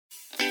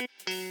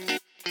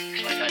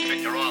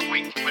admit you're all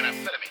weak to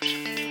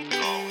amphetamines.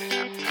 You always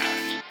have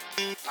parents.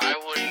 I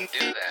wouldn't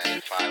do that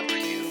if I were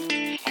you.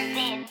 And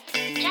then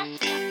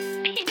just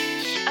a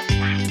pinch of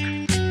black.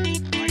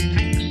 I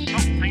think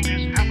something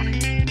is happening.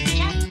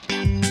 Just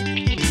a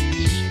pinch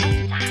of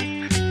black.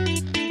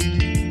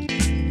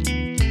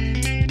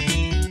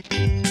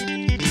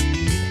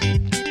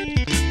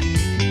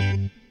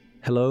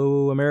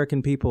 Hello,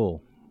 American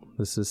people.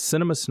 This is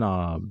Cinema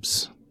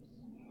Snobs,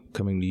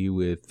 coming to you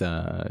with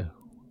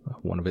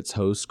one of its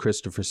hosts,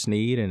 Christopher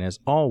Sneed, and as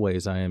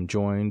always, I am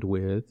joined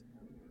with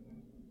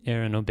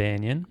Aaron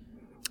O'Banion.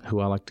 who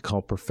I like to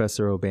call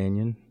Professor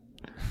O'Banion.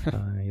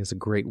 He has a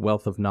great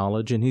wealth of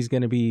knowledge, and he's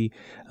going to be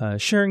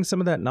sharing some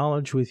of that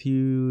knowledge with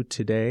you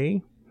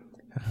today.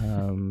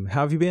 How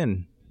have you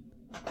been?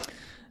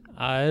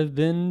 I've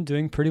been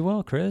doing pretty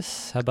well,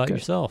 Chris. How about Good.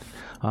 yourself?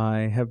 I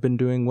have been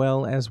doing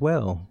well as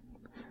well.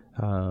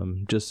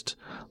 Just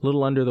a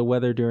little under the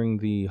weather during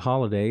the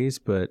holidays,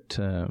 but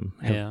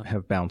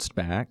have bounced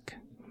back.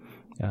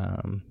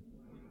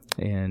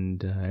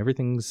 And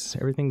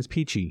everything's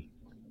peachy.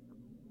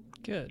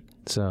 Good.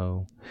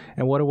 So,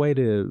 and what a way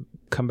to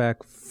come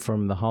back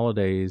from the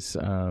holidays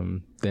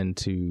than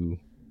to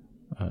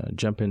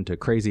jump into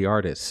Crazy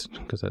Artists,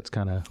 because that's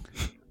kind of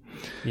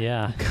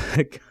Yeah.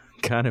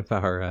 kind of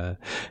our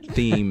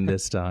theme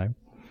this time.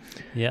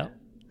 Yeah.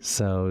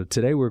 So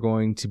today we're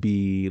going to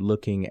be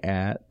looking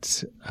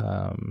at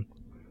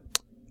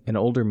an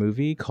older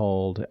movie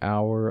called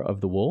Hour of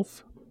the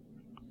Wolf.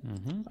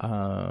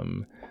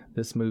 Mm-hmm.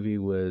 This movie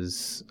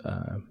was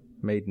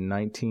made in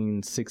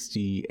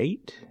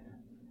 1968.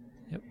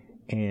 Yep.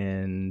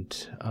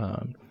 And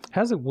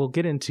we'll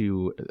get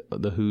into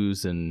the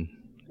who's and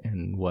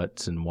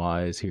what's and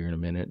why's here in a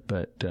minute,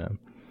 but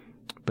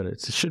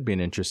it should be an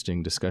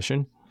interesting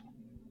discussion.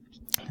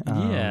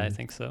 Yeah, I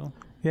think so.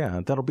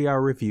 Yeah, that'll be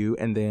our review.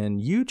 And then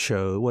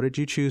what did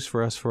you choose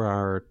for us for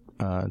our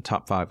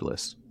top 5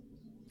 list?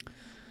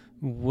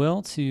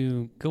 Well,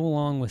 to go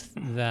along with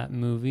that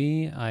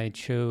movie, I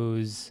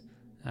chose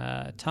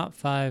top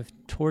 5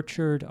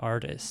 tortured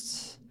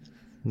artists.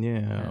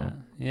 Yeah.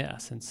 Yeah,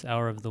 since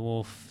Hour of the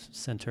Wolf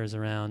centers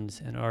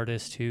around an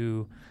artist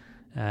who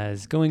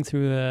is going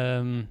through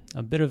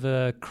a bit of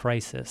a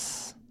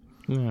crisis.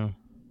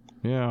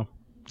 Yeah,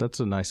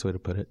 that's a nice way to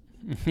put it.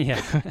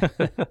 Yeah.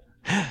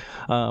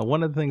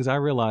 One of the things I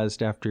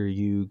realized after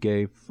you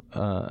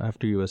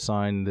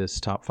assigned this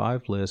top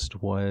 5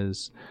 list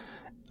was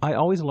I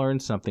always learn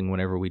something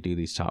whenever we do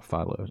these top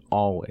 5 lists,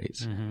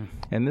 always. Mm-hmm.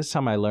 And this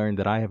time I learned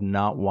that I have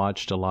not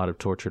watched a lot of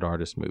tortured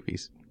artist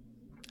movies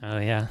Oh,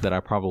 yeah. that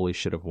I probably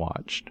should have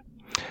watched.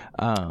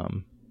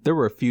 There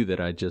were a few that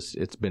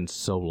it's been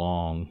so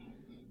long,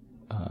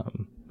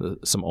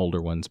 some older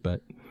ones,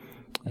 but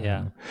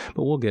Yeah.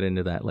 but we'll get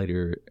into that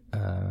later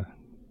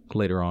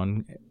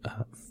on.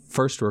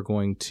 First, we're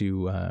going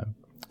to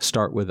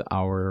start with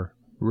our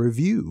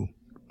review.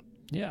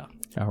 Yeah.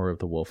 Hour of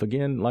the Wolf.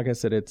 Again, like I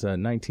said, it's a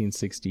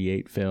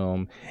 1968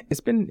 film.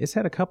 It's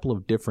had a couple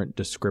of different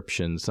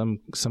descriptions. Some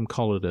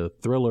call it a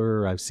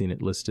thriller. I've seen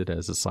it listed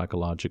as a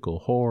psychological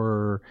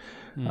horror,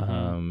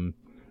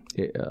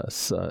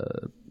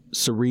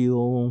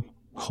 surreal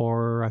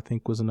horror, I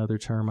think was another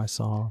term I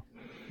saw.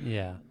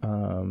 Yeah.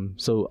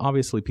 So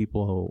obviously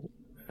people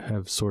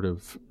have sort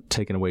of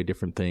taken away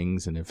different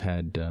things and have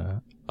had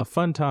a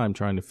fun time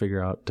trying to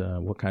figure out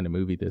what kind of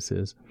movie this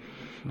is.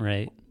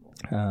 Right.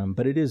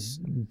 But it is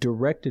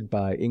directed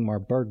by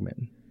Ingmar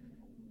Bergman.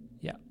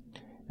 Yeah.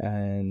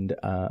 And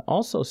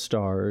also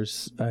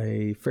stars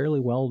a fairly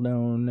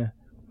well-known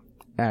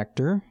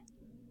actor.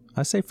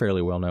 I say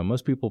fairly well-known.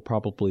 Most people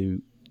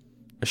probably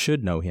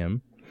should know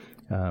him.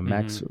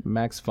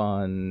 Max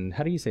von,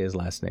 how do you say his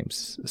last name?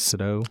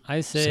 Sydow?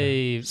 I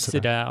say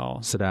Sydow.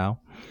 Sydow.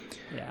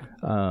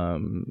 Yeah.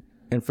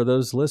 And for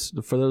those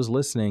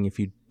listening, if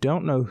you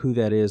don't know who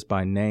that is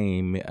by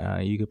name,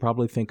 you could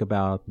probably think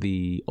about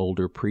the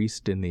older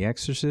priest in The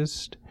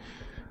Exorcist.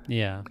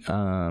 Yeah.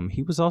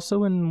 He was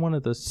also in one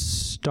of the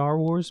Star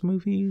Wars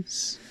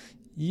movies.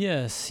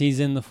 Yes, he's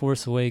in The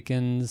Force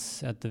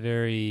Awakens at the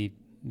very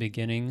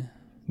beginning.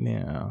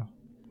 Yeah.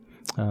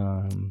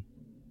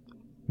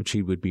 Which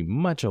he would be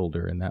much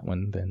older in that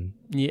one than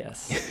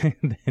Yes.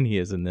 than he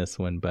is in this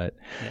one, but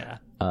Yeah.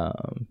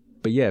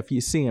 But yeah, if you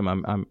see him,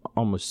 I'm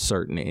almost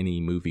certain any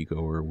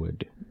moviegoer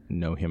would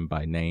know him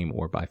by name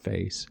or by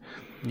face.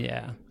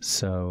 Yeah.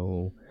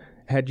 So,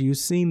 had you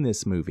seen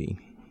this movie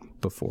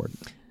before?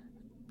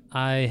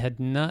 I had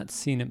not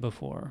seen it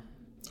before.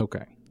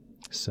 Okay.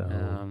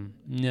 So,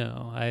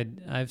 No,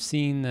 I've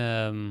seen.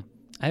 I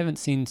haven't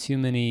seen too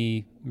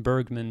many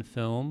Bergman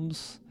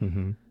films.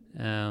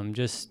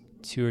 Just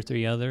 2 or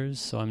 3 others,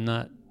 so I'm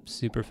not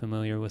super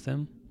familiar with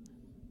him.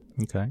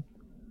 Okay.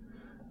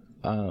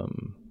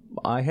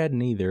 I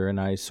hadn't either,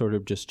 and I sort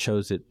of just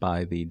chose it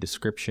by the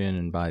description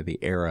and by the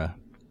era,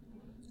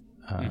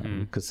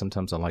 because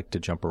sometimes I like to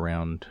jump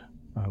around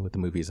with the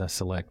movies I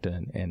select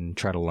and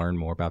try to learn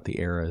more about the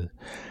era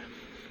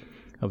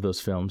of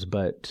those films.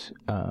 But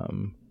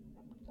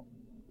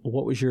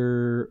what was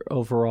your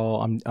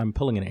overall? I'm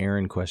pulling an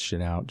Aaron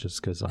question out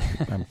just because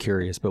I'm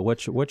curious. But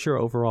what's your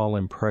overall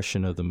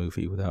impression of the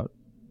movie without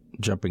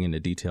jumping into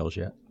details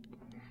yet?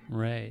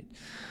 Right.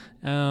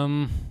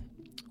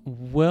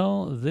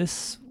 Well,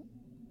 this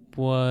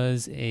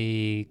was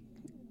a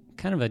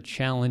kind of a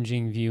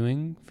challenging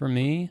viewing for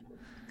me.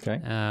 Okay.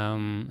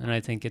 And I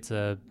think it's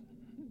a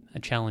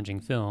challenging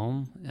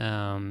film.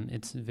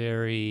 It's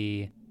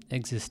very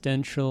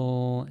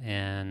existential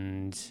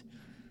and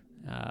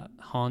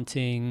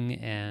haunting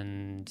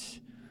and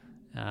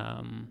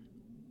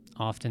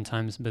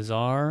oftentimes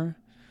bizarre.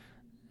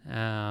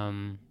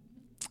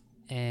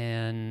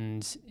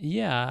 And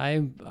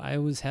yeah, I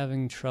was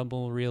having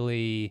trouble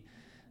really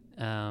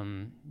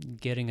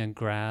getting a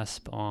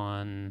grasp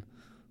on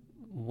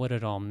what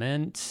it all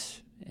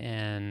meant,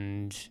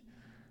 and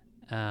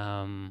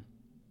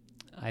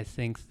I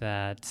think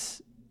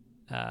that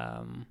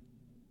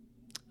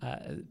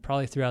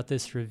probably throughout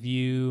this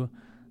review,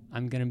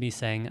 I'm going to be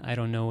saying I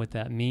don't know what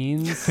that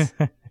means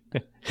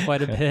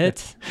quite a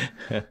bit.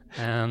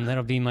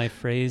 That'll be my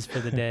phrase for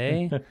the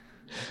day.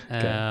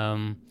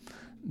 Okay.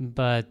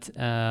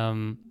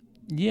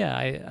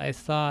 Yeah, I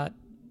thought,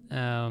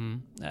 I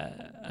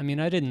mean,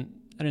 I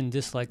didn't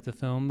dislike the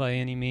film by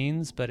any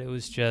means, but it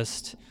was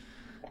just,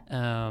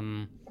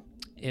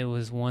 it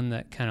was one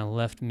that kind of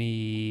left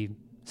me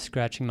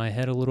scratching my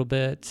head a little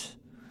bit.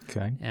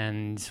 Okay.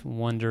 And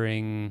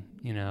wondering,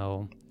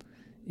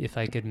 if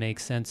I could make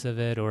sense of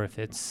it, or if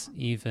it's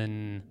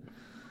even,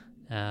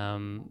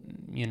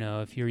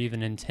 if you're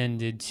even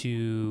intended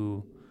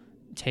to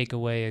take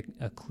away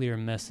a clear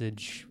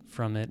message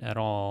from it at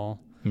all.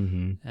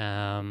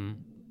 Mm-hmm.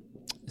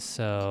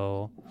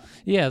 So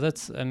yeah,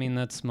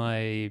 that's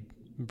my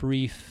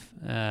brief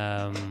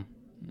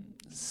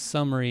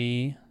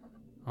summary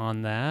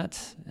on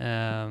that.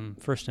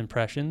 First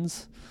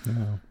impressions.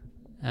 Oh.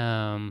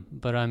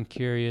 But I'm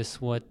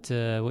curious what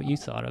you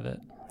thought of it.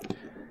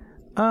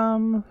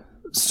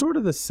 Sort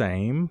of the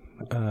same.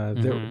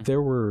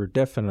 There were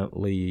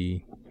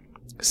definitely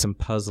some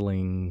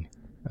puzzling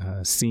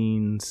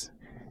scenes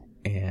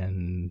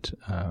and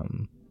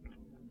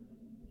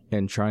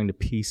trying to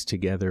piece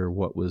together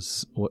what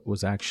was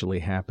actually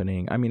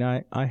happening. I mean,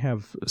 I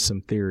have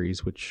some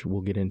theories which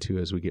we'll get into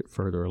as we get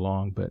further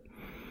along, but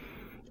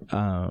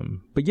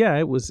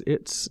yeah,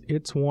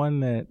 it's one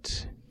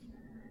that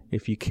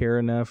if you care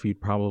enough,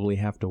 you'd probably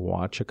have to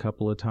watch a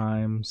couple of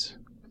times.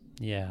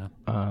 Yeah.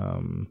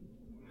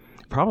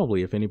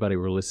 Probably if anybody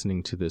were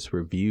listening to this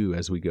review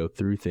as we go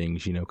through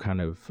things,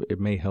 kind of, it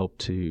may help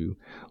to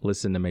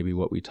listen to maybe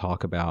what we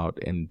talk about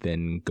and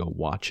then go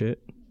watch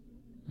it.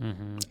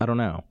 Mm-hmm. I don't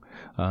know.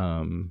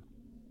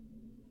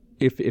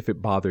 If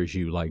it bothers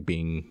you, like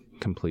being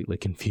completely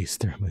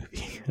confused through a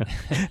movie.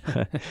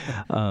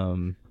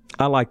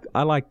 I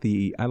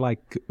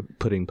like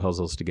putting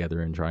puzzles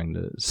together and trying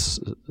to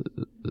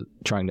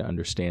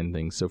understand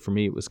things. So for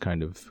me, it was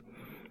kind of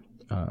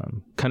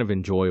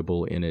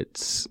enjoyable in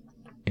its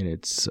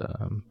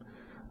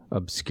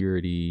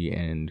obscurity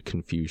and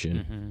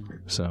confusion.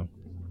 Mm-hmm. So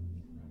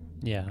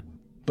yeah,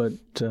 but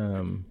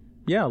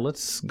yeah,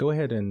 let's go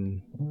ahead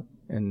and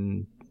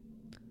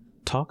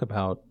talk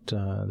about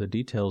the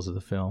details of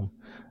the film,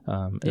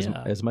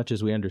 as much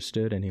as we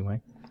understood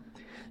anyway.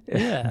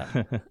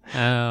 Yeah.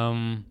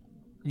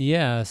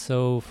 Yeah,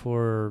 so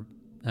for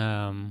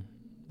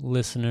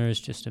listeners,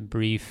 just a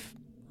brief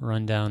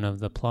rundown of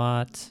the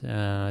plot.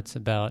 It's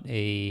about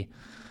a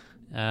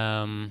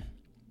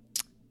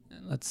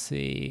let's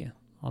see,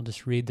 I'll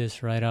just read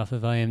this right off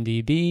of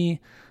IMDb.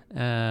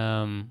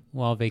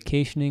 While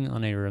vacationing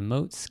on a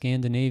remote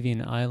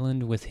Scandinavian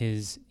island with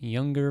his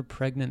younger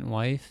pregnant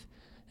wife,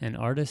 an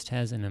artist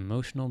has an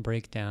emotional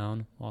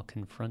breakdown while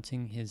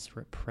confronting his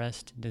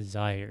repressed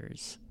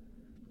desires.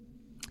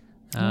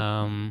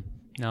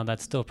 Now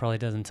that still probably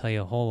doesn't tell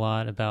you a whole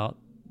lot about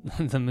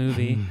the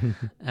movie,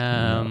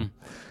 no.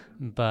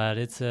 But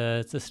it's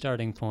a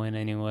starting point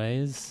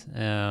anyways.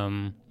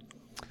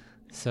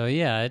 So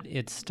yeah,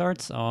 it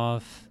starts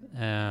off,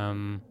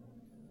 the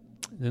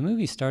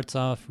movie starts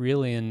off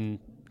really in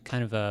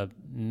kind of a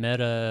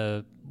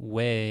meta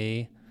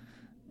way,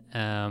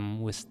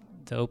 with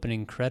the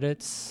opening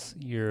credits.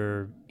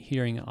 You're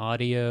hearing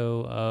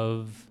audio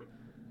of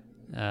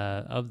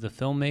the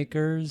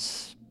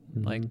filmmakers,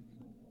 mm-hmm. like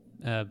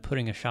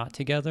putting a shot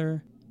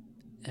together,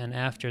 and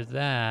after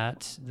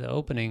that, the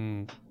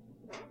opening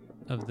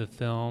of the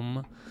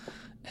film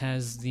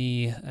has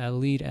the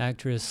lead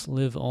actress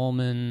Liv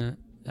Ullmann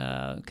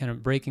kind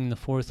of breaking the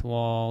fourth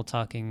wall,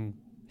 talking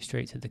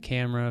straight to the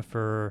camera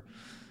for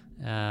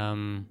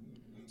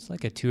it's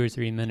like a 2 or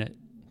 3 minute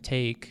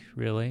take,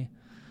 really.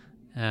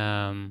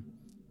 And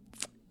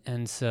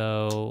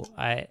so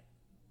I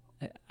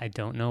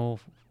don't know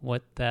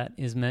what that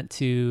is meant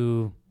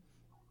to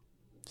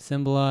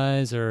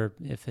symbolize, or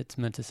if it's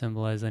meant to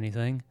symbolize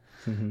anything.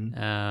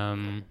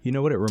 Mm-hmm. You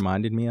know what it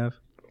reminded me of?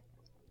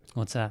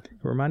 What's that? It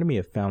reminded me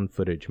of found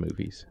footage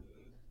movies.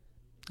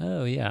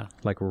 Oh, yeah.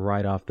 Like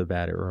right off the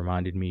bat, it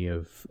reminded me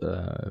of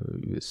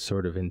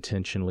sort of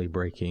intentionally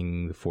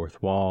breaking the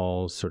fourth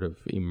wall, sort of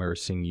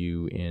immersing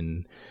you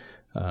in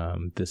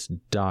this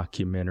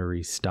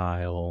documentary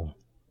style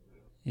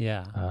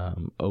Yeah.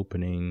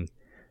 opening,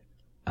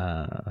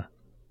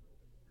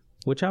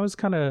 which I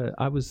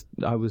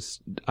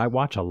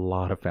watch a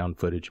lot of found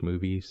footage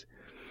movies,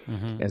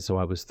 and so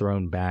I was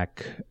thrown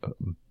back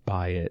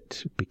by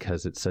it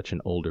because it's such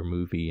an older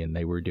movie, and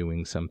they were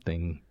doing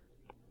something,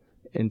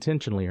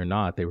 intentionally or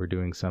not, they were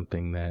doing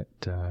something that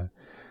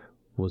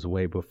was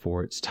way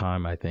before its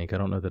time, I think. I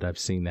don't know that I've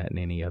seen that in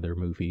any other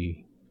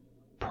movie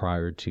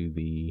prior to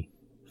the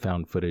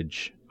found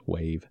footage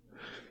wave.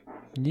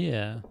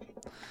 Yeah.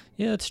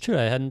 Yeah, that's true.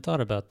 I hadn't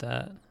thought about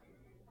that.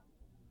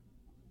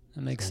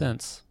 That makes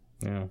sense.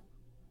 Yeah.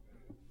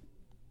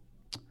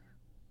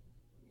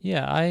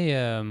 Yeah,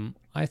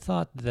 I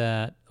thought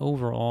that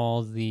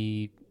overall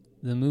the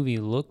movie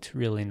looked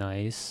really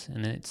nice,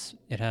 and it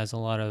has a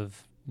lot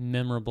of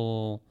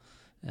memorable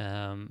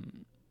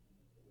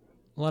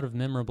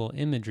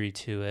imagery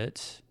to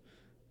it.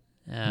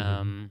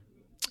 And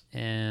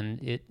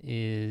it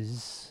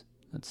is,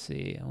 let's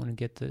see, I want to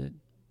get the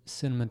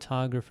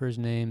cinematographer's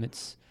name.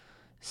 It's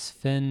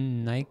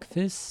Sven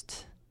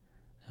Nykvist.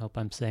 I hope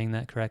I'm saying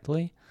that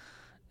correctly.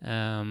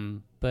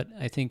 But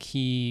I think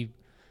he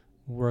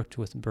worked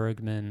with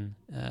Bergman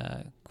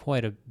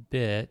quite a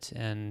bit,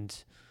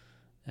 and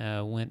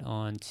went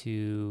on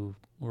to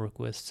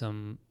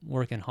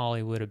work in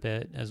Hollywood a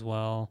bit as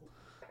well.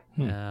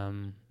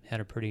 Had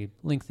a pretty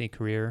lengthy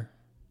career.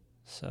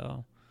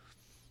 So,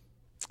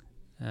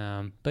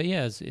 but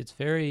yeah, it's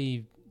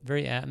very,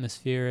 very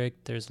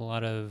atmospheric. There's a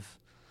lot of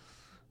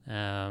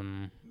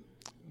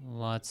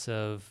lots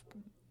of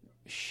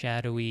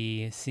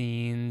shadowy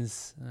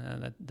scenes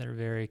that are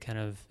very kind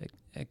of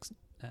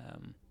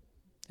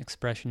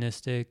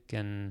expressionistic,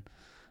 and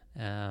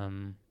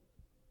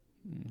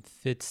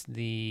fits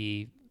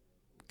the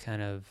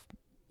kind of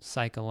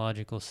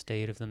psychological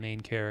state of the main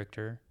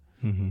character.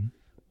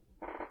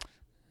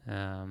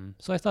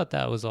 So I thought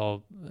that was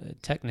all,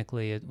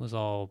 technically it was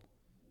all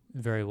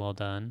very well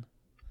done.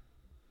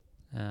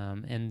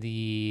 And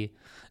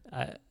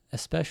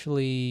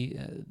especially,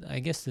 I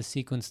guess the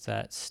sequence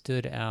that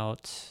stood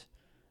out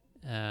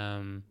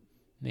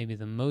maybe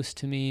the most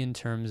to me in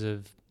terms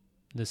of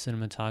the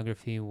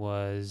cinematography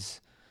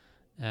was,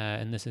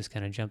 and this is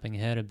kind of jumping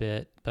ahead a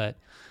bit, but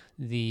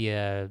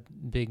the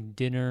big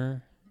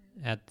dinner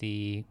at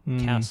the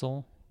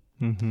castle.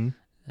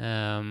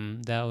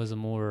 That was a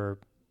more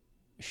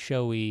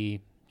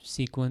showy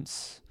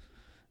sequence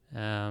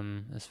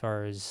as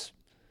far as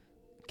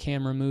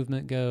camera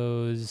movement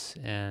goes,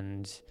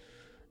 and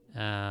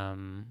I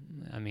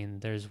mean,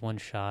 there's one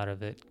shot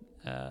of it,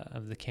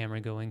 of the camera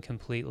going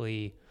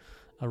completely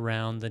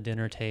around the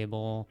dinner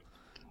table,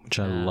 which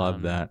I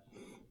love that.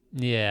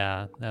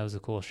 Yeah, that was a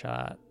cool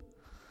shot.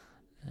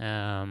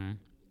 And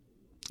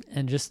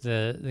just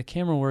the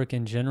camera work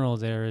in general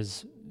there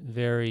is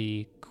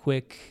very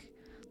quick.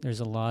 There's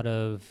a lot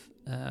of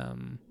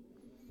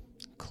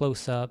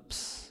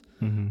close-ups,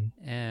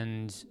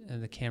 and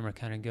the camera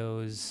kind of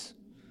goes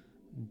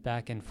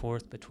back and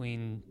forth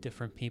between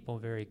different people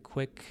very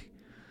quick,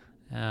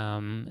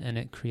 and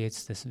it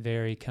creates this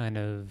very kind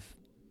of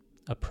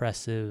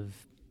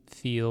oppressive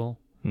feel,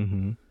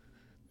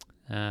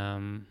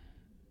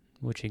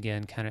 which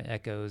again kind of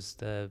echoes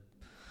the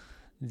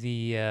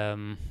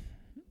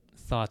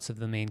thoughts of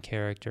the main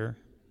character.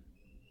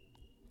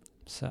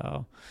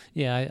 So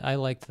yeah, I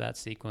liked that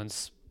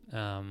sequence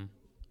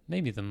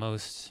maybe the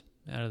most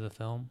out of the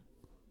film.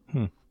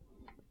 I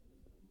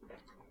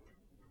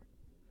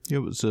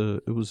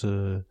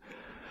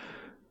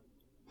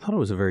thought it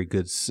was a very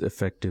good,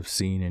 effective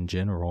scene in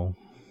general.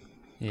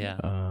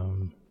 Yeah.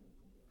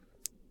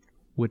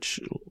 Which,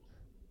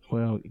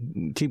 well,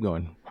 keep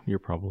going. You're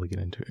probably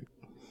getting into it.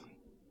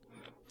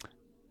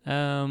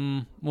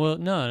 Well,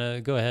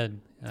 no, go ahead.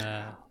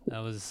 That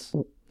was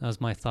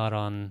my thought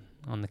on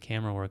the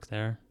camera work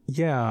there.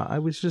 Yeah, I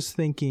was just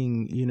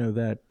thinking,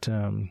 that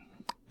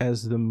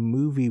as the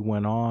movie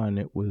went on,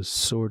 it was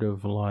sort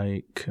of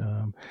like,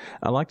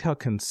 I liked how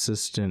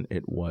consistent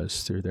it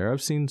was through there.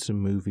 I've seen some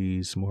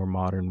movies, more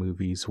modern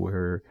movies,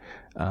 where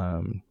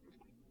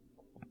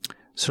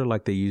sort of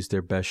like they use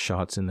their best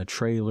shots in the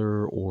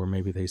trailer, or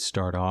maybe they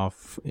start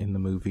off in the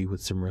movie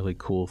with some really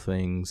cool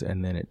things,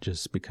 and then it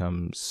just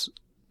becomes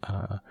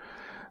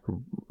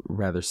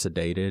rather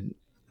sedated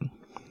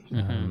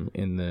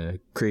in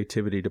the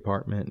creativity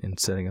department in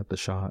setting up the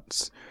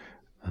shots.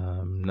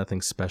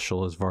 Nothing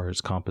special as far as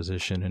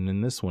composition. And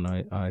in this one,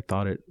 I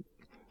thought it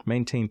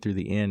maintained through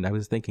the end. I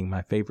was thinking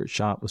my favorite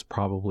shot was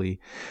probably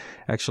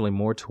actually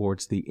more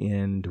towards the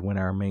end, when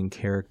our main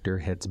character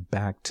heads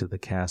back to the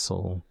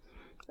castle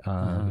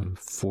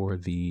for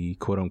the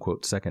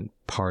quote-unquote second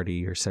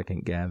party or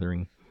second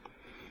gathering.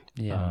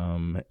 Yeah.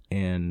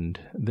 And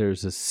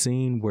there's a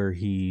scene where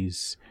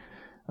he's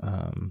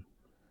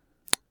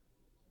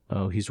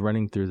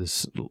running through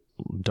this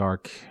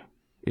dark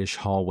ish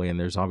hallway, and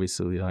there's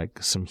obviously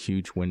like some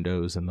huge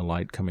windows and the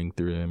light coming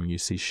through them, and you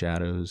see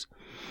shadows.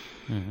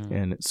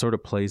 And it sort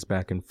of plays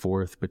back and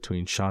forth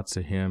between shots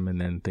of him and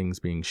then things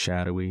being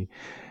shadowy.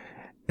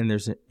 And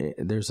there's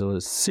a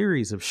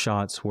series of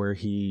shots where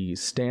he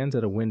stands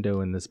at a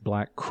window and this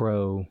black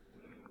crow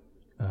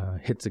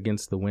hits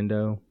against the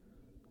window.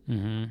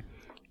 And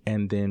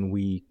then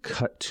we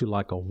cut to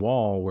like a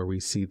wall where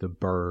we see the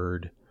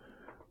bird,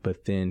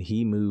 but then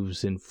he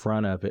moves in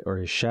front of it, or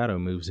his shadow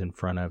moves in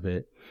front of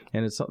it.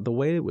 And it's the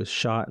way it was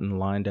shot and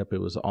lined up,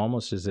 it was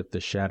almost as if the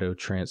shadow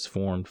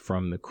transformed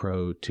from the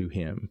crow to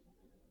him.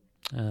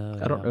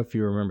 I don't know if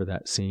you remember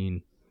that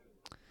scene.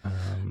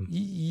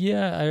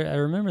 Yeah, I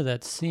remember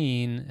that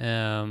scene.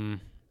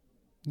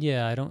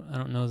 Yeah, I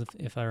don't know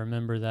if I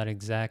remember that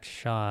exact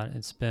shot.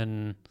 It's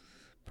been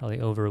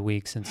probably over a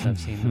week since I've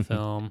seen the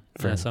film,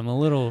 so I'm a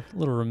little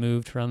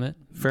removed from it.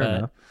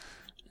 Fair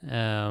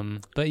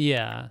enough. But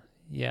yeah,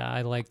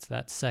 I liked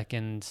that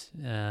second.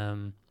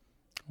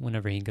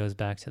 Whenever he goes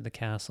back to the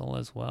castle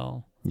as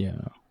well. Yeah,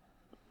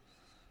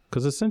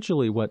 because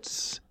essentially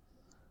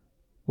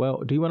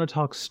do you want to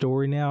talk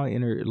story now,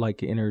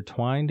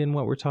 intertwined in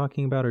what we're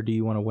talking about, or do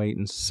you want to wait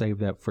and save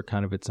that for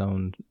kind of its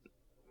own?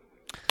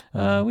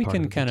 We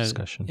can kind of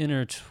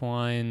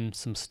intertwine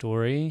some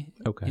story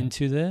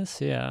into this.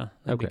 Yeah,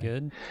 that'd be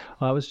good.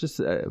 I was just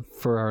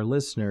for our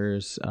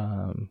listeners.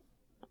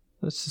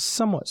 This is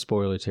somewhat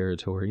spoiler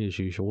territory as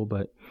usual,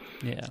 but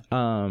yeah.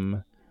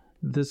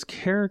 This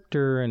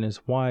character and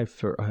his wife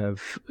who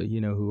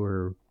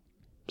are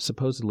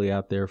supposedly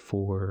out there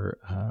for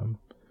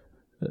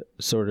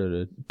sort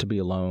of to be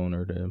alone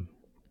or to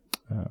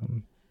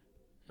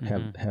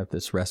have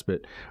this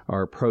respite,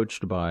 are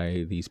approached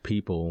by these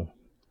people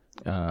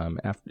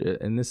after,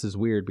 and this is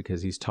weird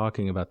because he's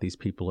talking about these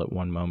people at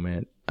one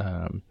moment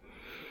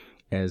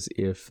as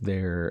if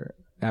they're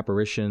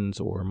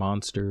apparitions or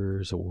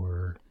monsters,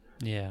 or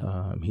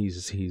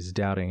he's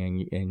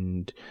doubting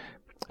and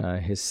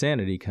his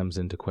sanity comes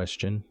into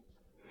question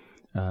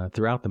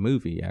throughout the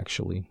movie,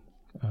 actually.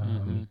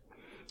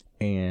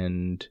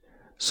 And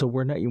so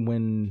we're not,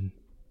 when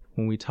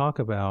we talk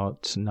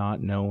about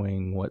not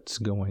knowing what's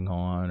going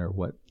on or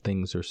what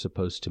things are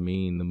supposed to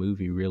mean, the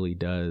movie really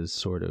does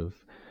sort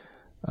of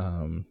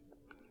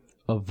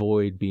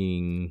avoid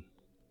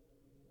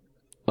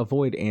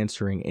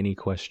answering any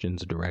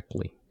questions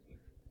directly.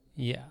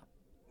 Yeah.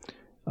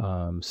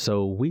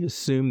 So we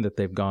assume that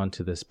they've gone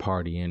to this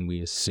party, and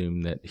we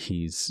assume that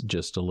he's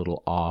just a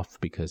little off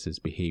because his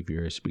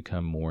behavior has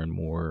become more and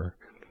more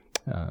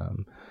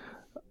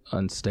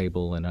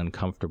unstable and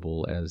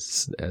uncomfortable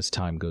as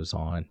time goes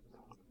on.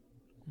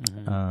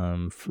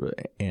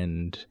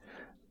 And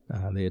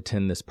they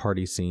attend this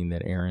party scene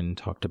that Aaron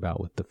talked about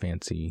with the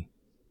fancy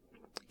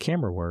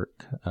camera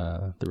work,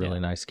 the really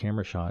nice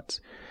camera shots.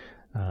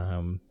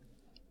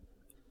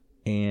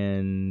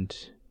 And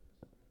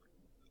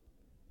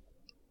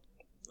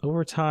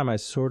over time, I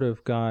sort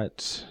of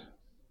got.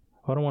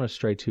 I don't want to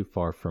stray too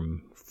far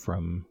from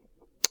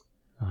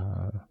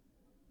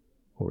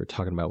what we're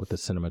talking about with the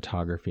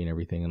cinematography and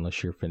everything,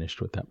 unless you're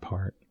finished with that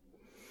part.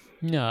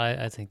 No,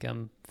 I think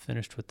I'm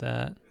finished with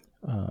that.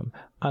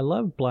 I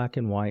love black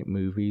and white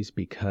movies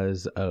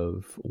because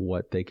of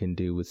what they can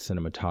do with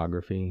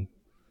cinematography.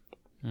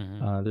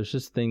 There's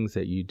just things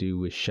that you do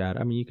with shadow.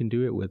 I mean, you can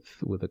do it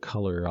with a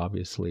color,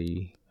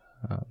 obviously.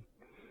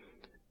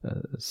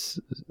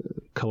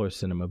 Color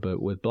cinema,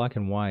 but with black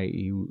and white,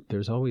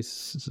 there's always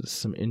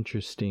some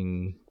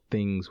interesting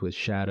things with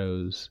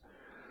shadows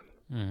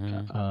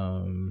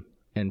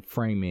and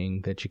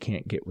framing that you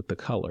can't get with the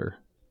color.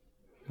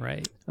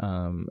 Right.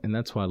 And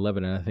that's why I love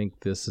it. And I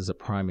think this is a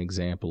prime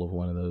example of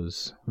one of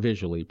those,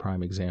 visually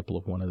prime example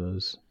of one of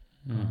those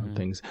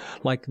things.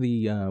 Like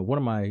the one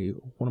of my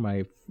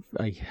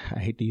I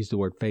hate to use the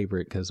word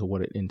favorite because of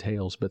what it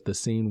entails, but the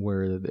scene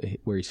where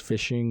he's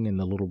fishing and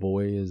the little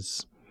boy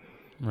is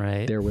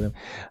there with him.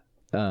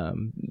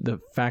 The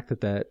fact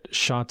that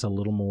shot's a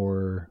little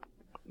more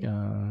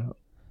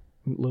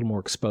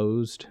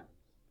exposed.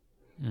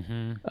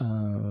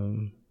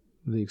 The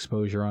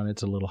exposure on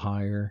it's a little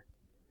higher.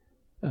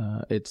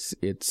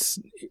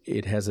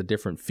 It has a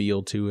different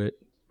feel to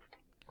it.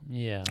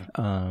 Yeah.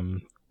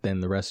 Than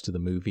the rest of the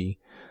movie.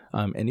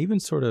 And even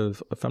sort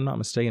of, if I'm not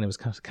mistaken, it was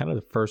kind of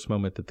the first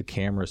moment that the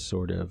camera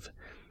sort of,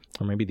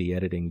 or maybe the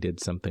editing did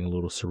something a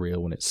little surreal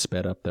when it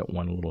sped up that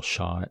one little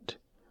shot.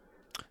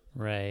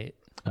 Right.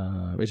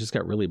 It just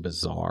got really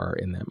bizarre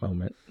in that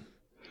moment.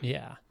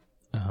 Yeah.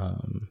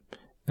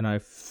 And I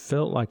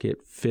felt like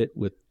it fit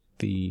with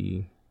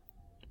the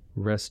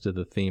rest of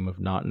the theme of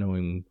not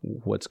knowing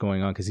what's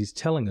going on, because he's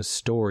telling a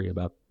story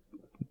about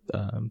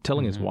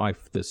telling his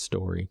wife this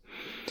story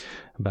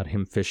about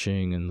him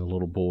fishing and the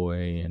little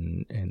boy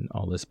and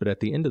all this. But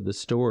at the end of the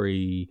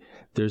story,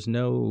 there's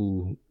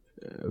no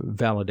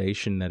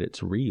validation that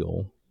it's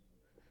real.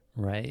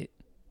 Right.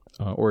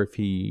 Or if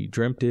he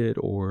dreamt it,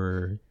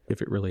 or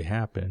if it really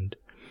happened.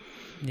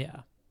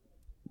 Yeah.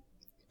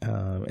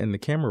 And the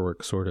camera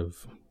work sort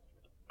of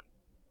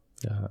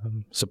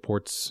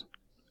supports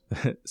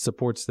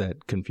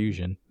that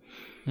confusion.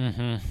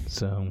 Mm-hmm.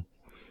 So,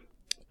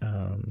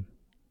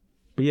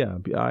 but yeah,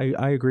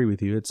 I agree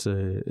with you. It's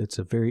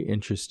a very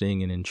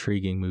interesting and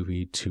intriguing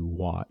movie to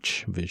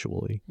watch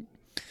visually.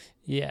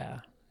 Yeah,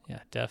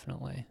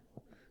 definitely.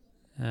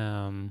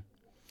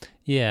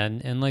 Yeah,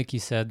 and like you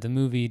said, the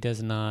movie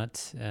does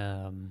not,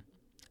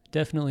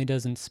 definitely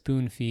doesn't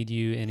spoon feed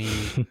you any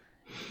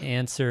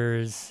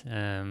answers.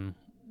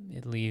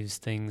 It leaves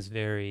things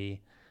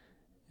very,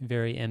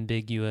 very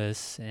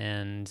ambiguous,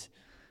 and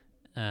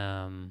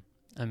I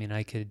mean,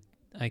 I could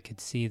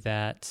see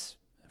that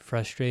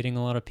frustrating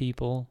a lot of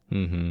people.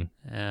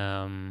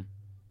 Mm-hmm.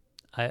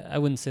 I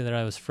wouldn't say that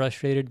I was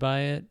frustrated by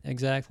it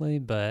exactly,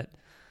 but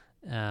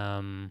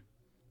I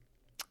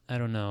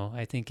don't know.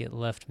 I think it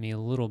left me a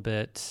little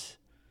bit,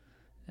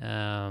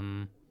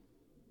 a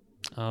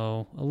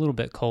little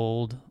bit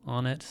cold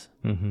on it.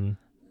 Mm-hmm.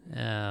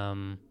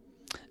 And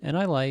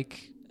I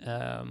like,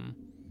 I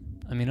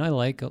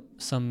like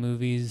some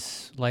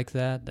movies like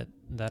that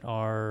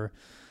are,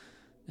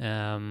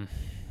 kind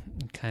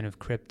of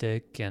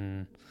cryptic,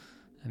 and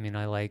I mean,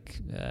 I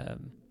like,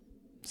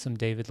 some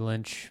David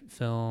Lynch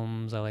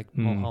films. I like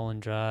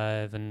Mulholland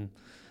Drive and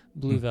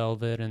Blue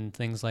Velvet and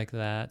things like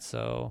that.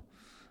 So,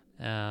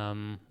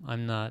 I'm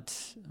not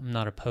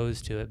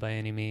opposed to it by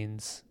any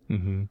means.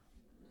 Mm-hmm.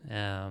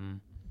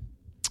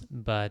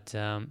 But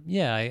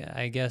yeah,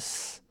 I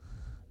guess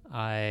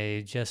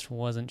I just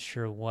wasn't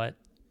sure what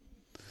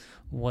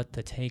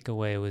the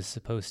takeaway was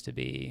supposed to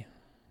be.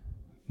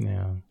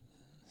 Yeah.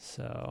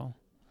 So,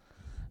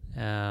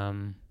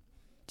 do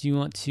you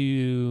want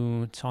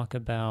to talk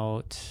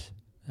about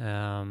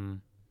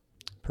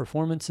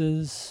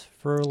performances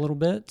for a little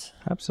bit?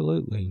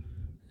 Absolutely.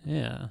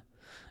 Yeah.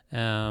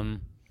 I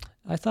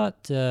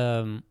thought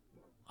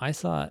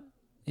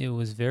it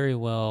was very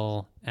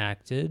well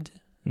acted,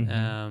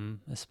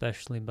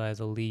 especially by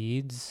the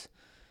leads,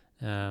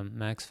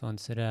 Max von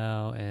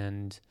Sydow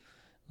and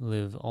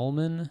Liv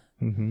Ullmann.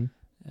 Mm-hmm.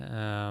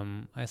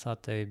 I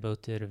thought they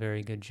both did a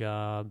very good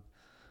job,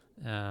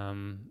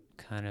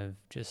 kind of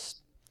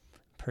just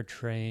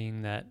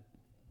portraying that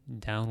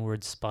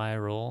downward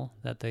spiral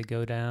that they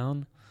go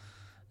down,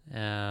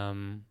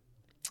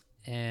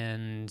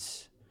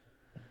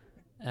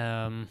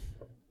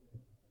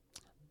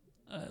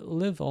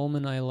 Liv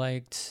Ullmann I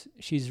liked.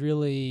 She's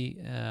really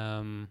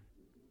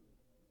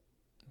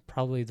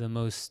probably the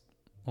most,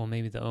 well,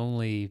 maybe the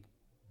only,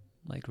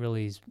 like,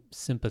 really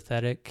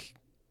sympathetic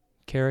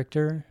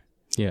character.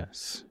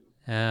 Yes.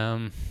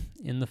 In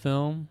the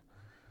film.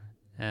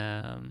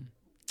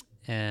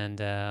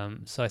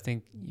 So I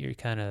think you're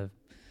kind of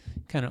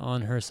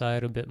on her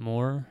side a bit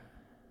more.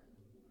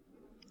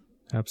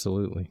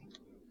 Absolutely.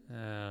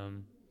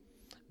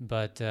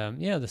 But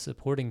yeah, the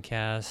supporting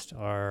cast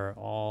are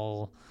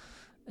all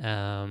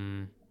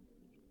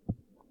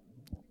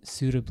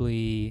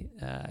suitably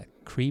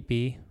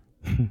creepy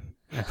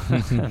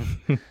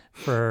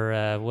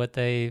for what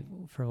they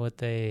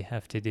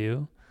have to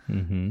do.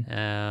 Mm-hmm.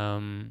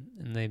 And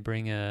they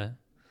bring a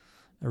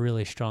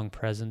really strong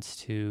presence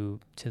to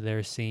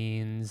their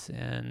scenes,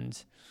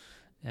 and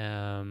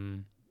I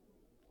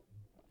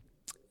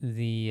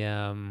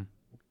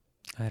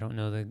don't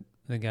know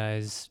the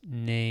guy's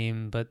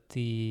name, but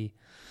the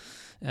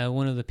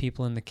one of the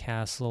people in the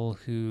castle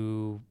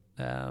who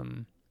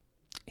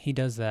he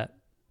does that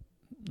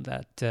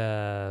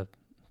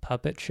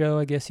puppet show,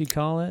 I guess you'd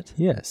call it.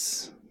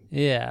 Yes.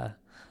 Yeah,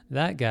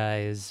 that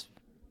guy is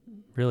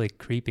really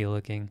creepy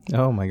looking.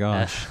 Oh my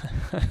gosh.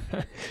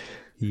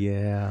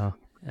 Yeah.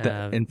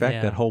 In fact,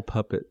 yeah. that whole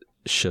puppet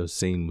show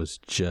scene was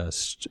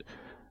just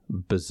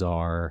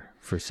bizarre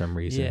for some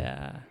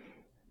reason.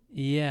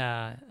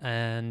 Yeah,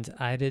 and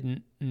I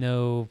didn't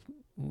know,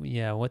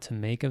 what to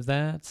make of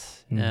that.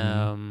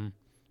 Mm-hmm.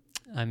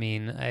 I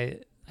mean, I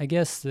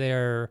guess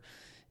they're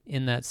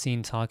in that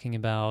scene talking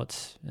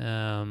about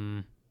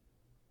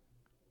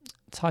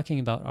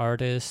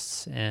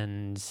artists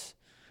and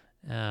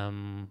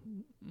I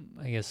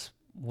guess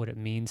what it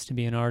means to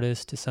be an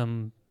artist to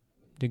some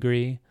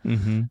degree.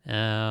 Mm-hmm.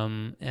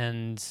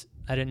 And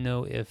I didn't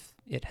know if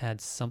it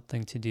had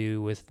something to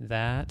do with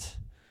that.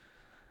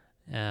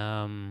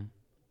 I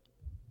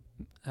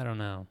don't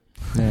know.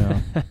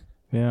 Yeah.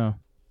 Yeah.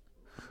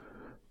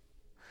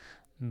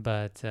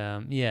 But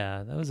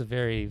yeah, that was a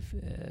very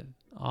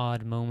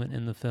odd moment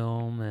in the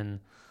film, and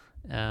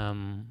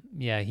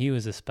yeah, he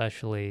was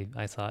especially,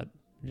 I thought,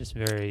 just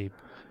very,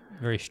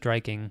 very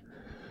striking.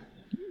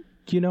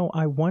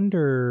 I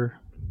wonder,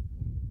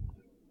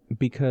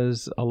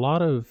 because a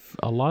lot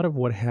of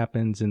what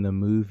happens in the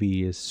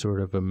movie is sort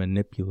of a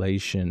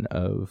manipulation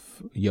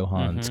of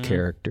Johann's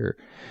character,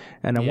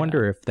 and I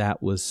wonder if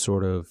that was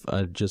sort of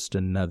just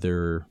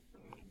another,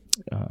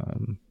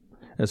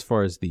 as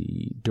far as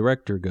the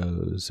director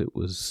goes, it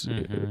was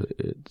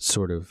it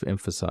sort of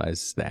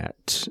emphasized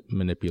that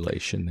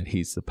manipulation, that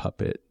he's the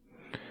puppet.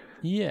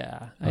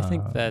 Yeah, I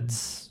think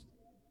that's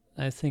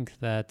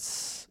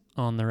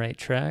on the right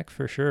track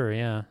for sure.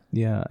 Yeah.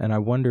 Yeah, and I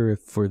wonder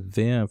if for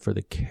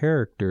the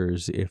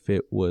characters, if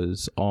it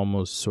was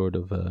almost sort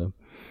of a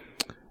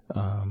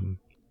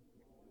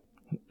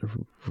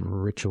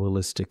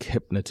ritualistic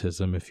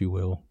hypnotism, if you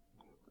will.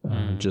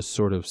 Just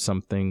sort of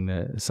something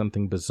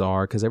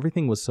bizarre, because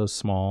everything was so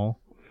small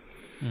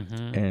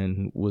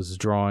and was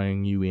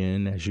drawing you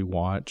in as you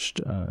watched.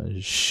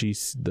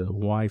 The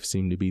wife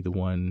seemed to be the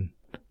one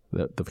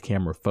that the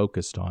camera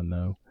focused on,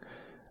 though.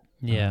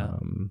 Yeah.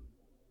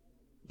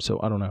 So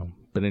I don't know,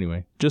 but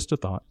anyway, just a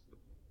thought.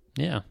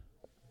 Yeah.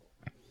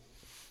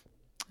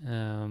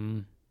 What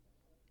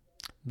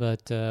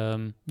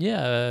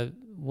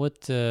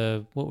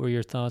were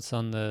your thoughts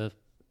on the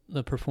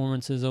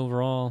performances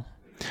overall?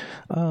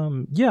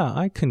 Yeah,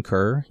 I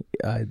concur.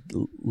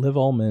 Liv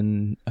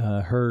Ullmann,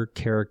 her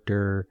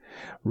character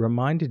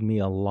reminded me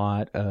a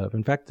lot of,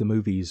 in fact, the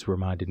movies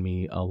reminded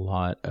me a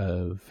lot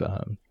of,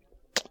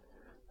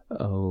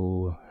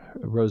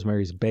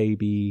 Rosemary's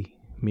Baby,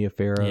 Mia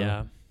Farrow.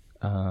 Yeah.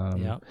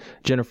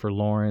 Jennifer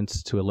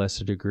Lawrence to a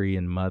lesser degree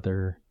in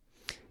Mother.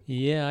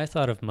 Yeah, I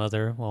thought of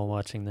Mother while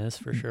watching this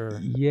for sure.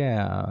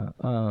 Yeah,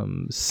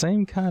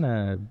 same kind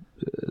of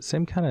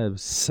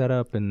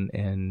setup and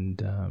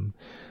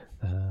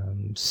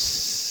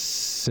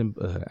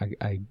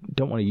I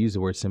don't want to use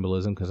the word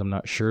symbolism because I'm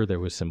not sure there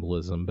was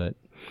symbolism, but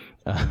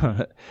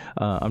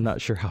I'm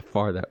not sure how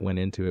far that went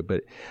into it.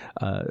 But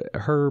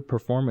her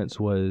performance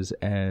was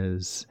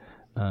as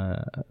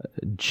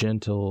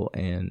gentle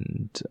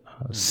and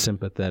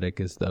sympathetic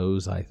as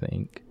those, I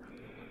think.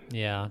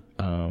 Yeah.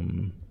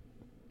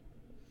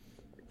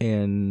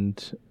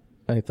 And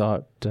I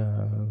thought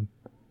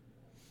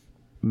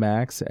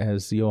Max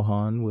as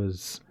Johann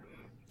was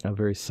a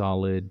very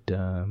solid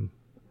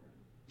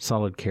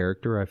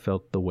character. I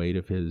felt the weight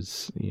of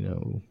his,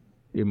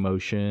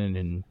 emotion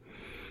and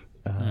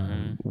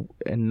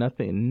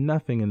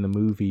nothing in the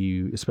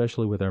movie,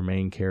 especially with our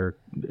main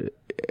character.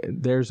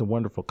 There's a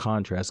wonderful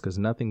contrast because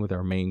nothing with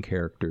our main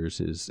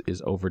characters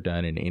is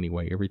overdone in any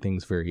way.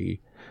 Everything's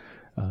very,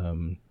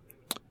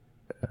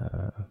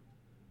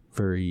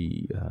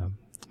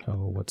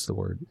 what's the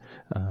word?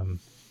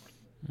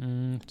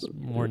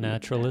 More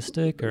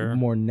naturalistic, or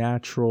more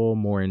natural,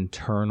 more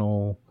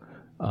internal.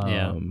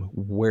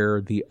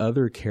 Where the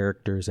other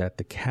characters at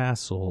the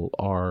castle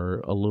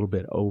are a little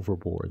bit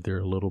overboard. They're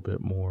a little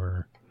bit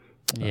more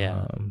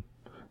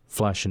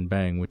flash and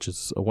bang, which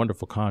is a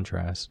wonderful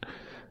contrast.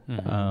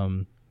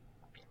 And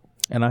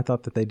I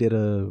thought that they did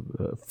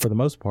for the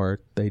most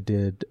part, they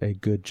did a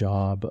good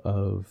job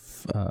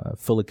of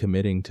fully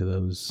committing to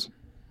those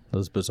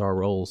bizarre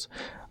roles.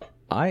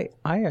 I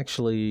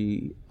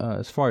actually,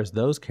 as far as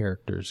those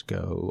characters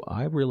go,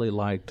 I really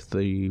liked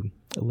the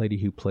lady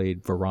who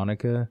played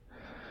Veronica,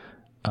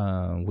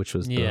 which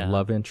was the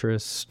love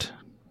interest.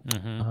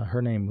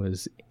 Her name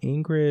was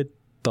Ingrid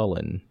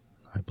Thulin,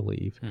 I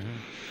believe.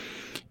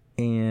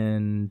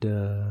 And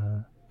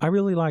I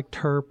really liked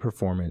her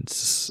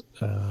performance,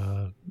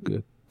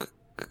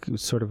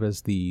 sort of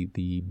as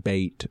the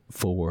bait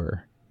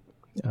for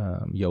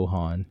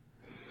Johann.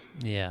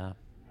 Yeah.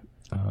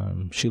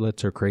 She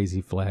lets her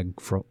crazy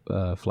flag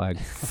fly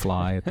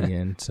at the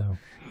end. So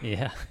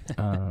yeah.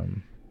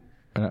 And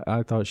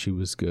I thought she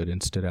was good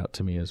and stood out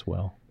to me as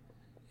well.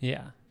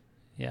 Yeah,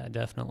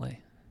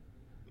 definitely.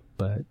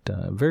 But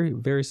very,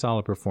 very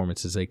solid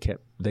performances. They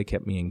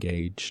kept me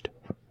engaged.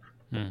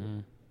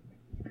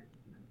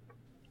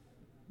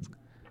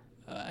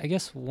 I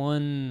guess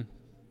one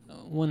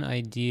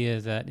idea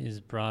that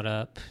is brought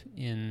up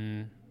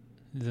in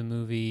the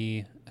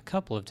movie a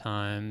couple of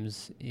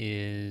times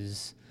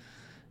is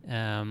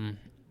the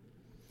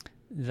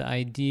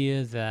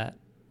idea that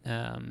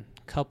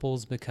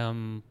couples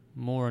become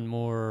more and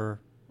more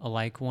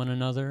alike one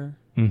another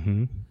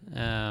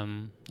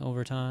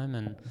over time,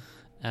 and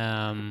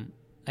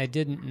I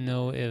didn't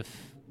know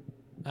if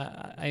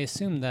I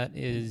assume that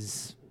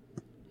is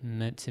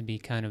meant to be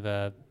kind of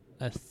a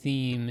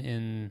theme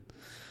in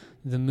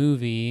the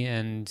movie,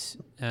 and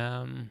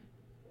I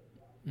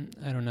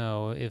don't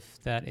know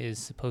if that is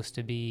supposed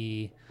to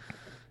be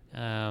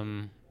a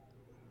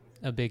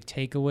big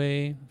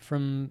takeaway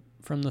from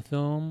the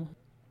film.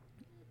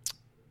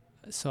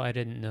 So I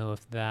didn't know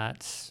if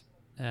that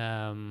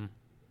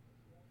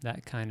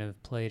kind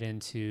of played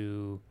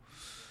into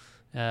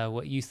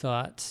what you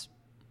thought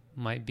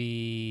might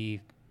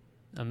be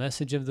a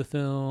message of the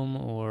film,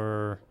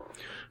 or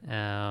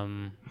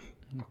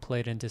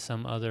played into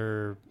some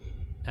other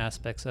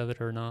aspects of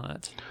it or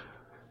not.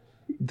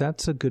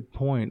 That's a good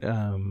point,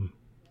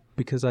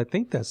 because I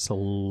think that's the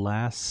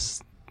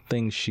last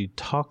thing she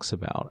talks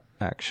about,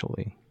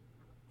 actually,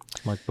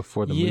 like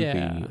before the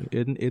movie.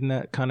 Isn't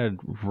that kind of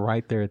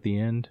right there at the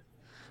end?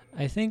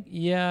 I think,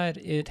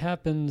 it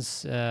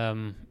happens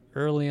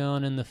early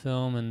on in the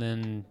film, and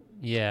then,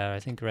 I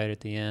think right at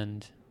the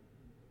end.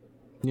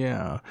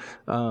 Yeah.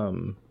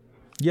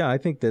 I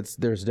think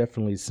there's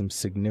definitely some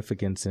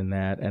significance in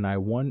that, and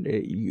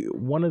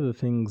one of the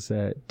things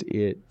that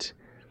it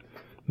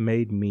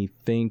made me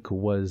think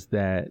was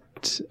that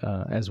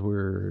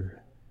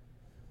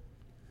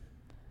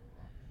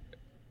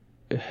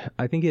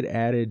I think it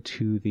added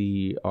to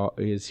the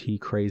is he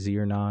crazy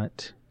or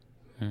not,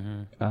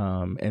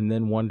 and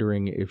then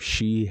wondering if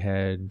she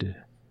had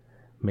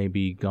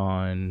maybe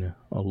gone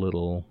a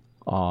little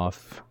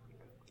off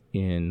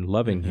in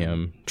loving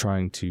him,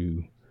 trying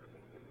to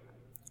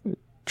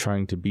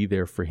be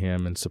there for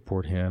him and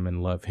support him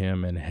and love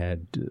him, and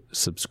had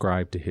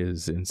subscribed to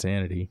his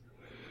insanity.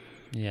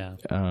 Yeah.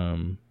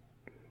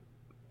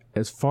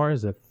 As far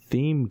as a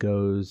theme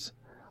goes,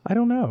 I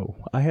don't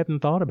know. I hadn't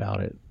thought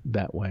about it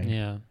that way.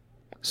 Yeah.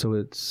 So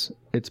it's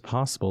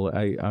possible.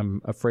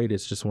 I'm afraid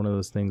it's just one of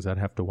those things I'd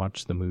have to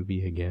watch the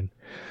movie again.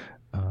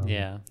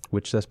 Yeah.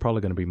 Which that's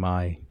probably going to be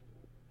my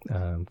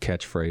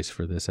catchphrase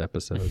for this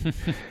episode.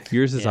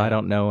 Yours is I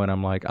don't know, and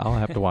I'm like, I'll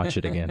have to watch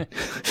it again.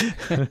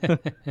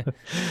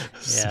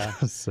 Yeah.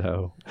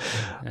 So.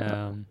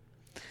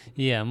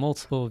 Yeah,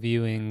 multiple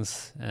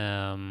viewings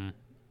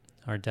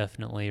are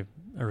definitely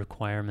a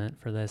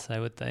requirement for this, I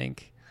would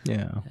think.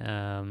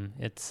 Yeah.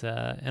 It's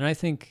and I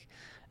think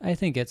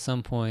at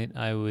some point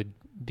I would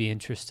be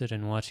interested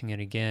in watching it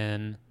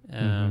again.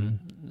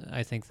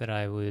 I think that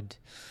I would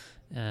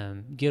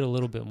get a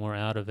little bit more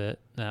out of it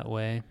that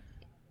way.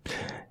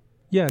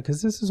 Yeah,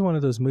 because this is one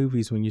of those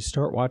movies when you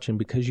start watching,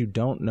 because you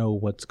don't know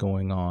what's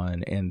going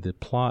on, and the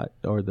plot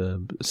or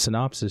the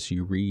synopsis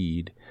you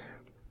read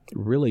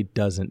really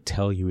doesn't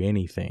tell you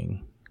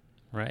anything.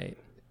 Right.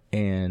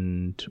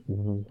 And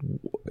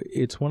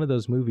it's one of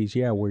those movies,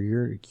 where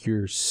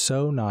you're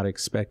so not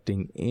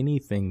expecting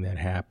anything that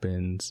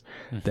happens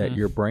that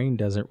your brain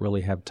doesn't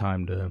really have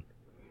time to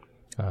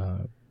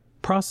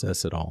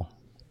process it all.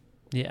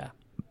 Yeah.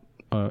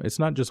 It's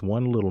not just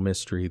one little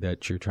mystery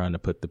that you're trying to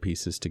put the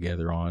pieces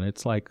together on.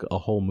 It's like a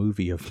whole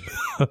movie of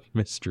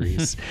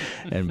mysteries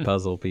and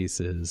puzzle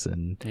pieces,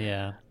 and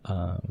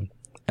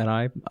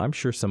and I'm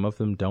sure some of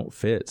them don't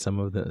fit. Some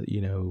of the,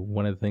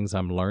 one of the things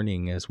I'm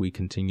learning as we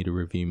continue to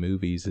review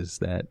movies is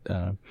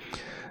that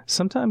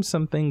sometimes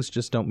some things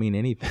just don't mean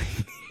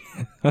anything.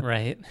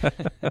 Right.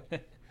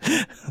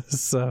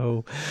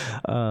 So,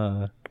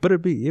 but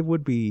it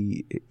would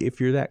be if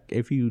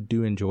you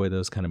do enjoy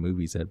those kind of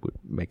movies, that would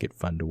make it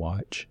fun to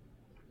watch,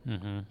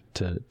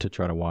 to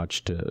try to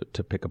watch,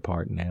 to pick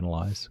apart and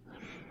analyze.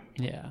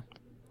 Yeah.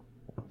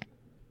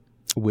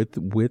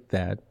 With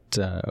that,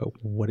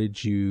 what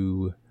did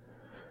you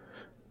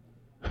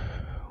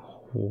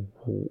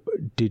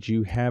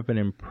have an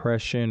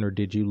impression, or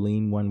did you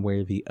lean one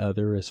way or the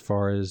other as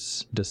far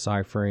as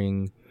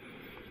deciphering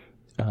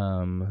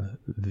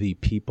the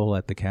people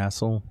at the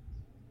castle?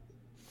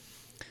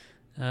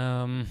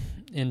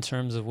 In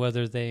terms of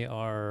whether they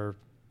are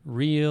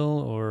real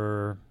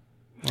or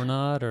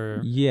not,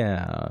 or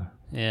yeah.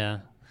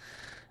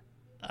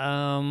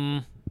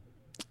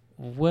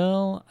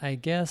 Well, I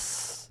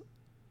guess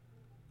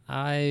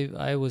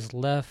I was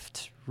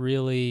left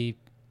really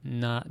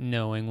not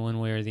knowing one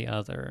way or the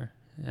other,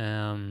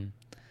 and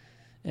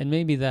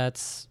maybe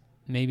that's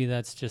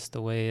just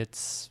the way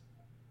it's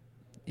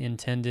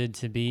intended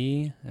to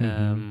be,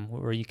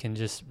 where you can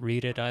just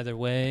read it either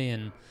way,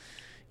 and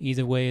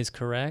either way is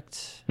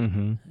correct.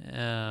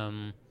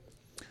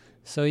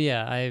 So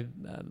yeah, I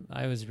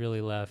was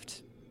really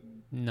left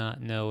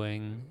not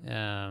knowing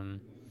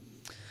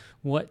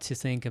what to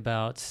think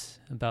about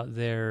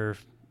their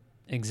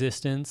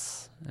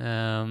existence.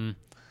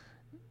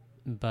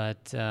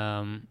 But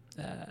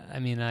I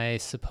mean, I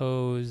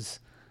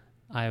suppose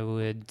I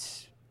would,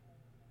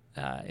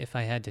 if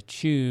I had to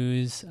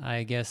choose,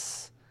 I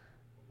guess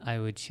I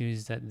would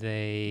choose that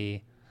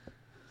they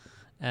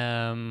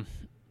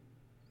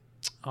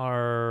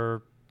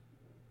are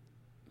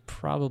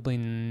probably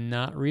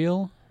not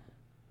real.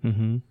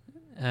 And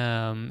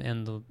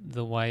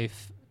the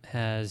wife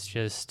has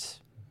just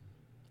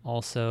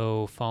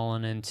also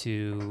fallen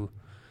into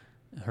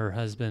her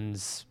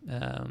husband's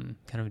kind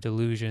of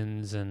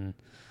delusions, and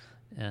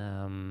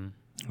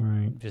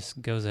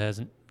just goes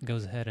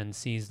ahead and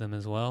sees them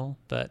as well.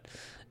 But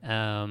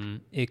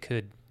it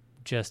could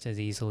just as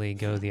easily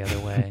go the other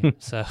way.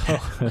 So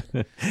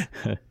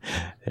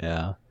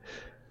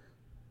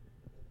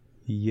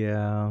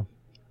yeah,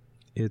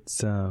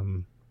 it's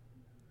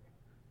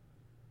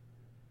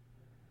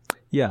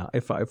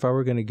if I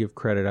were going to give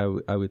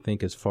credit, I would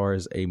think as far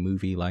as a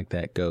movie like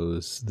that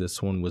goes, this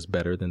one was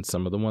better than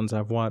some of the ones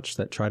I've watched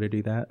that try to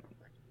do that.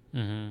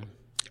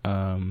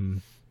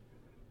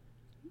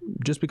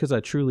 Just because I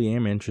truly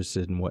am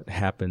interested in what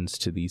happens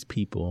to these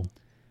people.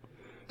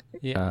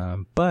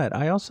 But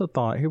I also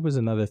thought, here was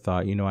another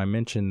thought. I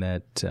mentioned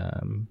that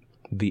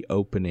the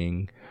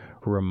opening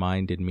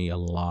reminded me a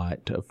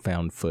lot of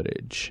found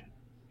footage.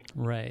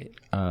 Right.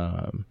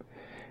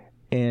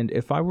 And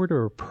if I were to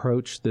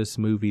approach this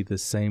movie the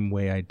same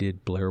way I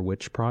did Blair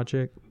Witch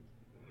Project,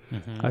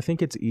 I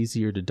think it's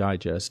easier to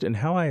digest. And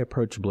how I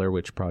approached Blair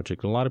Witch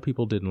Project, a lot of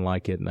people didn't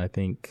like it, and I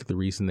think the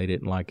reason they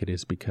didn't like it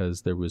is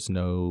because there was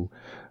no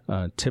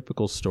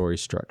typical story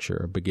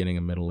structure, a beginning,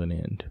 a middle, and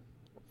end.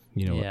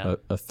 A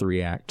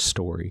 3-act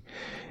story.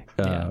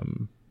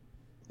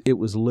 It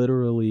was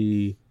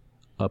literally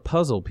a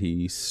puzzle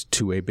piece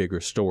to a bigger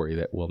story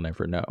that we'll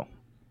never know.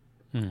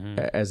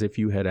 As if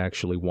you had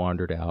actually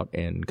wandered out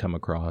and come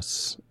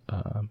across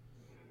a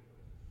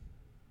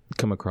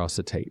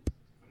tape.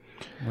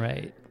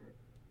 Right.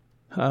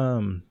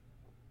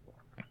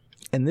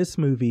 And this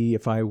movie,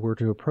 if I were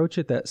to approach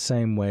it that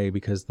same way,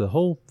 because the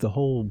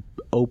whole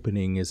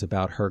opening is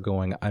about her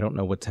going, I don't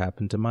know what's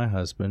happened to my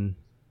husband.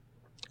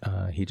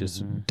 He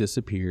just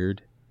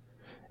disappeared.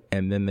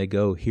 And then they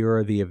go, here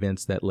are the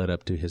events that led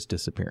up to his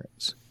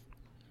disappearance.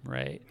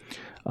 Right.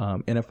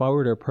 And if I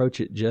were to approach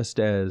it just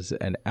as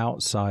an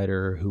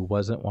outsider who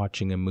wasn't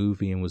watching a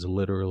movie and was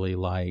literally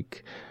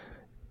like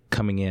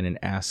coming in and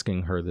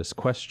asking her this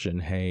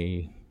question,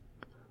 hey,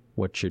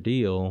 what's your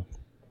deal?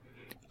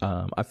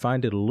 I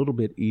find it a little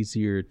bit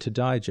easier to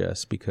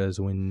digest because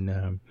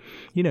when,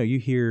 you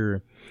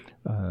hear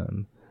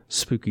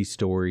spooky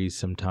stories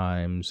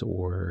sometimes,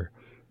 or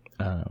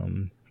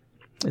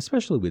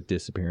especially with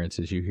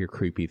disappearances, you hear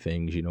creepy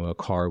things. A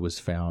car was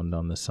found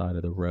on the side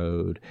of the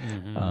road.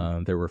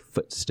 There were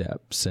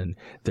footsteps, and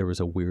there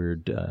was a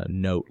weird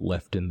note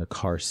left in the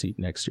car seat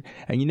next to you.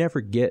 And you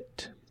never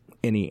get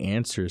any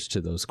answers to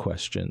those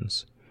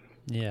questions.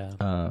 Yeah.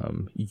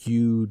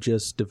 You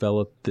just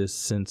develop this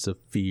sense of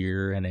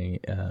fear and a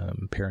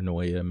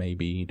paranoia,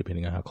 maybe,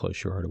 depending on how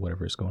close you are to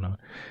whatever is going on.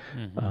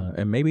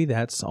 And maybe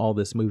that's all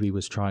this movie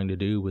was trying to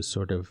do, was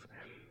sort of,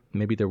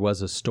 maybe there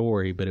was a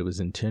story, but it was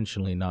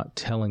intentionally not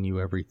telling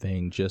you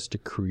everything, just to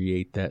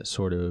create that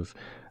sort of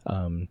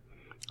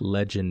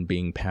legend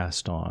being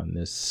passed on,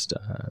 this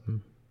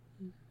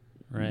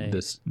right.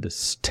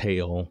 this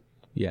tale.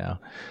 Yeah.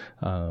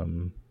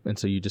 And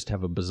so you just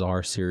have a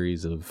bizarre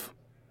series of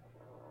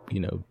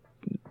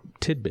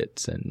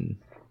tidbits and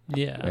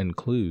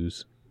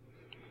clues.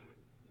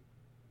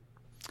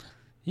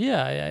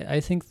 Yeah,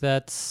 I think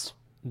that's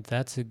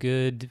a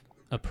good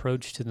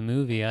approach to the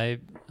movie. I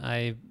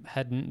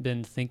hadn't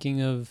been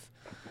thinking of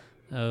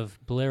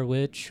Blair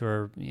Witch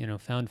or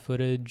found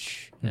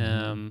footage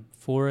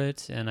for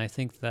it, and I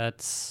think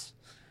that's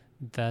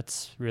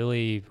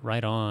really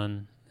right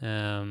on.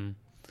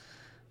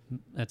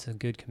 That's a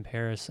good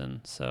comparison.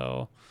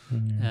 So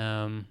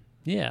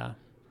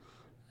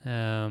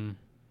I'm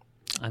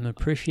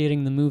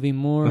appreciating the movie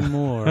more and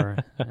more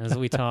as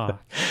we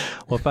talk.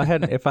 Well,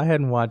 if I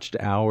hadn't watched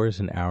hours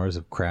and hours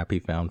of crappy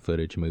found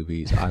footage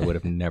movies, I would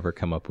have never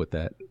come up with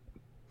that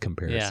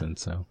comparison. Yeah.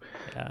 So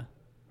yeah,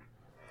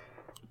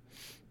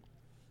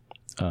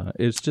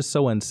 it's just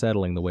so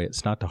unsettling the way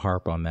it's, not to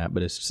harp on that,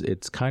 but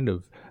it's kind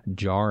of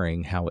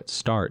jarring how it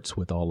starts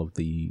with all of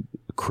the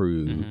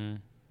crude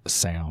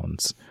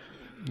sounds.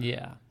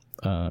 Yeah,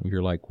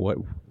 you're like, what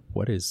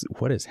is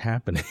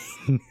happening?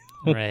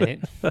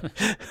 Right.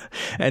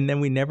 And then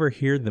we never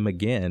hear them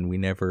again. We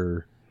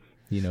never,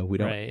 we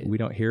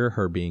don't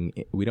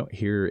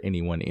hear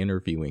anyone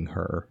interviewing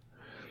her.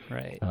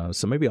 Right.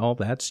 So maybe all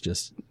that's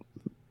just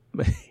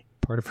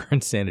part of her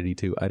insanity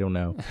too. I don't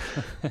know.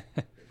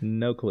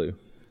 No clue.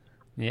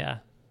 Yeah.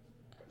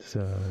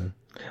 So,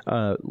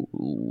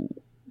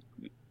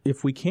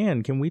 if we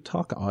can we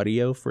talk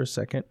audio for a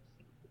second?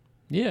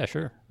 Yeah,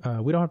 sure.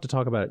 We don't have to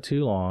talk about it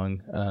too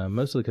long,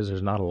 mostly because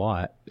there's not a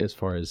lot as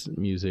far as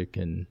music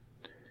and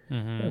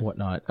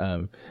whatnot.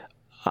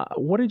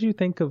 What did you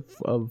think of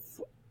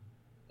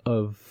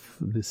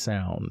the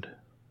sound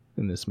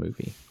in this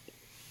movie?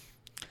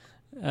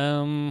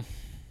 I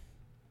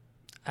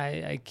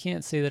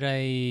can't say that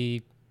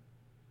I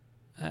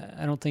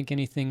don't think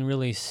anything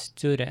really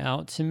stood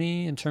out to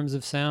me in terms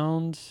of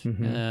sound.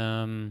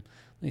 At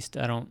least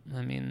I don't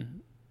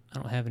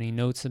have any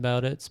notes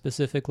about it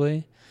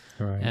specifically.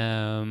 Right.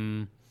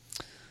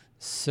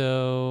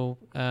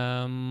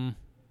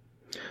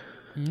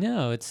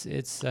 No, it's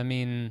at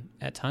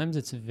times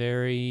it's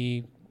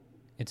very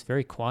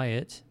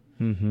quiet.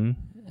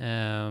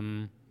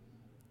 And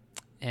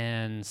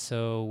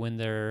so when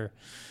there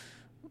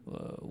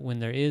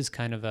is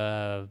kind of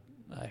a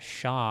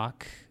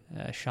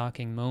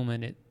shocking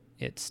moment,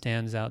 it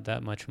stands out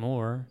that much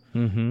more.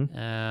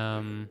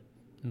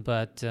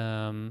 But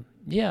I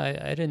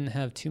didn't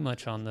have too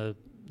much on the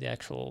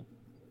actual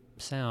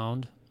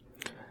sound.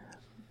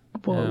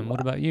 Well, what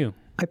about you?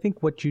 I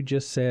think what you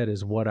just said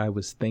is what I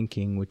was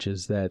thinking, which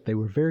is that they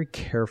were very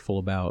careful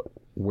about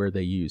where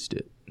they used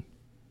it.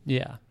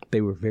 Yeah. They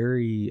were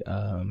very,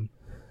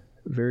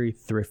 very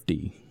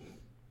thrifty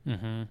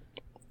on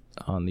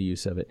the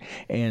use of it.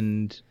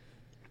 And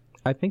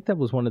I think that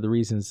was one of the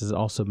reasons it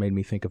also made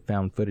me think of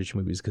found footage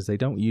movies, because they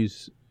don't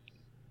use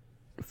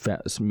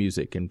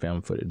music in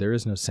found footage. There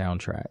is no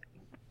soundtrack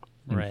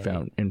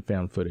in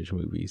found footage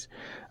movies.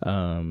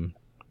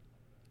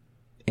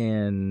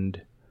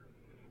 And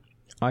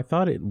I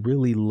thought it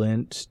really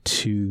lent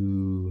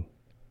to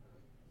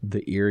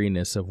the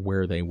eeriness of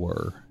where they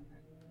were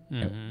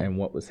and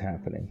what was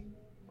happening.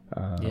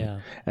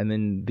 And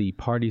then the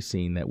party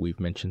scene that we've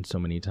mentioned so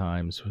many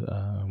times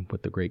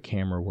with the great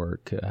camera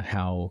work,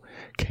 how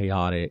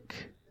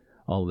chaotic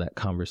all of that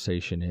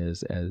conversation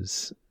is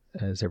as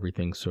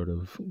everything sort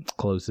of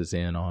closes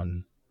in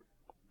on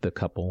the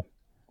couple.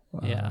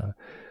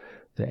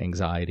 The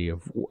anxiety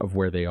of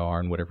where they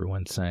are and what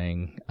everyone's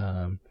saying.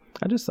 I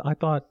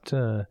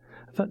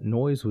thought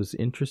noise was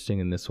interesting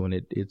in this one.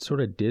 It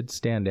sort of did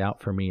stand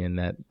out for me in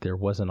that there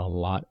wasn't a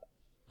lot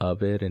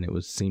of it, and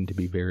it seemed to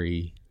be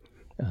very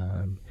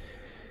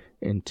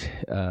and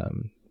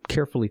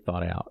carefully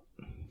thought out.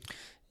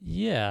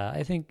 Yeah,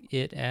 I think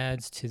it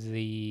adds to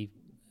the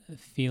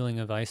feeling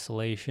of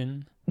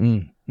isolation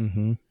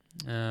Mm-hmm.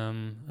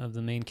 of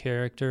the main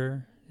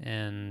character,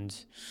 and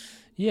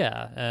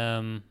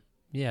yeah,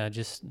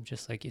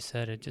 just like you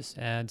said, it just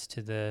adds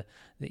to the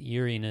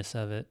eeriness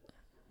of it.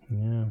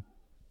 Yeah.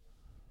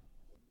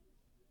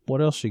 What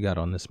else you got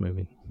on this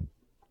movie?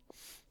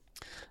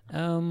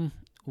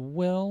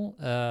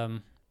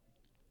 Well,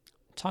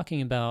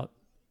 talking about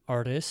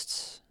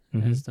artists,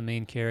 as the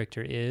main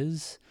character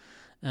is,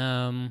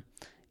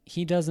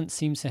 he doesn't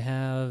seem to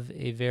have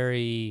a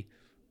very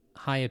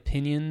high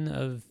opinion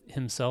of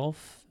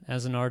himself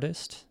as an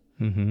artist.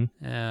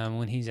 Mm-hmm.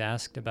 When he's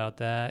asked about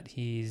that,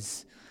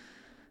 he's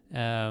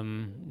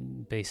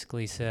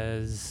basically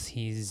says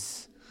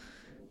he's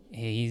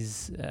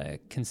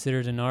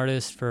considered an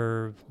artist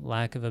for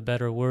lack of a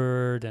better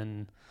word,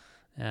 and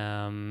he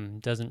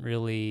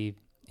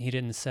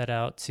didn't set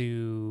out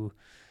to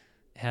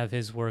have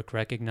his work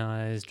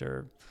recognized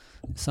or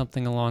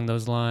something along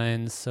those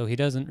lines. So he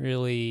doesn't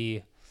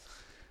really,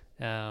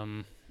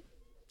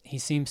 he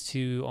seems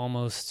to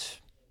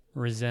almost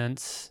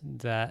resent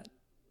that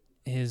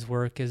his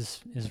work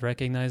is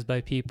recognized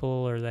by people,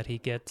 or that he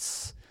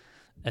gets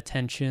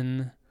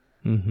attention.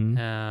 Mm-hmm.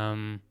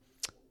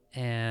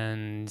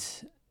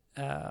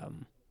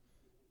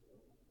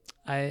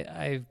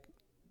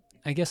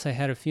 I guess I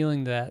had a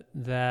feeling that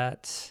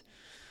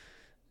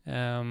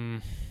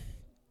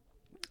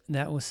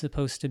was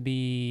supposed to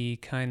be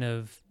kind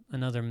of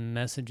another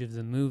message of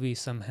the movie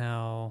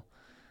somehow,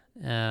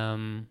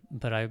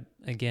 but I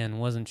again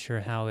wasn't sure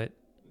how it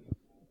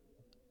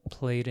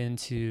played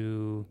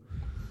into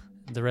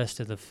the rest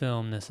of the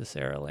film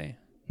necessarily.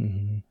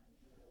 Mm-hmm.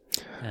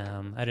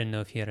 I didn't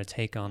know if you had a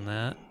take on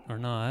that or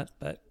not,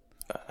 but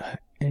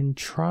And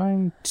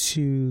trying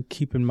to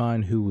keep in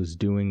mind who was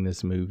doing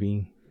this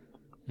movie,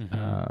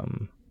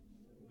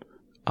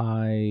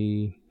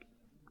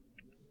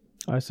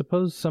 I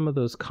suppose some of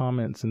those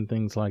comments and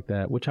things like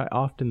that, which I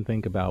often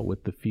think about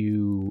with the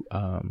few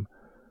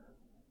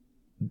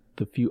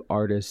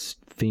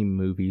artist themed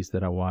movies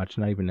that I watch,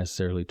 not even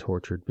necessarily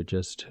Tortured, but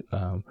just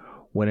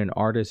when an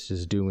artist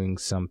is doing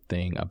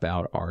something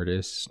about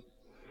artists,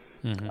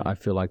 I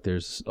feel like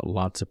there's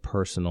lots of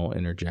personal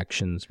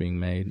interjections being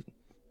made.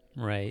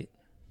 right.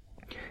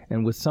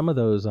 And with some of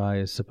those,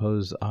 I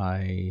suppose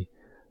I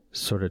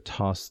sort of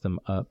tossed them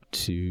up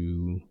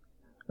to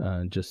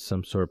just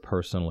some sort of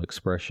personal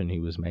expression he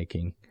was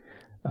making.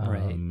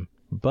 Right.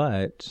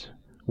 But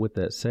with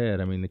that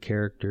said, I mean, the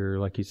character,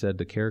 like you said,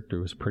 the character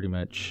was pretty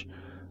much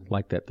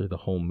like that through the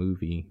whole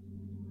movie.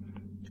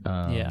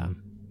 Yeah.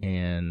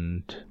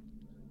 And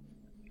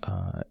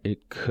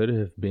it could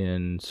have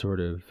been sort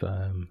of...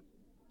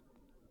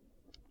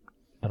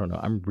 I don't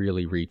know. I'm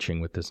really reaching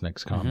with this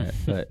next comment,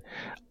 but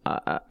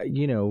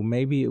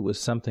maybe it was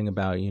something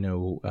about,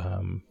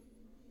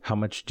 how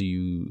much do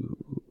you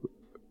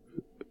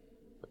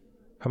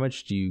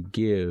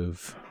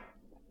give,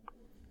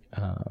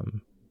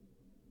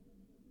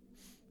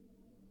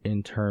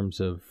 in terms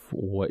of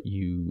what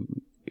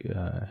you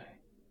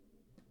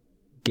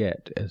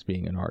get as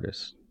being an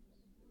artist?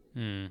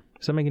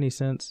 Does that make any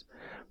sense?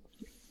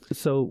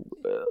 So,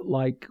 does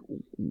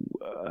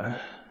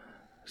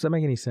that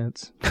make any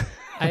sense?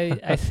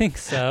 I think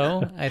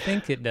so. I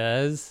think it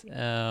does.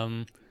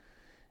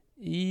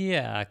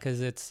 Yeah, because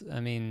it's, I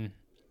mean,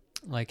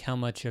 like how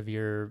much of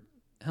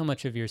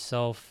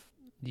yourself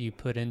do you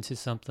put into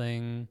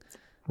something,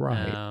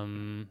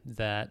 Right.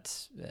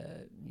 that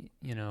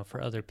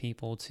for other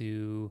people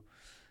to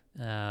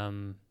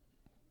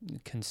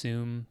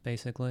consume,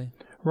 basically.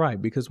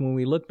 Right, because when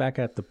we look back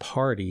at the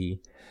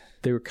party,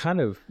 they were kind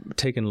of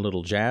taking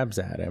little jabs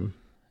at him.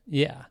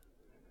 Yeah.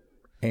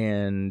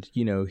 And,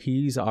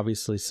 he's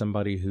obviously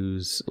somebody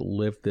who's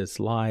lived this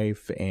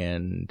life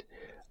and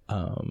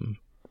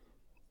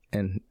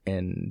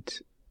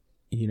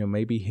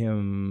maybe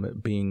him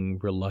being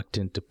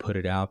reluctant to put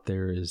it out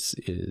there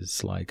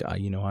is like,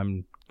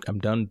 I'm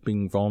done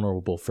being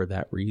vulnerable for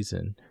that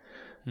reason.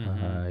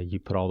 You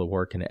put all the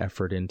work and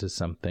effort into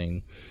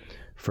something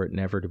for it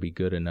never to be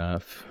good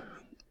enough.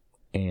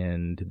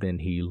 And then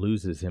he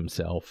loses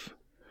himself,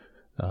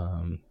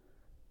 in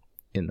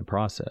the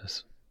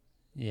process.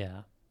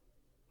 Yeah.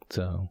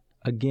 So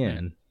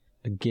again,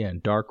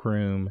 dark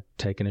room,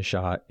 taking a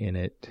shot in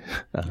it,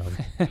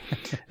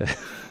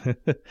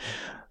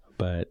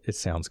 but it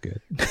sounds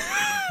good.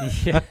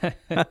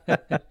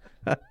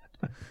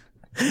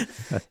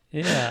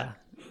 Yeah.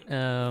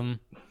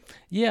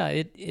 Yeah.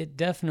 It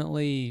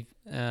definitely,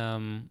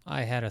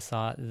 I had a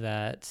thought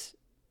that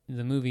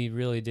the movie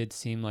really did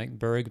seem like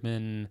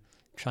Bergman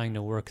trying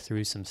to work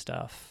through some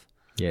stuff.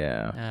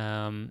 Yeah.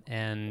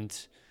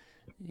 And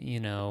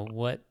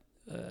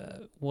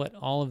what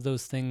all of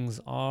those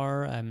things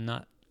are, I'm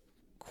not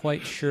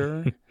quite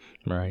sure.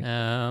 Right.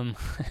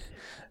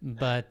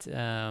 But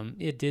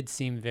it did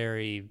seem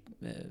very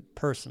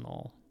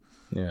personal.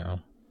 Yeah.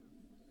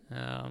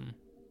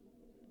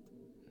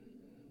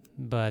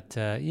 But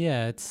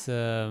yeah, it's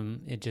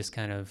it just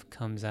kind of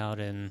comes out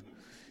in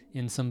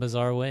some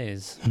bizarre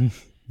ways.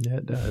 Yeah,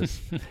 it does.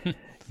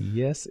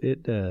 Yes,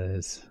 it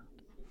does.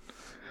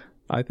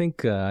 I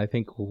think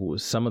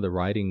some of the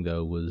writing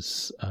though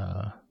was,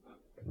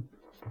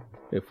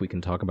 if we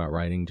can talk about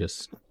writing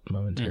just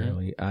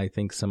momentarily, I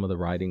think some of the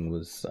writing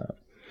was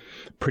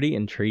pretty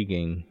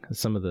intriguing.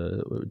 Some of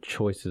the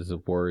choices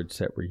of words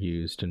that were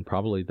used, and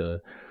probably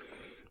the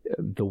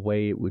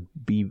way it would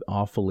be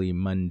awfully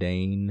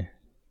mundane,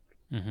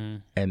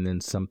 and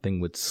then something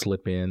would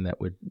slip in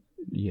that would,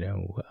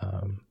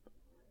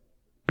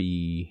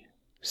 be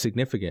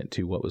significant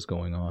to what was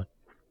going on.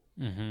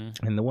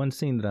 And the one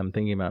scene that I'm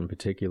thinking about in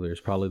particular is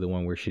probably the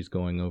one where she's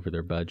going over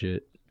their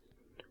budget.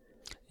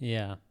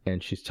 Yeah.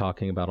 And she's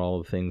talking about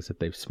all the things that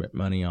they've spent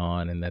money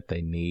on and that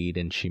they need.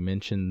 And she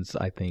mentions,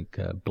 I think,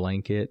 a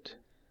blanket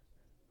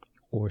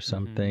or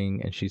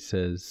something. And she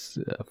says,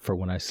 for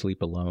when I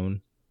sleep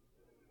alone.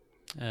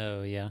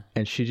 Oh, yeah.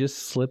 And she just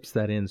slips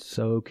that in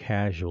so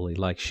casually.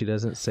 Like she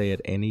doesn't say it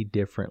any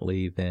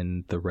differently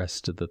than the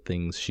rest of the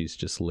things she's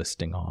just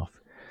listing off.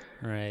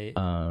 Right.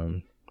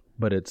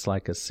 But it's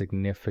like a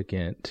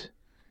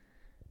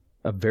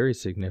very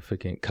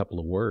significant couple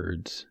of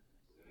words.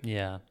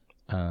 Yeah.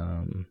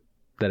 That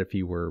if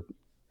you were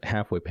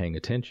halfway paying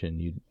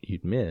attention,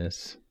 you'd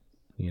miss.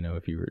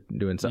 If you were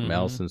doing something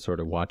else and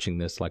sort of watching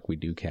this like we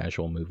do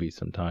casual movies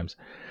sometimes.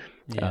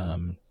 Yeah.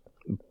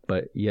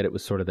 But yet it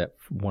was sort of that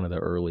one of the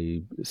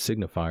early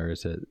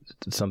signifiers that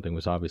something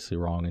was obviously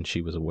wrong and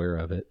she was aware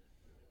of it.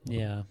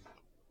 Yeah.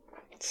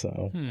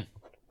 So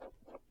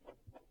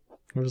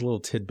there was little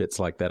tidbits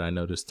like that I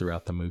noticed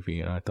throughout the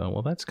movie, and I thought,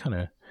 well, that's kind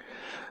of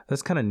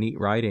neat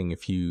writing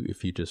if you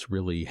just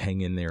really hang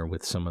in there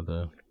with some of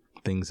the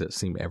things that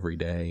seem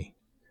everyday.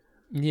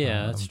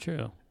 Yeah, that's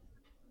true.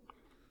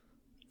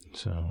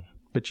 So,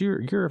 but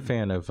you're a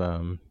fan of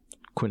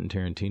Quentin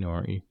Tarantino,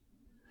 aren't you?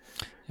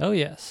 Oh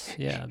yes,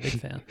 yeah, big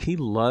fan. He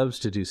loves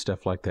to do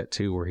stuff like that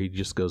too, where he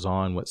just goes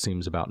on what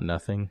seems about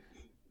nothing,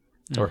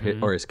 or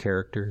his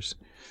characters.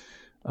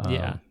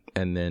 Yeah,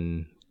 and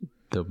then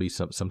there'll be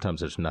sometimes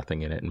there's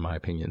nothing in it, in my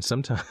opinion.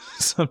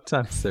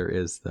 Sometimes there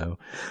is though,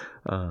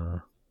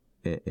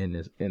 in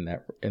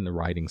the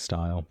writing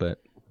style.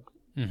 But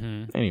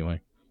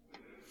anyway,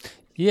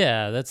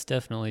 yeah, that's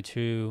definitely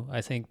true. I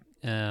think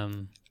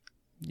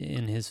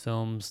in his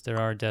films there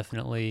are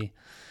definitely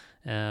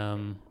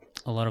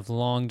a lot of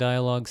long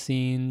dialogue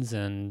scenes,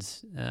 and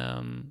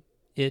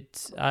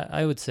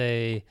I would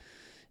say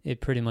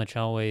it pretty much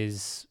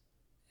always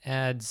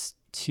adds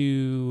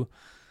to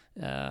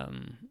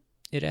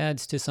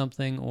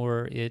something,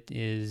 or it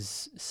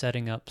is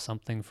setting up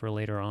something for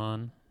later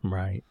on.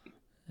 Right.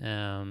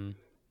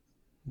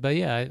 But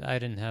yeah, I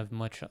didn't have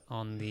much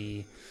on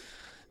the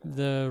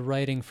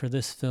writing for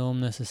this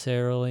film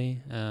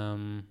necessarily.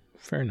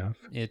 Fair enough.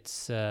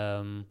 It's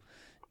a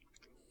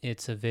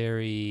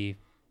very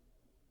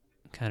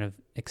kind of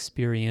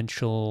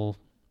experiential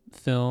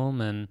film,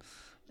 and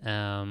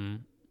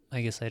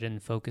I guess I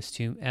didn't focus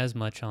as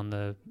much on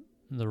the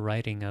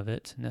writing of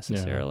it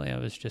necessarily. Yeah. I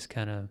was just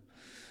kind of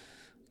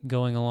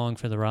going along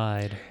for the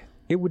ride.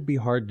 It would be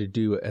hard to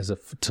do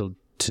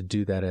to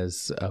do that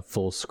as a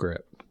full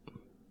script,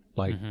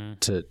 like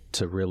to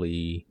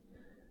really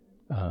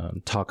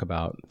talk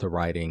about the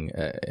writing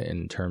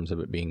in terms of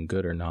it being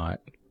good or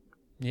not.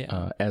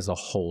 Yeah. As a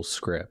whole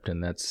script,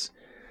 and that's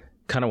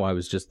kind of why it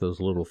was just those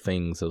little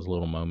things, those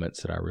little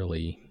moments that I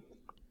really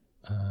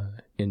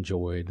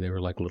enjoyed. They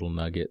were like little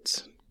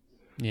nuggets.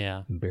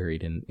 Yeah.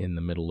 Buried in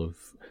the middle of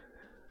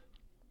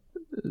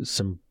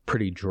some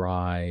pretty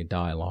dry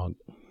dialogue.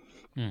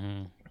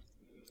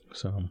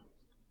 So.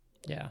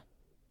 Yeah.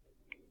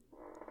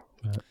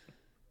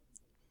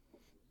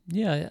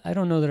 Yeah, I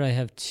don't know that I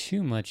have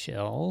too much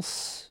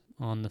else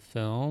on the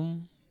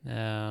film.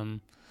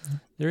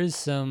 There is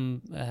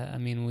some. I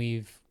mean,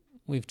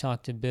 we've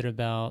talked a bit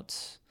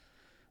about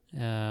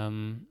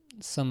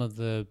some of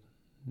the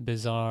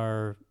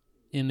bizarre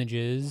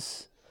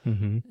images,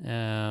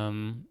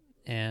 and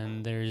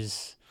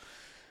there's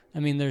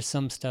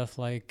some stuff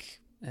like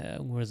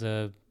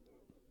where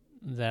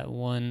that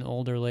one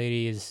older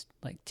lady is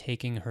like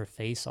taking her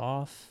face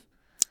off.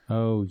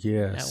 Oh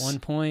yes. At one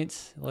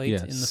point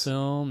late in the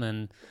film,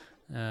 and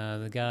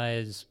the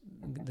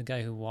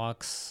guy who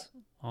walks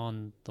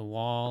on the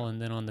wall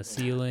and then on the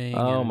ceiling.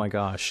 Oh my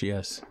gosh,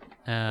 yes.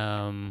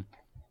 Yeah,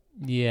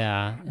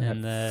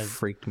 and that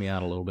freaked me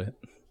out a little bit.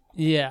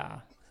 Yeah,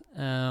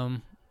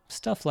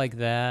 stuff like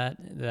that.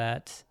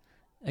 That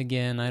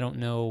again, I don't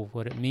know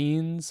what it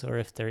means, or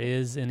if there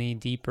is any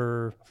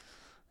deeper,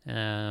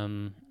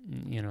 anything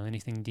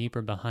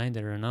deeper behind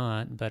it or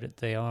not. But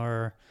they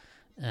are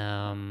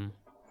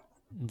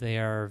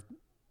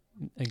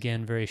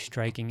again very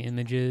striking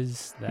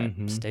images that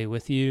stay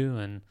with you,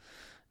 and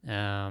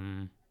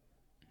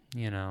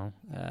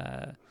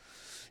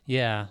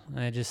yeah,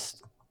 I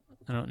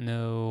don't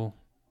know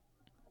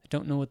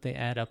what they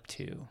add up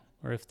to,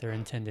 or if they're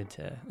intended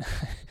to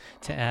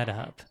to add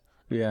up.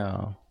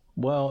 Yeah.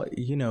 Well,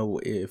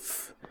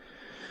 if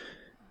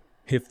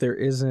if there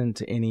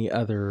isn't any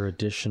other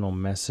additional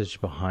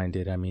message behind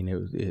it, I mean,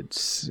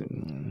 it's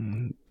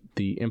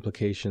the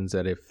implications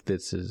that if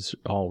this is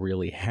all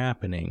really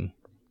happening,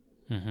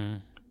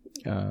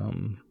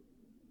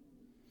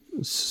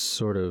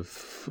 sort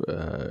of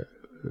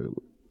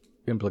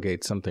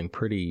implicates something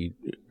pretty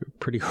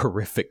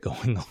horrific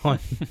going on.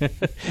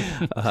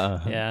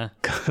 Yeah.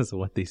 Because of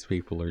what these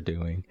people are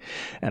doing.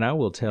 And I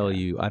will tell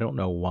you, I don't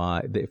know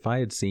why. If I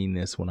had seen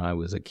this when I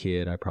was a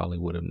kid, I probably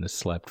would have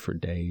slept for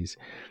days.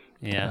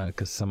 Yeah.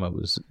 Because some of it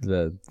was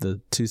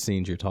the two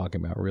scenes you're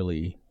talking about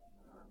really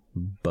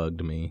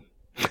bugged me.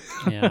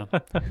 Yeah.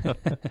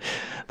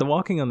 The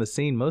walking on the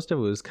scene, most of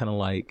it was kind of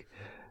like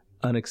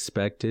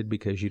unexpected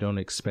because you don't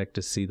expect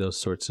to see those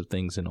sorts of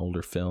things in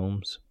older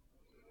films.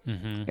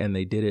 And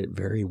they did it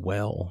very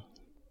well.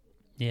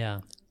 Yeah.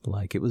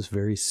 Like, it was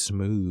very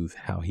smooth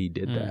how he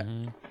did that.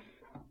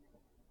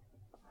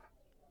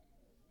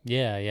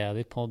 Yeah,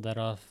 they pulled that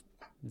off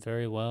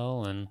very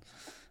well, and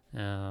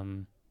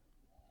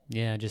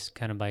yeah, just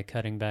kind of by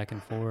cutting back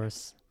and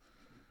forth.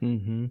 I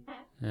mean,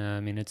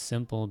 it's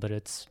simple, but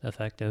it's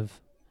effective.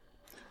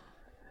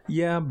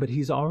 Yeah, but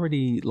he's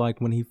already,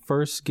 like, when he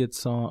first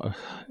gets on,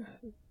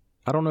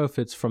 I don't know if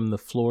it's from the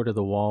floor to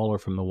the wall or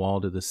from the wall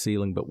to the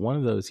ceiling, but one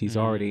of those he's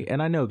already,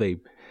 and I know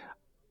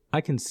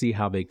I can see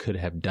how they could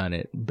have done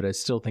it, but I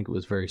still think it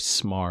was very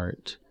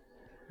smart.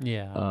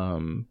 Yeah.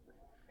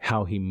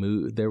 How he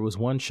moved. There was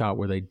one shot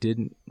where they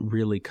didn't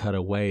really cut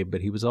away,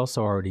 but he was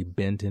also already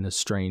bent in a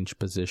strange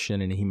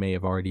position, and he may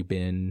have already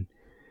been,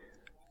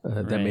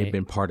 that may have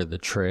been part of the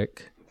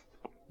trick.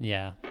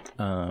 Yeah.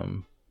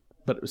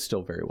 But it was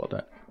still very well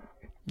done.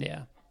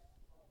 Yeah.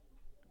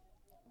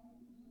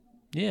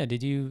 Yeah,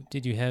 did you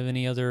have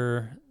any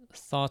other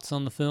thoughts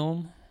on the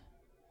film?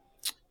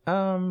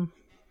 I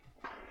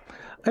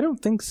don't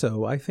think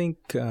so. I think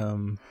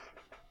I've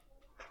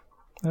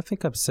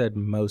said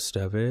most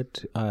of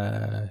it.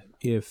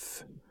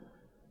 If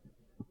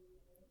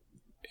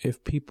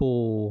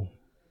people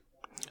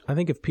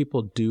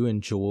do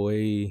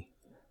enjoy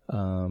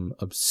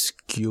obscure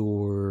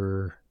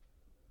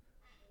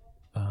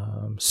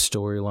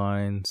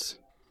storylines,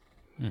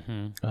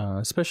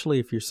 especially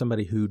if you're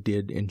somebody who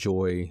did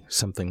enjoy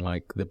something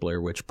like the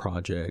Blair Witch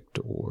Project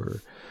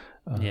or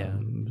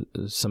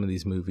some of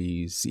these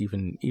movies,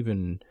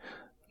 even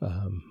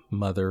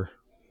Mother.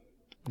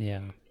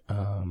 Yeah.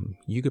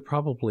 You could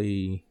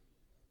probably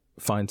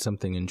find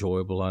something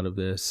enjoyable out of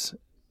this,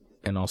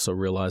 and also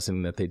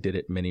realizing that they did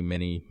it many,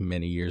 many,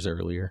 many years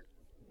earlier.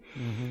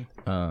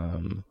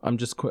 I'm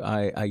just,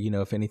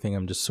 if anything,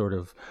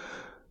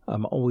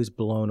 I'm always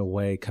blown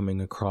away coming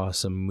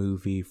across a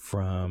movie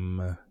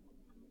from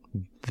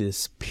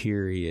this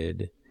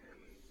period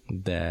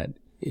that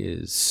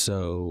is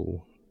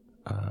so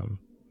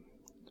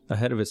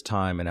ahead of its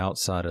time and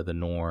outside of the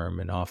norm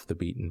and off the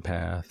beaten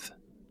path.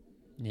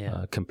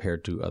 Yeah.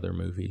 Compared to other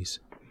movies.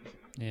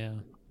 Yeah.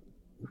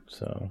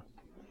 So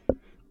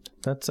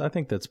I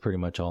think that's pretty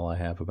much all I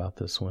have about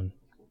this one.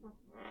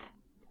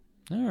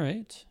 All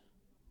right.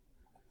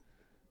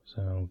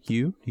 So do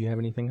you have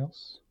anything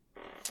else?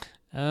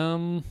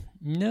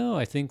 No,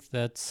 I think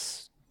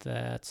that's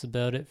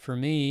about it for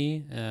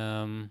me.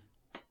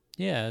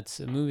 Yeah, it's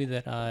a movie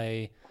that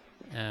I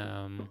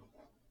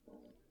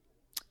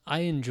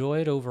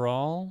enjoyed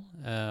overall.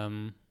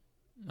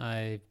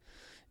 I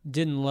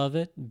didn't love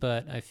it,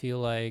 but I feel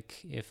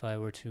like if I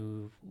were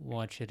to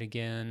watch it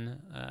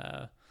again,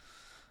 I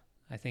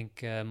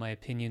think my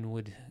opinion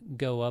would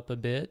go up a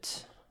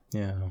bit.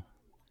 Yeah.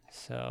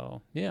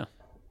 So, yeah.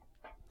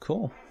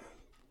 Cool.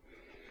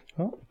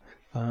 Well,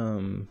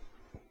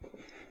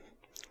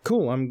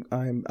 cool.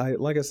 I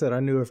like I said,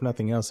 I knew if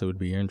nothing else, it would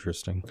be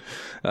interesting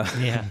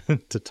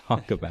to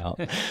talk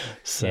about.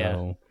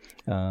 So,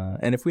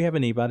 and if we have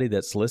anybody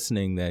that's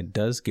listening that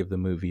does give the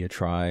movie a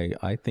try,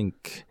 I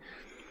think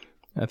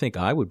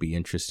I would be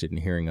interested in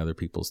hearing other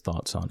people's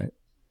thoughts on it.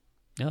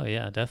 Oh,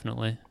 yeah,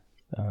 definitely.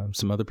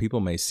 Some other people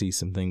may see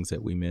some things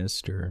that we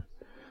missed or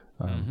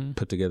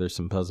put together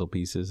some puzzle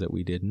pieces that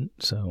we didn't.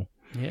 So,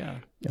 yeah,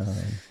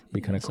 be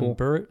kind of cool.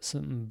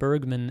 Some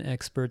Bergman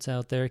experts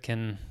out there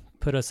can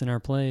put us in our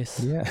place.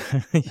 Yeah,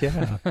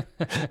 yeah.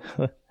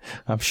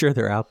 I'm sure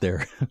they're out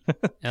there.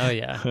 Oh,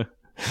 yeah.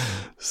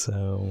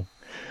 So,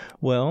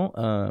 well,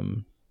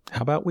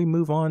 how about we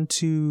move on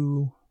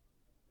to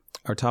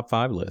our top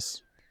 5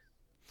 list?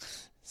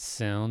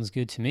 Sounds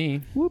good to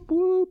me. Whoop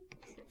whoop.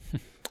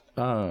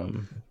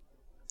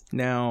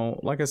 Now,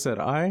 like I said,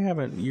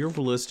 your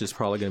list is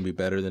probably going to be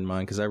better than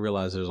mine because I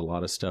realize there's a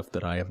lot of stuff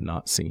that I have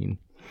not seen.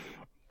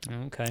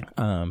 Okay.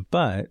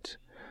 But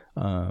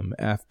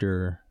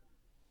after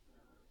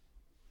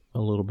a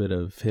little bit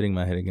of hitting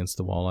my head against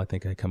the wall, I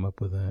think I come up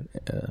with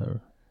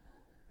a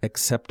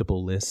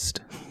acceptable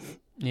list.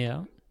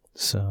 Yeah.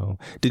 So,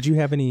 did you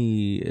have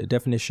any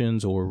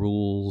definitions or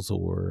rules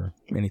or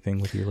anything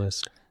with your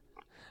list?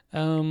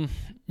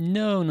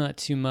 No, not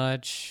too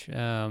much.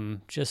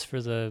 Just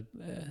for the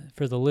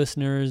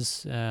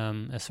listeners,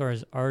 as far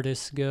as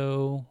artists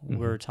go,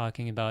 we're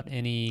talking about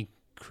any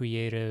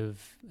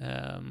creative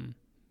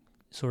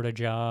sort of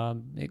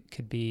job. It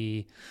could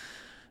be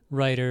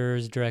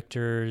writers,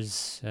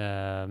 directors,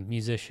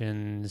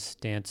 musicians,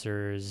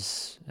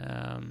 dancers,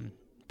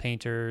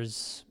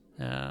 painters.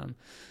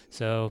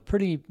 So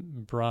pretty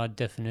broad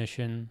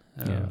definition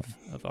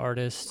of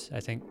artist. I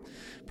think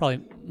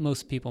probably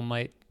most people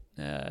might,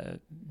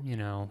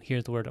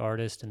 hear the word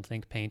artist and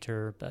think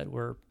painter, but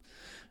we're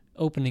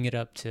opening it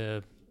up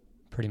to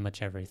pretty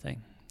much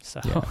everything.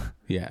 So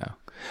yeah.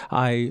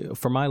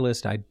 For my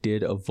list, I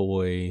did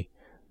avoid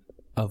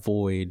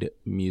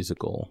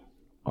musical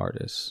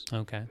artists.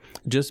 Okay.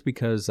 Just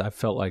because I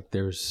felt like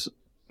there's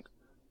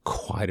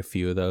quite a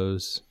few of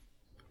those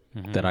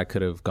that I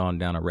could have gone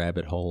down a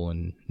rabbit hole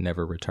and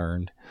never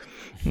returned.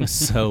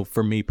 So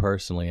for me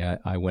personally,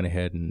 I went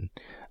ahead and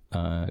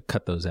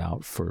cut those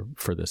out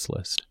for this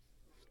list.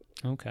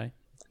 Okay.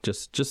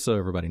 Just so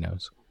everybody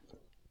knows.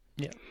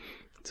 Yeah.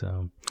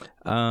 So,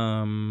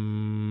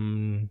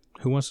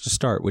 who wants to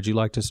start? Would you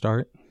like to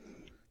start?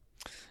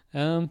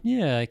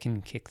 Yeah, I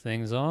can kick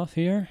things off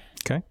here.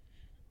 Okay.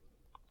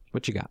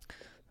 What you got?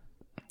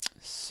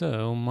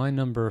 So my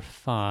number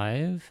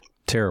 5.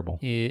 Terrible.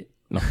 No,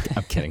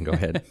 I'm kidding. Go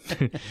ahead.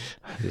 I'm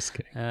just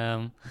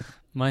kidding.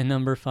 My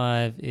number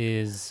 5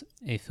 is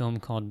a film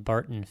called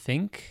Barton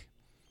Fink.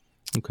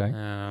 Okay.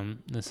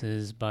 This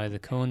is by the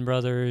Coen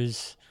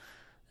brothers.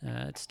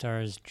 It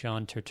stars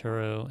John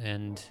Turturro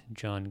and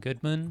John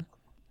Goodman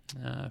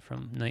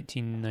from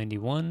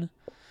 1991.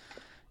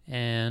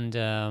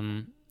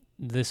 And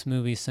this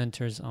movie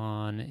centers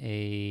on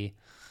a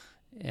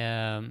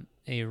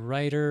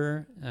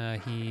writer.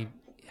 He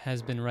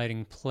has been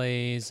writing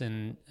plays,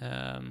 and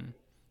I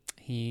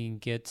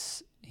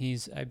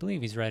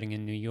believe he's writing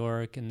in New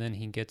York, and then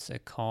he gets a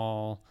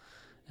call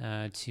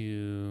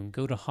to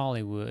go to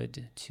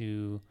Hollywood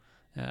to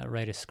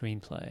write a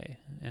screenplay.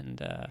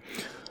 And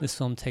this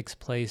film takes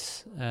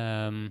place,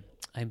 I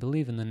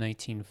believe, in the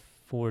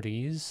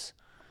 1940s.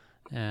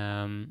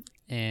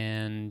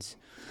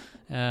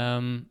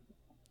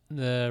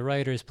 The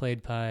writer is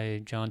played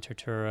by John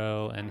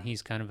Turturro, and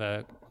he's kind of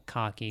a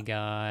cocky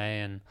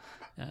guy, and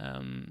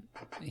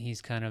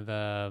he's kind of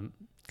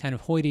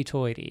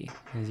hoity-toity,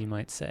 as you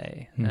might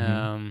say.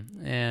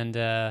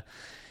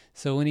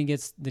 So when he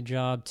gets the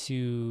job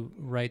to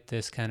write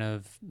this kind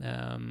of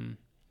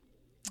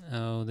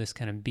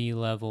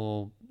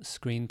B-level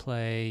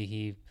screenplay,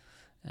 he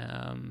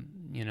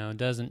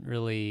doesn't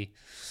really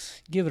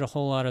give it a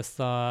whole lot of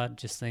thought,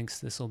 just thinks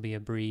this will be a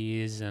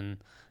breeze, and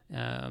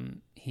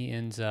he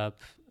ends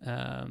up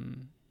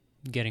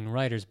getting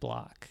writer's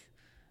block.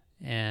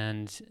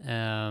 And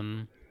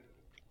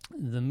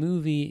the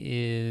movie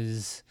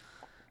is,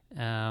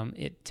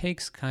 it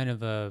takes kind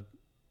of a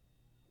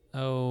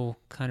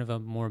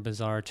more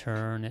bizarre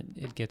turn.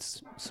 It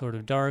gets sort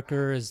of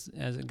darker as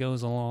it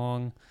goes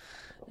along,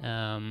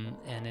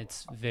 and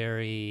it's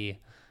very,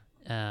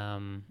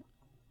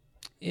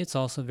 it's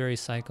also very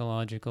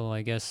psychological.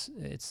 I guess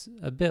it's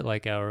a bit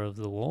like Hour of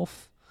the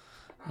Wolf,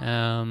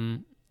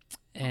 Barton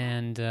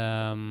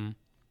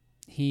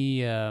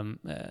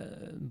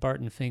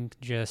Fink,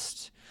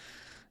 just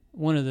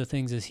one of the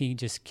things is he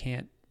just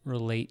can't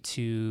relate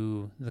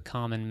to the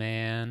common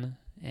man,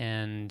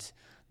 and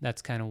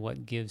that's kind of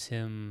what gives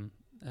him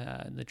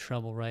the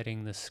trouble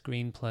writing the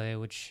screenplay,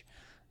 which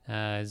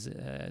is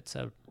it's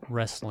a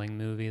wrestling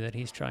movie that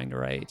he's trying to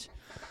write.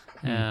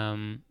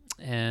 John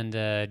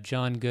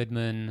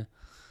Goodman,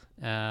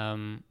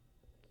 they're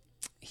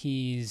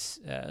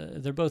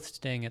both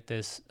staying at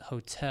this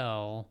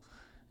hotel,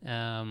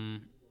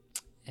 and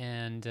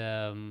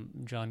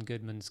John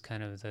Goodman's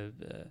kind of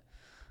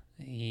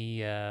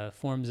he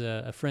forms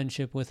a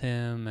friendship with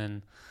him,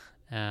 and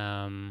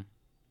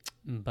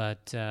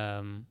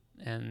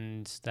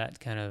that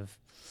kind of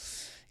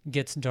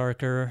gets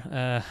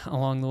darker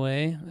along the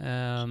way.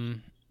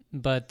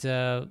 But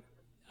I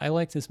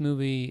like this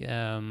movie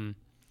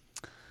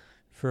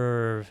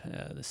for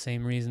the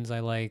same reasons I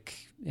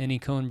like any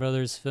Coen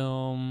Brothers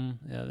film.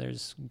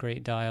 There's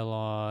great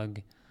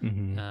dialogue.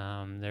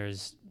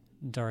 There's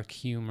dark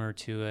humor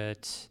to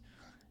it,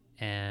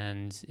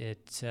 and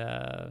it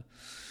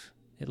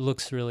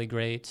looks really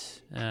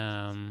great.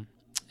 And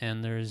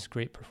there's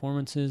great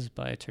performances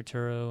by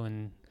Turturro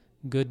and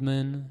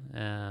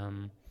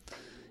Goodman.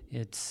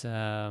 It's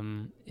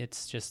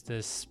just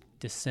this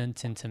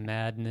descent into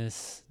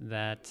madness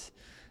that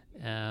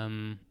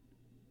I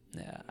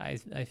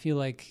feel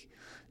like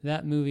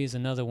that movie is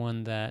another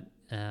one that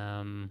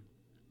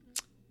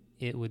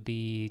it would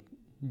be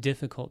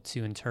difficult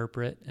to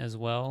interpret as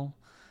well.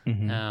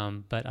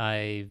 But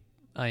I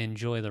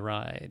enjoy the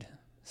ride.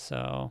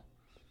 So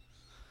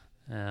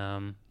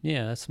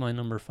that's my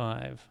number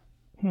 5.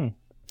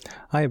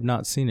 I have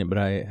not seen it, but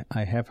I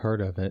have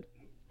heard of it.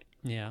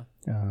 Yeah.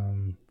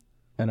 And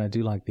I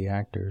do like the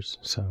actors,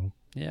 so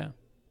yeah,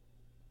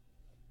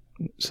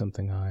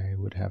 something I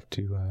would have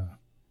to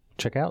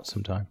check out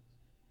sometime.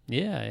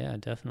 Yeah,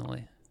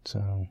 definitely.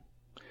 So,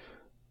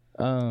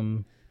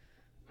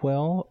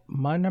 well,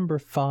 my number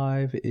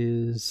 5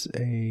 is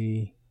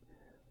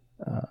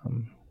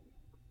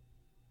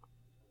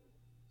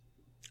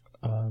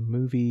a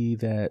movie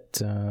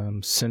that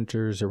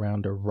centers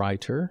around a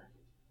writer.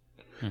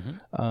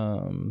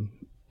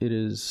 It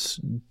is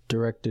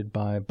directed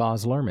by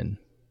Baz Luhrmann,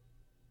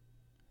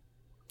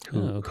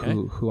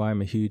 who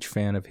I'm a huge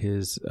fan of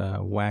his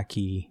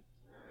wacky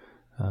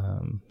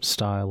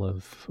style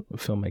of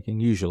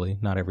filmmaking. Usually,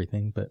 not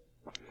everything, but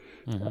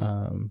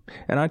and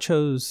I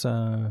chose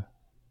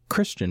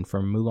Christian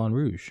from Moulin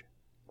Rouge.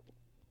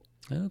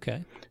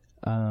 Okay.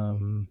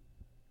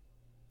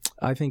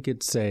 I think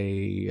it's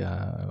this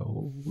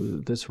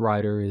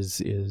writer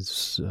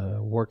is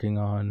working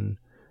on.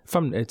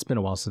 It's been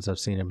a while since I've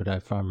seen it, but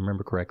if I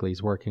remember correctly,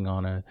 he's working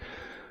on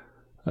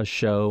a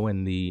show,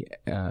 and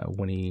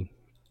when he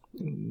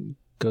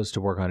goes to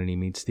work on it, he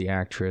meets the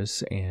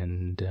actress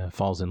and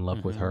falls in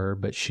love with her,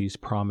 but she's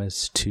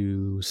promised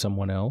to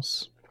someone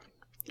else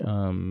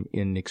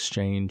in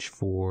exchange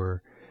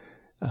for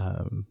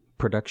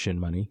production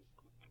money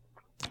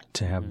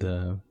to have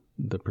the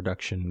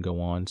production go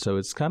on. So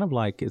it's kind of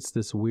like it's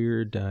this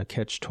weird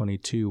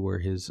catch-22 where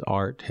his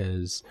art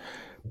has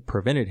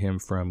prevented him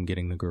from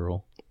getting the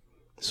girl,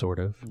 sort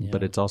of,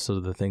 but it's also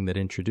the thing that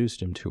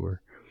introduced him to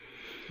her.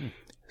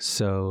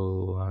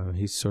 So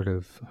he's sort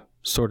of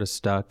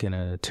stuck in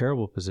a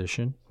terrible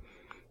position.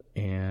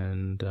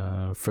 And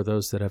for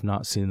those that have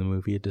not seen the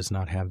movie, it does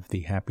not have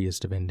the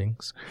happiest of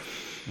endings.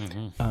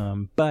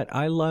 But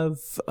I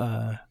love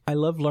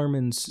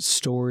Luhrmann's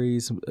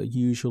stories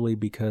usually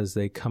because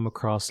they come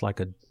across like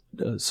a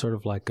sort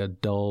of like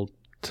adult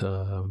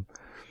or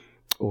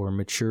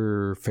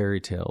mature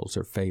fairy tales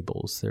or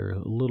fables. They're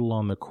a little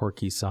on the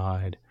quirky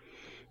side,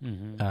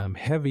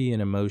 heavy in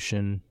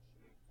emotion,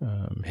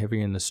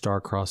 heavy in the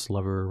star-crossed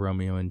lover,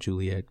 Romeo and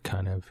Juliet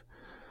kind of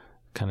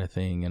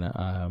thing,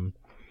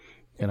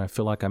 and I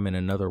feel like I'm in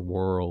another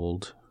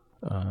world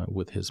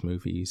with his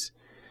movies.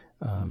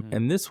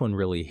 And this one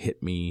really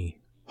hit me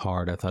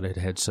hard. I thought it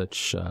had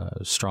such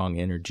strong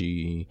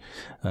energy,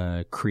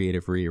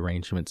 creative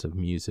rearrangements of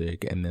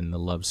music, and then the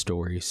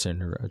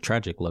a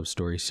tragic love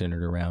story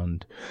centered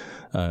around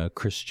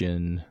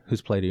Christian,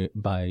 who's played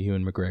by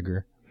Ewan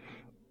McGregor,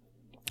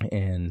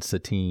 and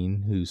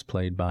Satine, who's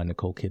played by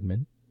Nicole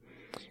Kidman.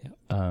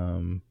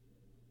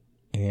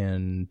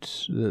 And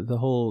the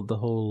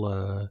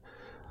whole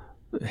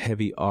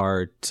heavy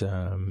art,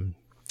 what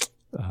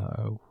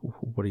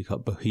do you call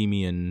it,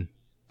 bohemian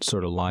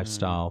sort of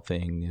lifestyle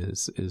thing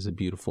is a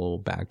beautiful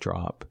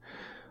backdrop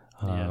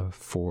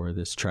for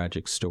this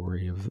tragic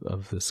story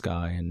of this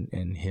guy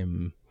and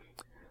him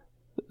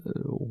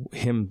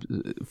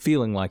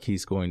feeling like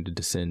he's going to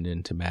descend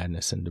into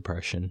madness and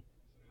depression,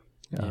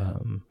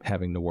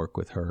 having to work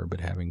with her,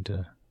 but having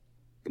to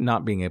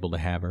not being able to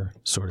have her,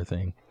 sort of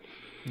thing.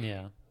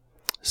 Yeah.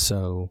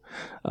 So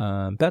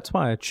that's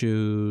why I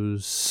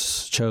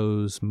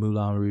chose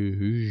Moulin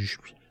Rouge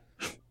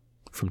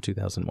from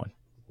 2001.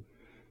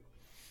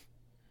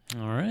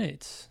 All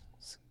right.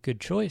 It's a good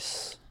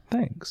choice.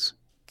 Thanks.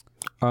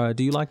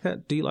 Do you like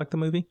that? Do you like the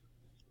movie?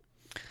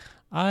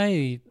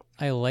 I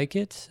like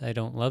it. I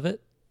don't love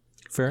it.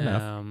 Fair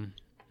enough.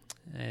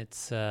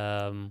 It's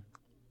I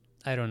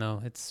don't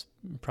know. It's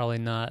probably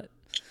not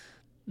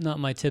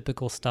my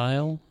typical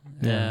style.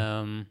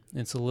 Yeah.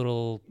 It's a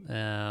little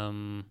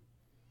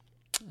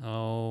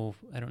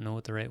I don't know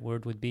what the right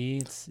word would be.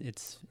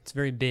 It's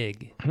very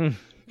big.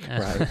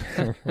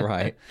 Right.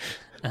 Right.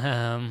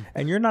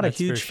 And you're not a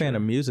huge fan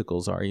of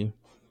musicals, are you?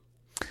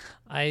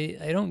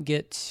 I don't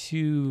get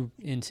too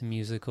into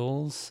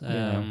musicals.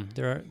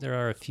 There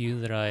are a few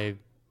that I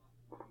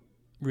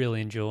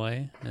really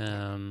enjoy.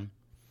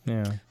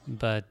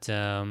 But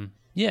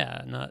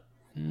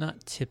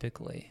not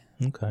typically.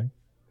 Okay.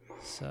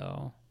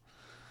 So,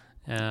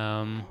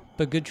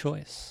 but good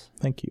choice.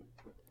 Thank you.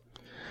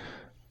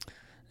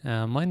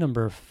 My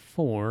number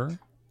 4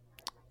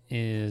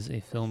 is a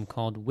film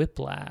called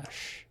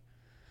Whiplash.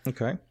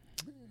 Okay.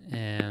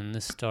 And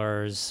this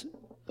stars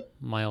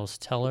Miles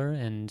Teller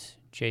and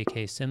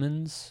J.K.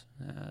 Simmons.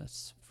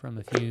 It's from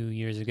a few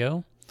years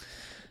ago.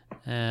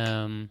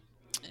 And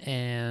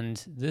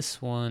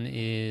this one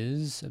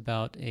is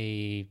about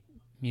a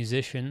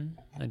musician,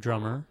 a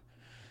drummer,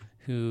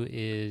 who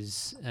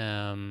is,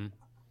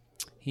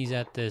 he's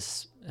at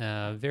this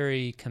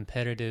very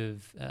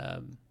competitive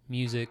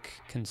music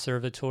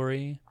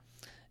conservatory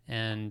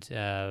and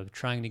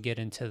trying to get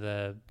into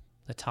the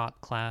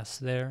top class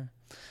there.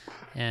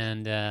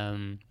 And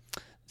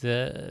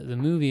the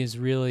movie is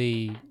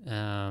really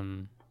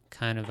kind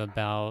of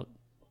about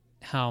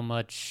how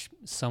much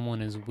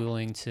someone is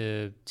willing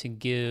to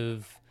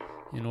give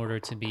in order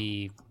to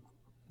be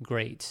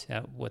great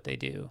at what they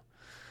do.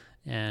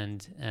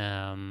 And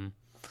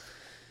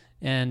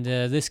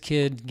this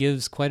kid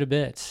gives quite a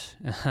bit.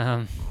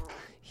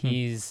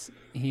 He's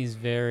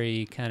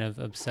very kind of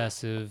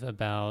obsessive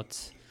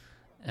about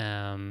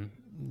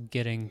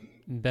getting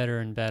better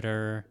and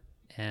better,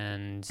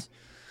 and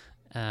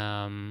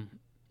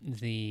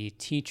the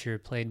teacher,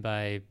 played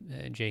by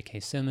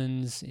J.K.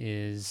 Simmons,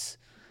 is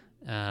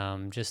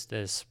just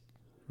this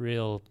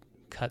real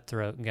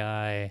cutthroat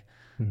guy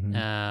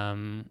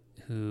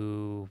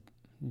who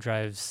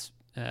drives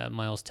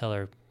Miles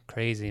Teller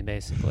crazy,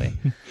 basically.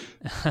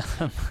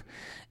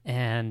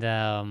 And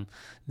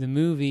the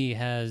movie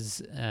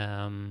has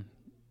a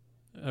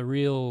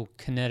real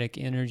kinetic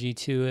energy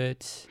to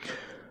it.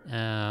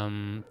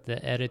 The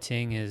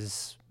editing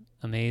is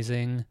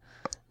amazing.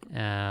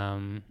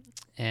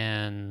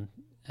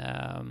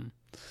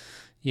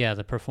 Yeah,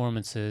 the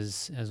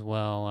performances as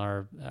well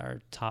are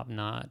top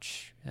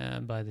notch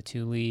by the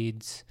two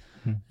leads.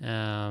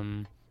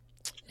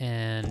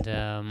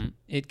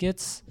 It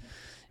gets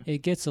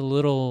a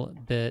little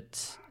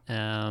bit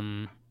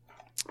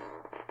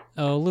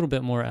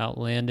more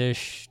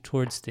outlandish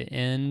towards the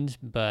end,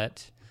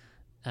 but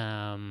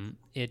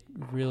it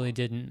really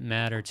didn't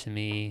matter to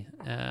me.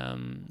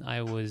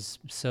 I was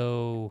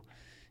so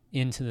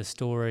into the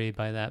story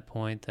by that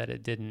point that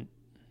it didn't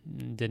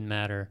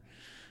matter.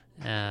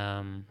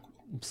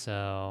 It's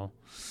a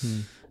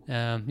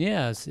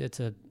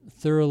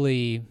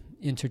thoroughly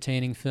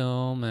entertaining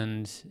film,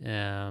 and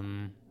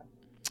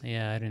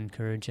I'd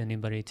encourage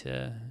anybody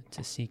to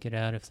seek it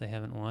out if they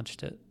haven't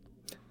watched it.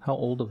 How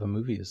old of a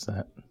movie is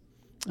that?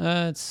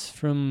 It's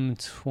from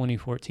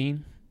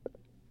 2014.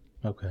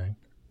 Okay.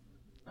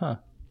 Huh.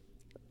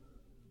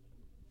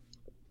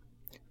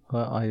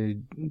 Well, I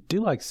do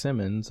like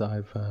Simmons.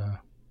 I've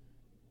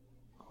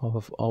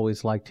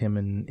always liked him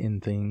in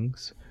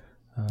things.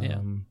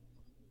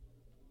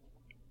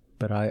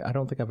 But I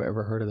don't think I've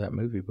ever heard of that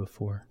movie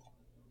before.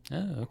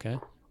 Oh, okay.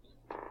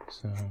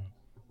 So,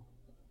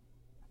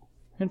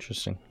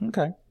 interesting.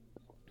 Okay.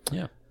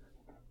 Yeah.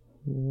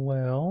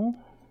 Well,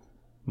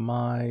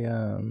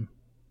 my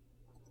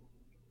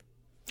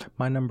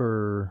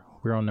number,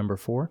 we're on number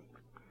 4.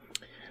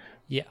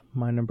 Yeah.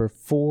 My number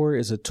 4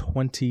 is a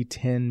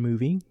 2010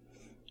 movie.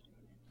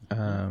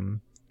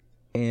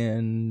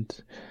 And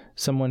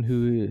someone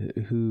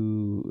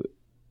who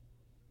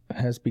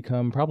has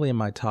become probably in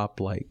my top,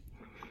 like,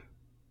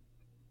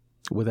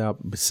 without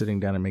sitting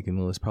down and making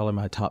the list, probably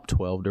my top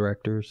 12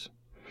 directors.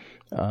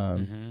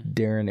 Darren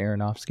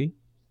Aronofsky.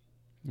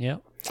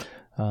 Yep.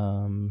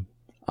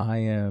 I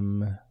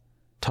am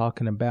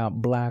talking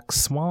about Black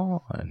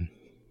Swan.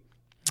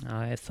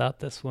 I thought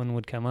this one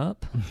would come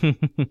up.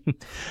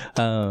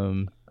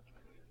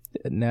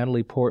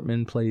 Natalie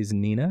Portman plays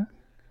Nina,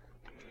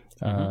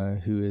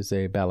 who is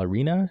a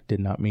ballerina. Did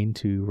not mean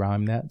to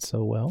rhyme that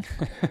so well.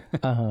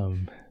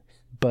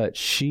 But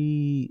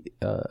she,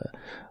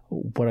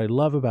 what I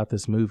love about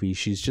this movie,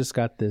 she's just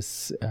got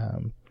this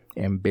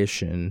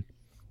ambition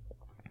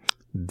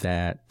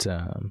that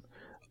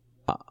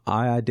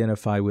I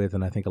identify with,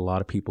 and I think a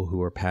lot of people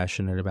who are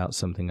passionate about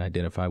something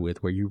identify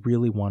with, where you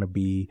really want to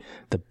be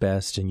the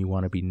best and you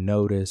want to be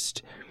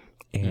noticed.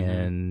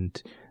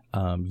 And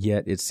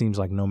yet it seems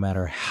like no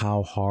matter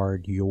how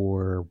hard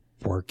you're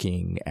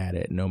working at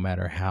it, no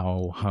matter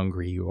how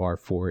hungry you are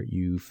for it,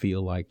 you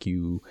feel like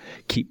you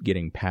keep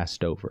getting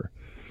passed over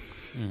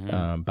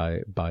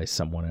by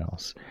someone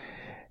else.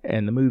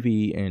 And the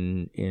movie,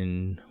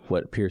 in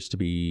what appears to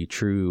be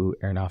true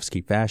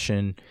Aronofsky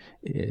fashion,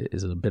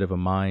 is a bit of a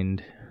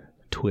mind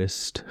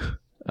twist.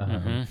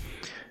 There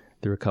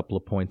are a couple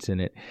of points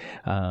in it.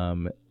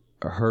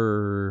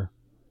 Her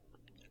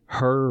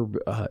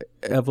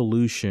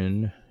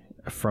evolution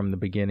from the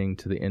beginning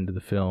to the end of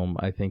the film,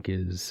 I think,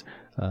 is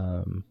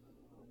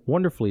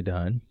wonderfully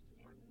done.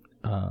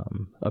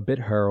 A bit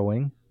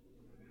harrowing,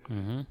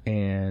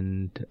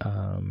 and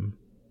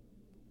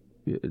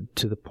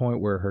to the point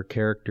where her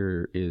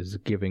character is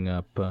giving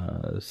up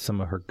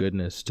some of her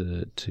goodness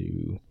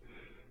to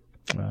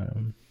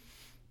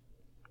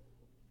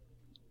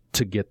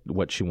get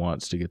what she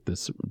wants, to get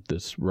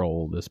this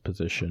role, this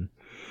position.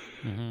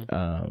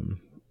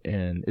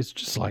 And it's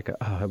just like,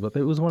 but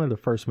it was one of the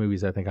first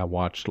movies I think I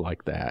watched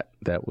like that.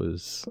 That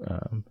was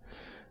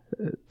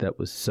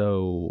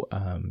so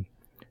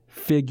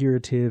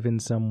figurative in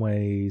some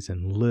ways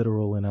and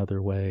literal in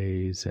other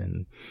ways,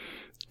 and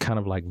kind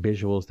of like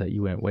visuals that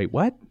you went, wait,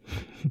 what?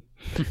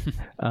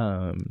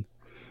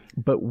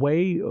 But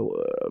way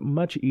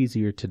much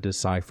easier to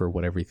decipher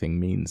what everything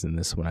means in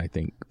this one, I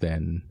think,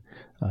 than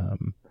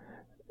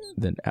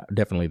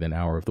definitely than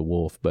Hour of the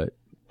Wolf, but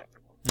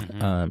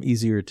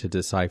easier to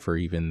decipher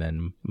even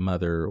than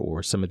Mother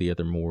or some of the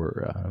other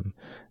more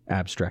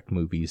abstract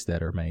movies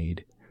that are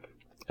made.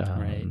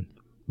 Right.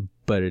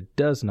 But it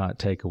does not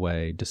take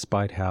away,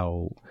 despite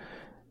how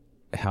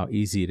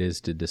easy it is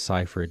to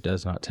decipher, it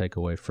does not take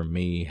away from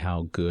me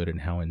how good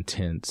and how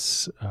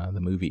intense the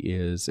movie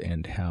is,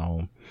 and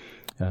how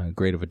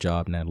great of a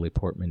job Natalie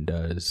Portman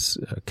does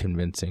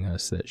convincing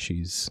us that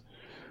she's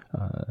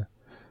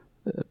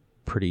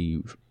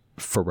pretty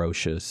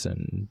ferocious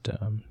and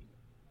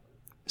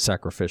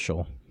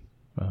sacrificial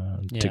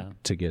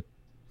to get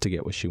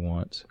what she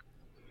wants.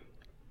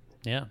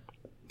 Yeah.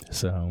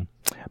 So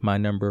my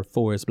number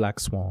 4 is Black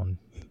Swan.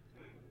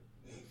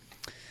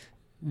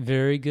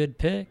 Very good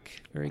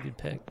pick. Very good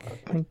pick.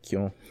 Thank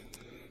you.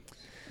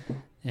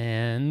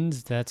 And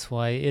that's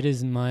why it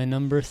is my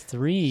number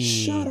 3.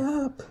 Shut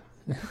up.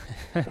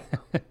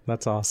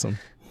 That's awesome.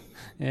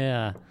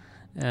 Yeah.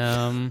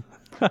 Yeah,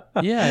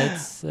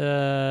 it's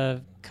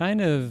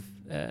kind of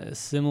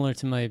similar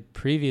to my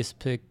previous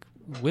pick,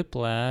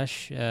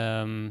 Whiplash,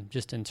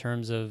 just in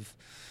terms of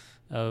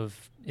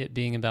it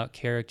being about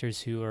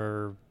characters who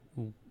are,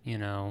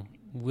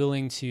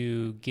 willing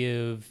to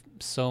give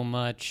so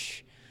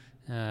much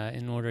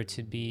in order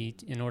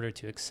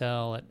to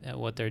excel at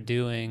what they're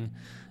doing,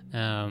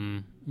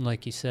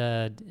 like you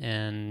said.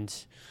 And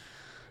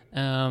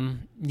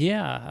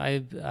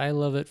I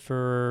love it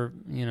for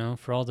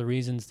all the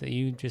reasons that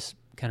you just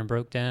kind of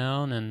broke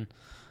down. And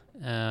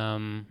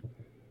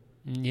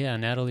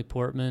Natalie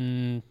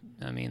Portman,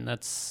 I mean,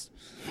 that's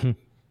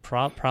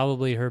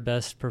probably her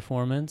best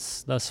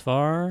performance thus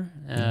far,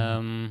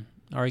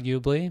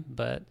 arguably,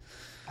 but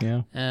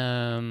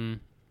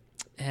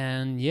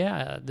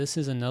this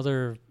is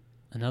another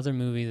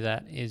movie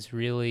that is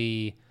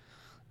really,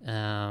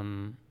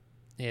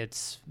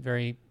 it's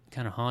very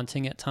kind of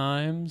haunting at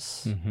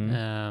times.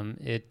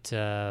 It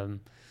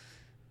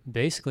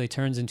basically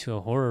turns into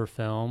a horror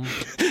film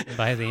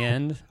by the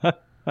end.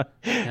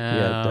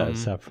 Yeah, it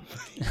does have.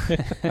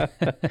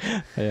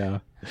 Yeah.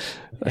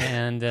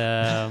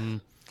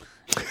 And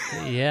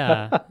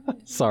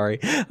Sorry,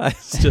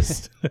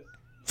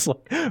 it's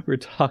like we're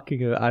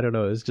talking. I don't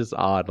know. It's just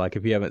odd. Like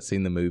if you haven't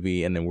seen the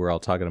movie, and then we're all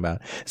talking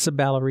about it's a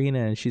ballerina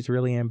and she's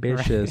really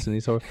ambitious,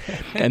 and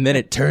and then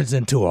it turns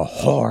into a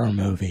horror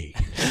movie.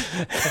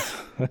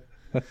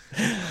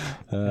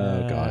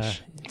 Oh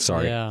gosh,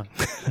 sorry. Yeah.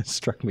 It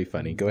struck me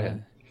funny. Go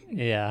ahead.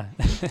 Yeah.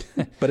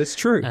 But it's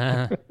true.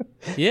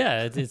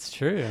 It's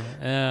true.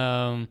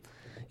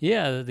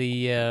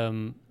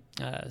 The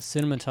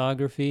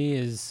cinematography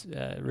is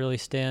really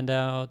stand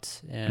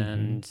out,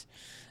 and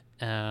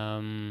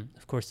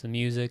of course the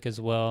music as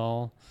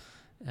well.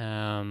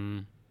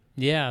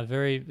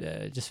 Very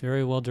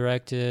very well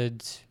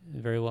directed,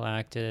 very well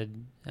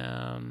acted,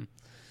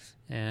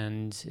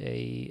 and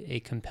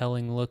a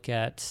compelling look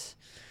at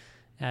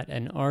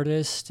an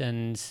artist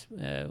and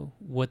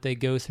what they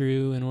go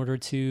through in order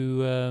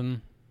to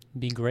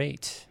be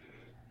great.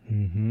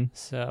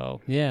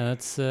 So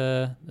that's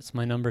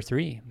my number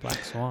 3,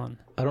 Black Swan.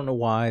 I don't know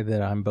why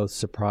that I'm both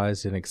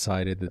surprised and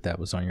excited that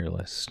was on your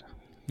list.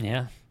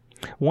 Yeah.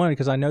 One,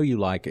 because I know you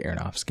like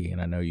Aronofsky,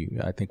 and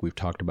I think we've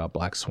talked about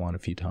Black Swan a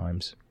few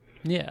times.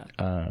 Yeah.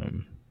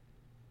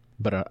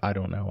 But I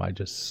don't know.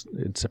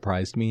 It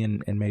surprised me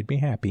and made me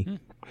happy.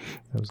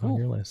 That was on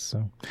your list.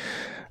 So,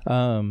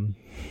 all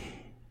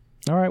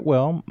right.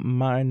 Well,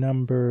 my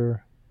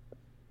number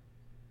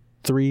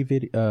 3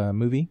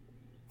 movie.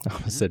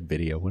 I said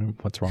video.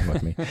 What's wrong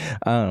with me?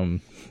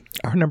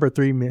 Our number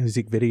 3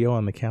 music video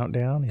on the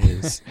countdown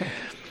is.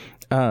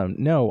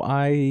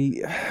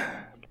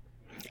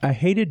 I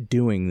hated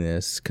doing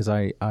this because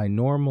I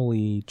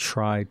normally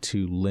try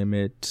to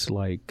limit,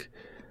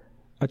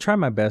 I try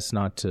my best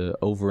not to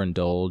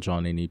overindulge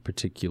on any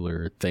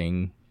particular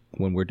thing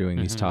when we're doing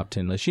these top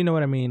 10 lists. You know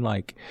what I mean?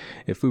 Like,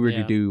 if we were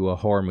to do a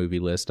horror movie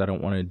list, I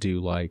don't want to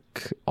do,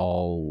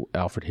 all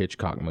Alfred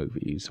Hitchcock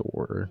movies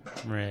or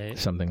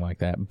something like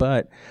that.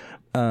 But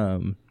I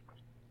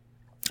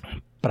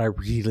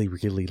really,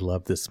 really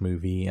loved this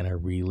movie, and I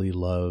really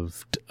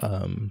loved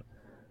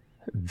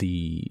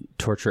the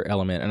torture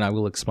element, and I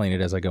will explain it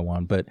as I go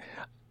on. But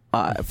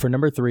for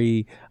number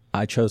 3,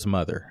 I chose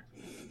Mother.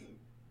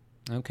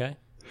 Okay.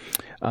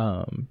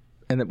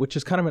 Which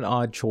is kind of an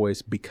odd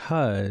choice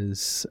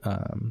because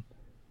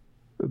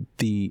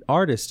the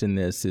artist in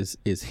this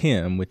is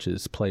him, which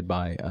is played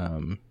by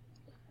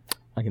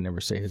I can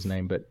never say his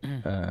name, but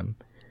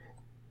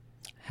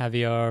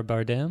Javier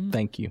Bardem.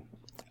 Thank you.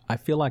 I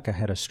feel like I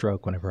had a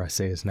stroke whenever I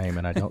say his name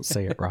and I don't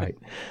say it right.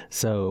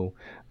 So,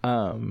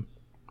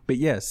 but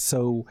yes,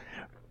 so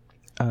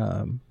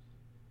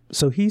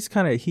he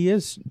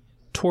is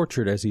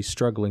tortured as he's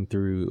struggling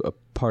through a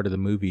part of the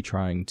movie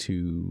trying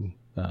to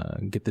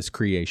get this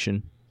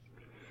creation,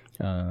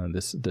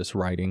 this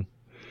writing,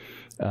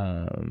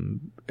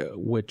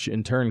 which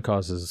in turn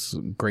causes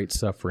great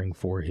suffering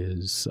for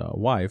his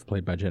wife,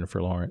 played by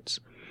Jennifer Lawrence.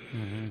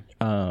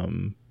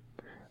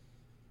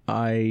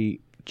 I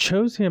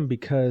chose him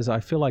because I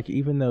feel like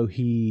even though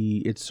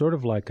it's sort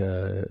of like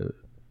a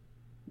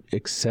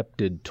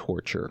accepted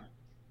torture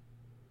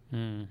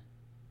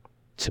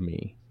to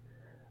me,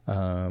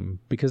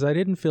 because I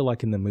didn't feel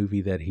like in the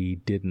movie that he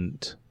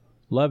didn't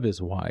love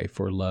his wife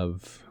or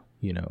love,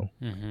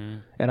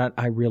 and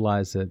I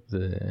realize that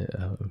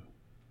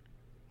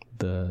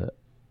the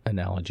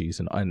analogies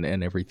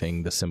and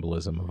everything, the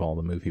symbolism of all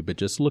the movie, but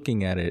just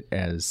looking at it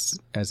as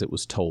it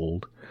was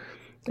told,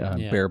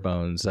 bare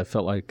bones, I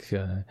felt like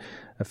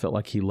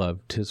he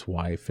loved his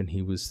wife and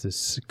he was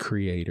this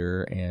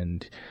creator,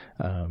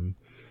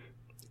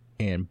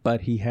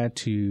 but he had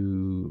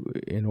to,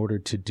 in order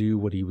to do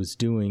what he was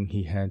doing,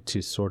 he had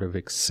to sort of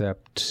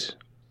accept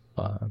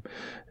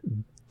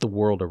the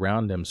world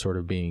around him sort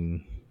of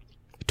being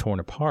torn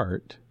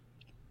apart.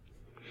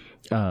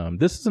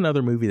 This is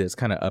another movie that's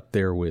kind of up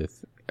there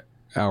with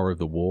Hour of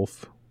the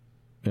Wolf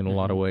in a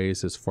lot of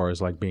ways, as far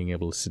as like being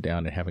able to sit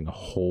down and having a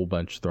whole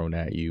bunch thrown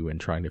at you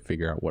and trying to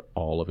figure out what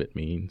all of it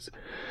means.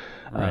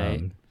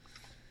 Right.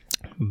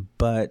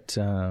 But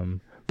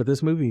But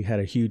this movie had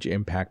a huge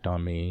impact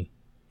on me,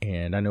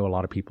 and I know a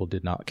lot of people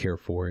did not care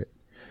for it.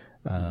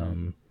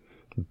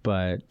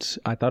 But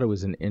I thought it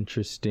was an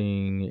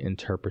interesting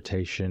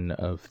interpretation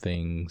of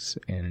things,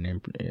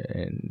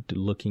 and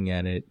looking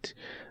at it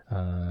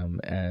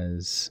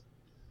as,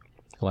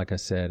 like I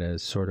said,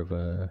 as sort of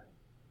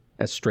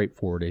as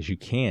straightforward as you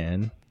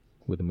can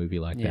with a movie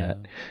like that.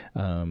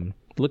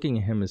 Looking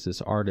at him as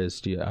this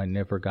artist, I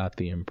never got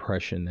the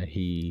impression that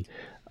he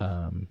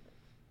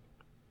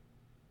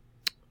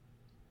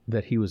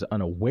was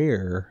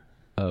unaware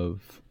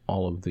of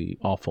all of the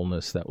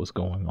awfulness that was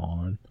going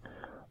on,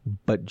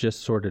 but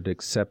just sort of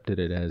accepted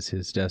it as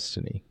his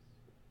destiny,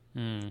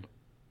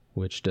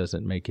 which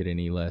doesn't make it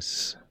any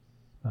less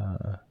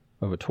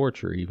of a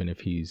torture, even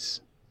if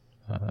he's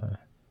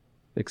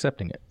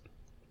accepting it.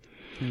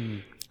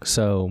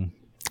 So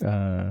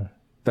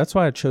that's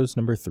why I chose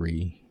number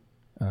 3,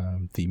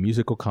 the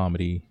musical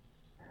comedy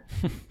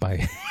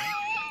by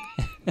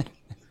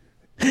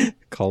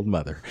called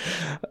Mother.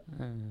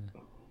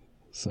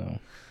 So,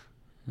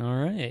 all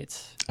right.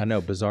 I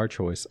know, bizarre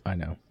choice. I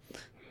know.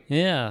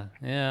 Yeah.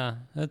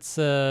 That's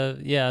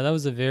that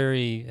was a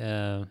very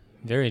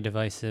very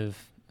divisive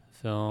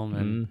film,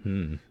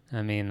 and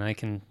I mean, I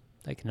can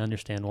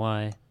understand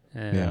why.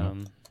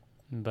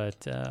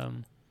 But I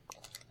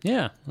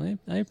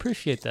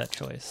appreciate that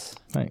choice.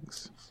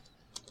 Thanks.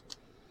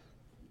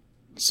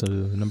 So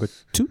number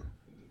 2.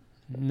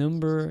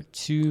 Number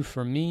 2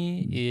 for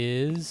me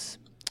is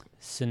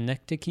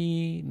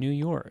Synecdoche, New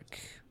York.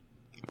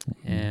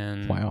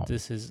 And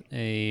this is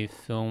a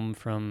film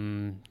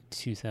from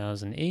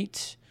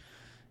 2008,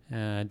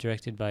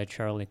 directed by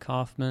Charlie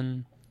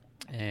Kaufman,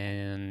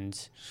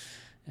 and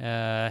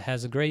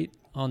has a great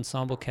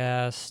ensemble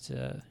cast.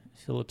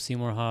 Philip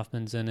Seymour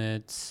Hoffman's in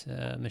it,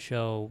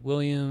 Michelle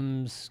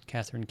Williams,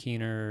 Catherine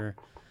Keener,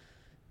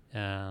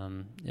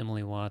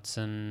 Emily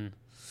Watson,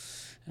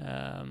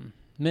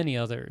 many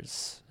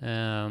others.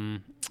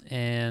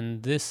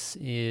 And this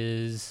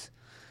is...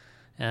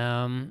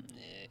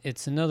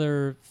 it's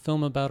another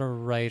film about a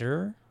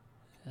writer,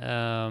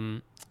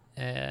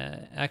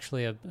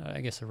 actually,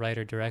 I guess a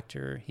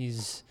writer-director.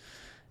 He's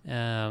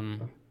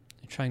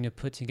trying to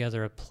put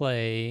together a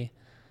play,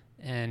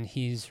 and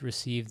he's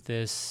received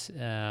this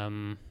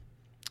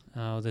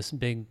this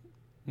big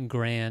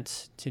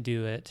grant to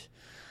do it,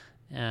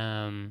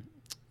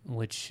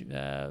 which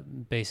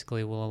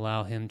basically will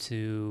allow him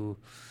to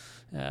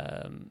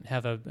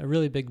have a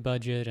really big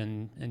budget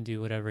and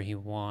do whatever he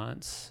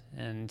wants.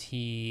 And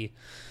he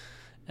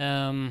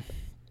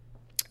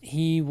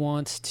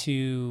wants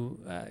to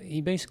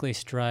he basically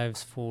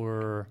strives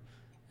for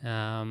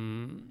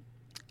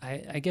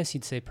I guess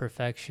you'd say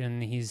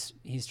perfection.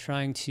 He's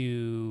trying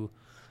to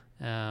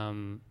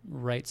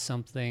write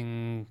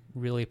something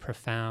really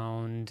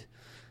profound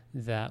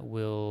that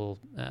will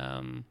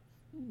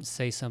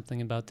say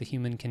something about the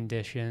human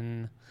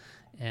condition.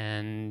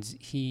 And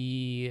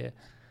he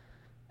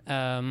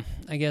I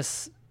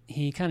guess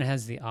he kind of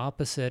has the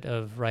opposite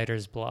of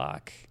writer's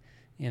block,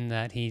 in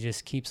that he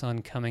just keeps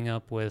on coming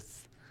up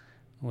with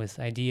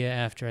idea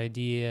after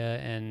idea,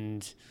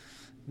 and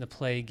the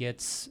play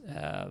gets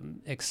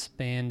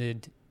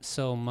expanded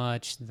so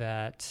much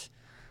that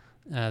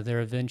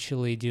they're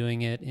eventually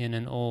doing it in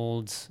an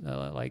old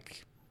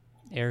like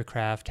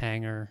aircraft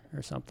hangar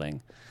or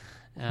something.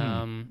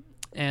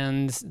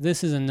 And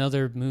this is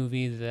another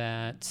movie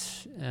that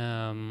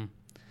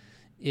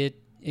it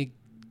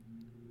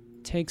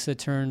takes a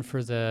turn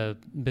for the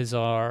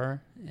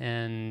bizarre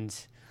and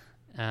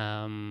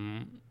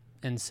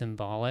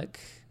symbolic,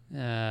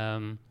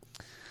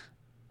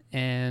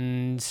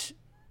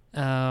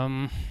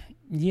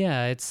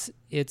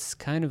 it's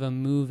kind of a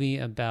movie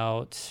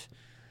about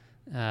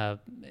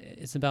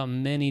it's about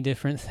many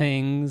different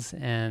things,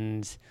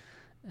 and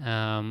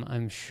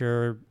I'm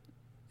sure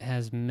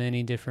has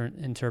many different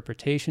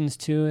interpretations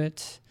to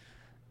it.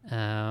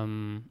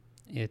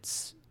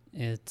 It's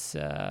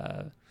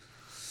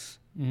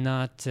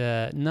not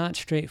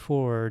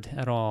straightforward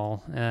at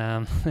all.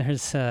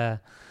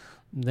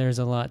 There's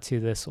a lot to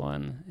this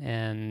one,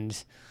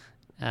 and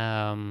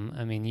I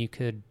mean, you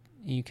could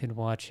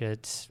watch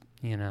it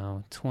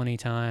 20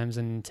 times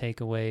and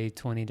take away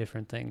 20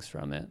 different things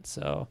from it.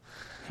 So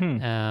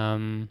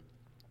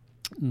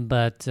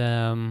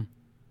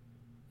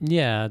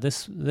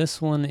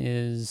this one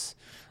is,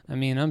 I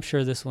mean, I'm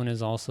sure this one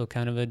is also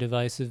kind of a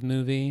divisive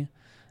movie.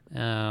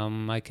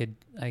 I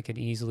could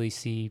easily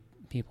see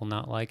people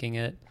not liking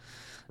it,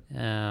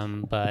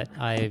 but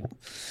I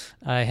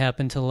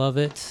happen to love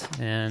it,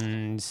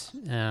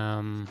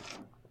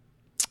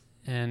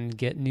 and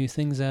get new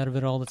things out of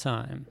it all the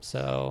time.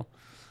 So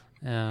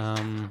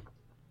and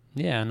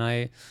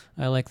I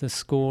like the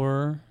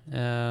score.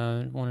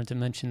 Wanted to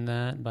mention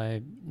that,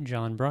 by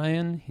John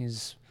Bryan.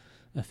 He's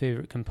a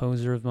favorite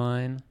composer of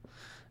mine.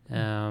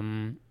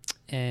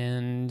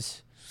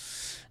 It's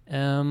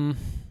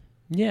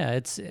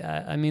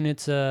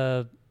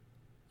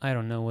I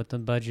don't know what the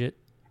budget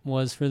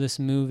was for this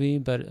movie,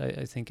 but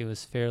I think it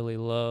was fairly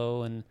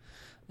low, and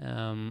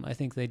I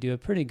think they do a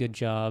pretty good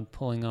job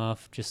pulling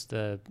off just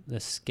the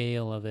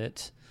scale of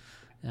it,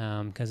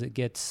 because it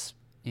gets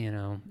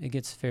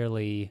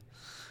fairly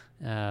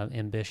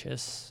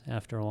ambitious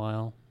after a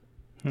while.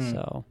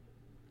 So,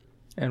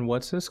 And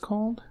what's this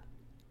called?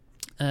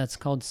 it's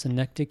called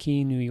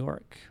Synecdoche, New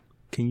York.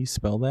 Can you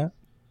spell that?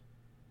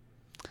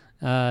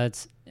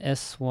 It's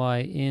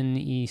Synecdoche.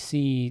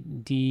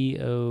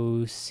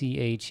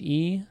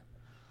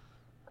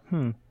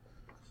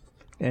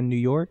 And New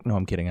York? No,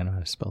 I'm kidding. I know how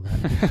to spell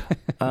that.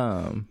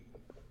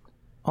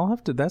 I'll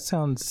have to. That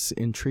sounds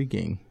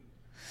intriguing.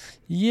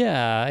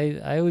 Yeah,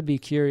 I would be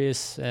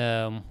curious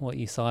what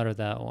you thought of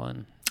that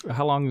one.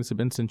 How long has it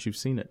been since you've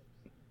seen it?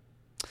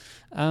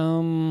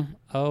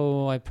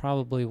 I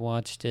probably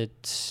watched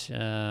it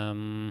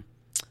 2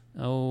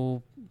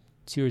 or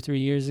 3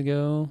 years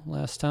ago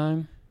last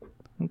time.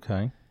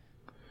 Okay.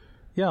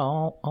 Yeah,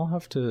 I'll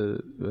have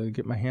to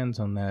get my hands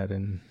on that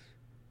and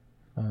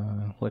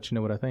let you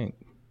know what I think.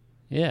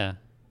 Yeah.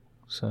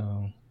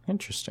 So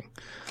interesting.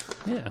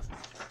 Yeah.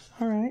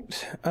 All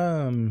right.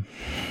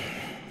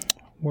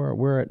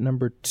 We're at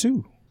number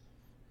 2.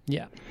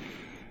 Yeah.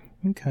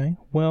 Okay.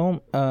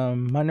 Well,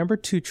 my number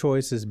 2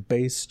 choice is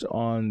based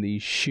on the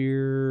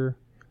sheer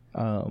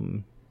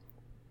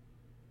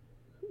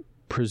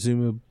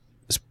presumed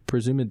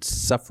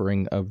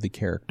suffering of the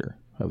character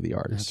of the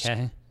artist.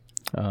 Okay.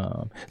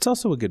 It's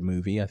also a good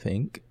movie, I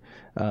think.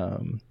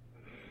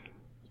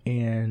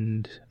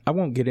 And I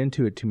won't get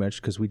into it too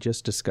much because we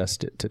just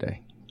discussed it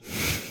today.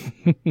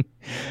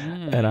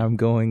 And I'm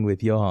going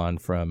with Johan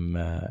from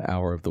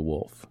Hour of the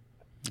Wolf.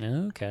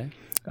 Okay.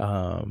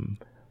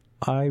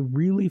 I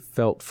really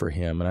felt for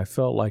him, and I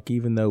felt like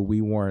even though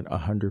we weren't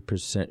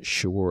 100%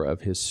 sure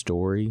of his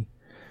story,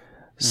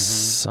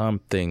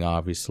 something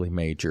obviously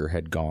major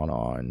had gone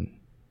on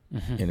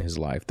in his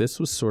life.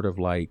 This was sort of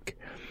like,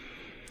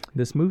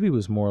 this movie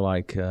was more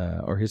like,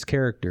 or his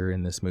character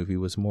in this movie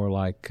was more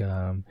like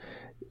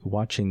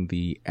watching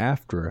the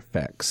after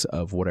effects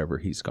of whatever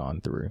he's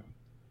gone through.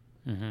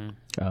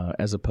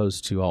 As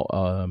opposed to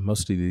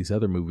most of these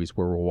other movies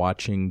where we're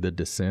watching the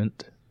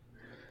descent.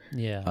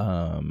 Yeah.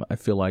 I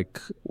feel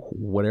like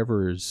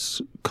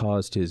whatever's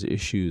caused his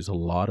issues, a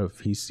lot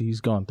of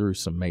he's gone through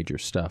some major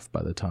stuff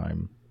by the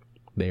time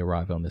they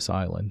arrive on this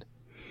island.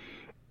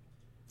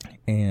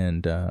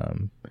 And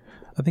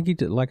I think he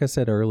did, like I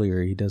said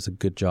earlier, he does a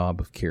good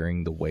job of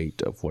carrying the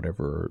weight of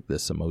whatever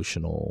this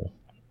emotional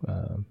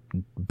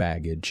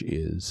baggage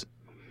is.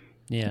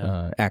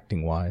 Yeah.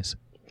 Acting wise.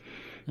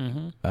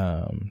 And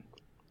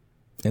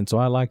so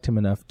I liked him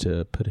enough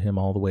to put him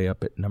all the way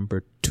up at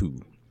number 2.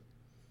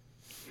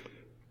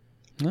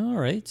 All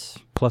right.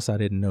 Plus, I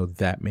didn't know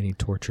that many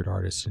tortured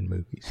artists in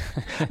movies.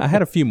 I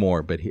had a few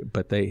more, but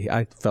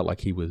I felt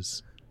like he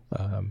was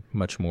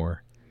much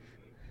more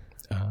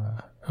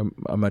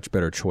a much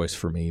better choice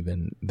for me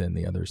than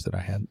the others that I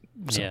had.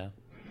 So. Yeah.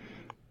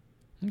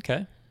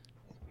 Okay.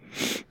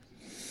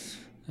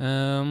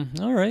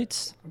 All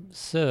right.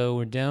 So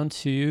we're down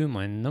to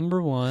my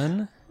number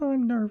 1.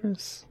 I'm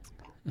nervous.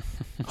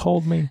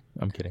 Hold me.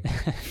 I'm kidding.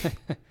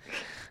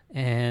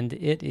 And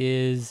it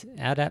is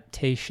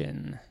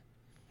Adaptation.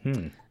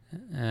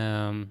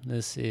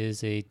 This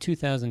is a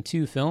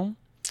 2002 film,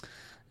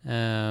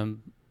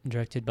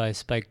 directed by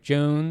Spike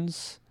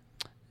Jonze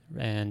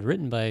and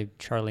written by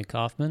Charlie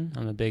Kaufman.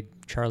 I'm a big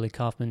Charlie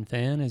Kaufman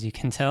fan, as you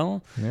can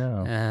tell.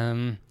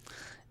 Yeah.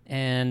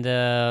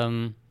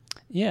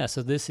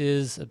 So this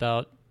is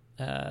about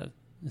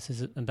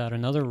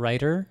another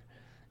writer,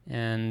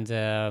 and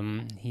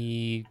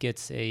he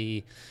gets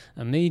a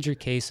major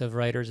case of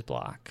writer's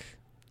block.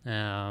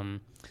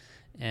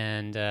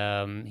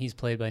 He's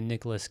played by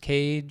Nicolas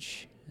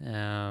Cage,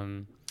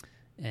 and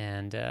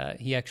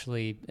he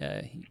actually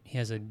he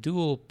has a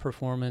dual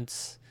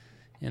performance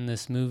in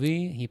this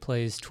movie. He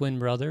plays twin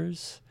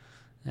brothers,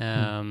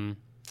 and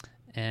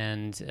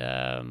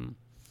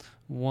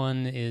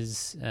one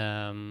is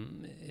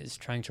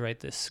trying to write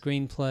this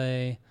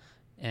screenplay,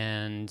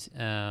 and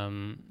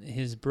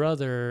his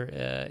brother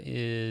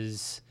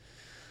is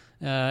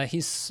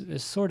he's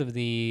sort of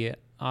the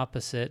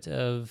opposite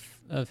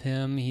of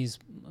him. He's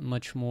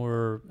much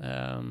more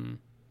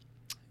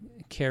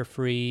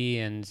carefree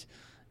and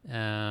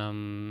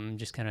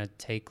just kind of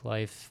take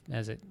life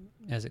as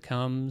it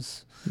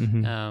comes.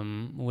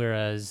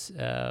 Whereas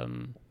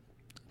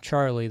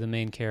Charlie, the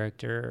main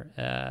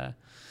character,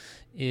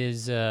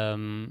 is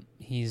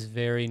he's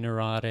very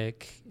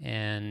neurotic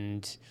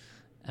and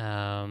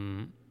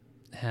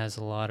has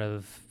a lot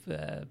of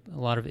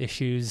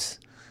issues.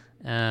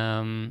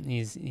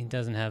 He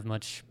doesn't have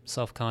much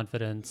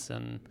self-confidence,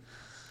 and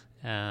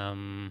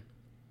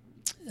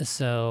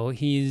so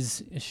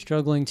he's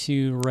struggling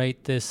to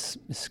write this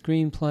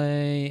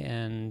screenplay,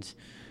 and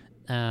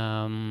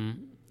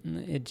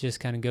it just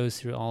kind of goes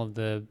through all of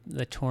the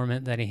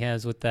torment that he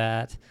has with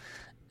that.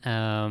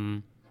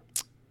 And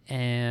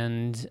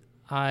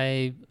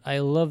I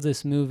love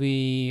this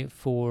movie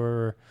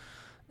for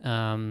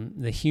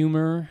the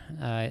humor.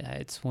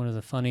 It's one of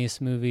the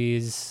funniest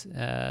movies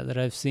that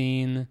I've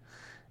seen.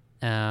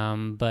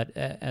 But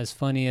as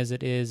funny as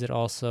it is, it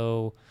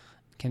also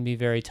can be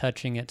very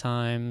touching at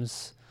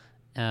times,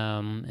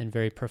 and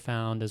very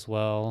profound as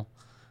well.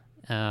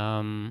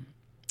 And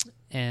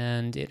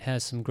it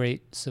has some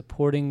great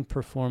supporting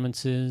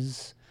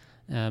performances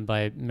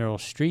by Meryl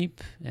Streep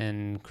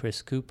and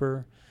Chris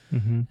Cooper.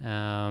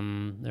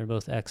 Mm-hmm. They're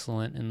both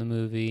excellent in the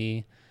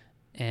movie.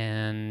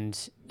 And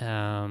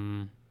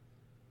I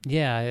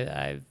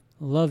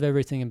love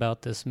everything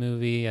about this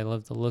movie. I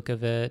love the look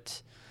of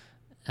it.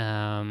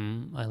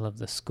 I love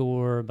the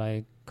score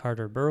by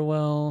Carter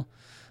Burwell.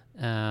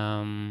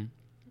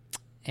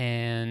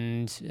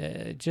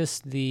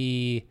 Just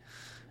the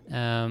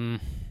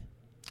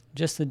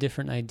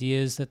different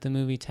ideas that the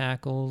movie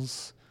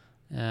tackles.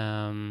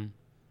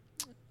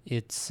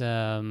 It's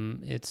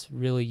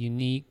really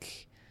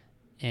unique,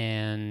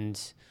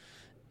 and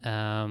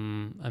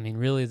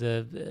really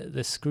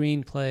the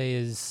screenplay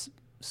is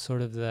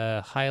sort of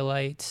the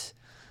highlight,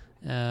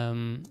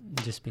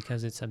 just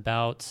because it's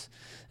about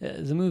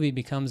the movie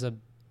becomes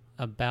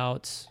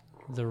about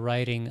the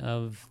writing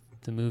of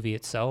the movie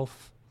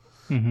itself.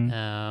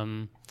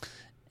 Mm-hmm.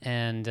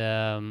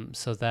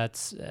 So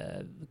that's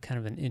kind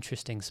of an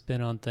interesting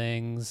spin on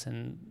things,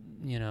 and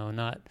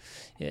not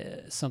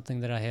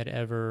something that I had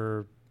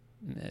ever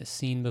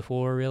seen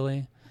before,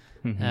 really.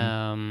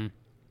 Mm-hmm.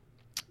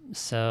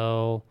 It's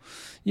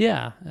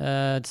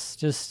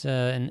just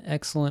an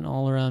excellent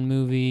all-around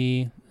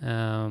movie.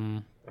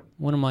 One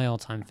of my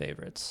all-time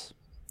favorites.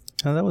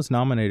 Now, that was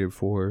nominated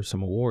for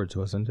some awards,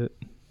 wasn't it?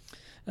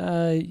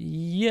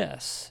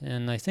 Yes,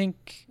 and I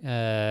think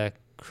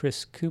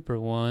Chris Cooper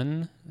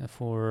won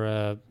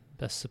for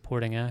Best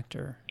Supporting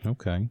Actor.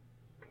 Okay.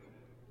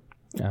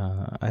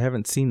 I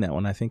haven't seen that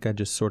one. I think I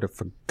just sort of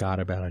forgot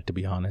about it, to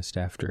be honest,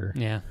 after.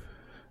 Yeah.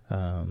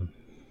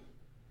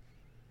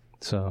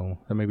 So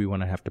that may be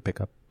one I have to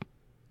pick up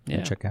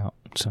and check out.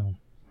 So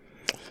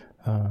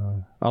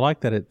I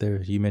like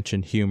that you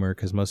mentioned humor,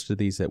 because most of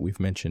these that we've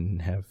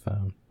mentioned have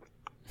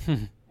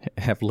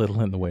have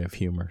little in the way of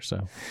humor.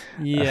 So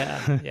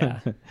yeah.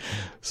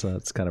 So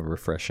that's kind of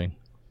refreshing.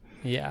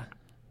 Yeah.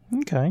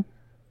 Okay.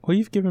 Well,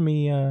 you've given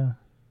me a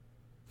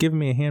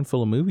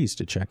handful of movies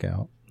to check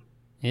out.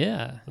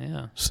 Yeah.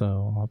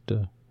 So I'll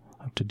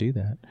have to do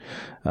that.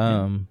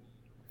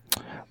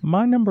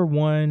 My number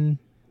one,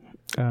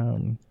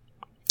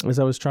 as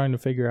I was trying to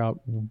figure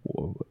out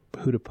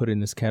who to put in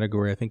this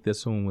category, I think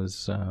this one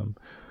was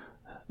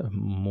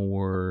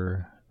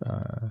more.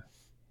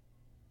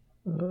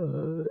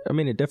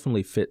 It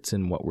definitely fits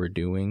in what we're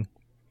doing.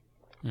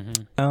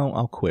 Mm-hmm.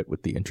 I'll quit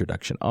with the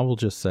introduction. I will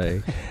just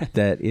say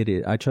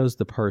that I chose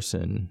the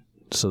person,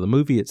 so the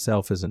movie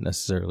itself isn't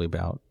necessarily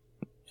about.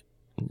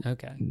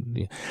 Okay.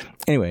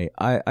 Anyway,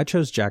 I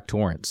chose Jack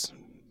Torrance.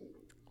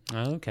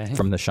 Okay.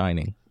 From The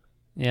Shining.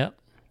 Yep.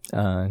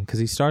 Because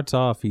he starts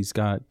off, he's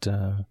got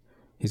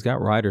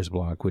writer's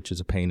block, which is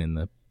a pain in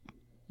the.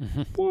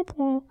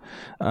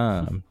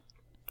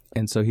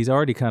 And so he's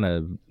already kind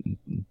of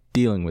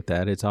dealing with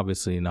that. It's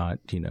obviously not,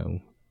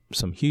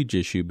 some huge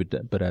issue,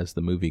 but as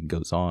the movie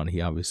goes on, he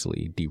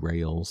obviously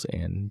derails,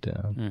 and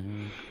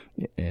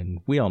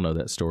we all know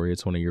that story.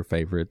 It's one of your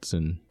favorites,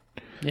 and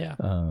yeah.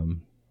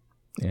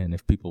 And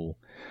if people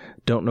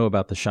don't know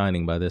about The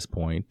Shining by this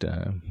point,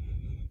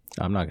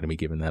 I'm not going to be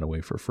giving that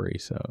away for free.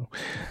 So,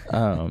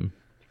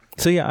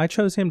 I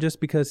chose him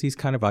just because he's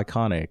kind of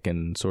iconic,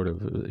 and sort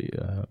of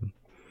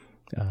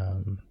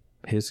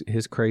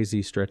his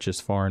crazy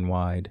stretches far and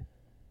wide.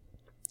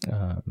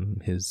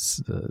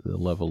 The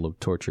level of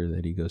torture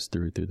that he goes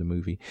through the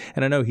movie,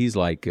 and I know he's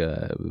like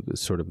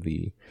sort of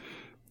the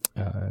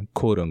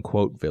quote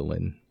unquote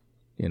villain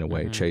in a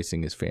way,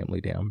 chasing his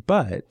family down,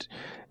 but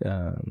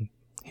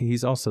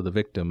he's also the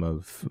victim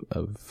of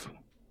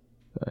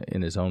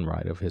in his own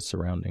right of his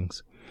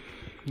surroundings.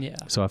 Yeah.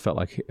 So I felt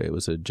like it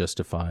was a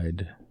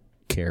justified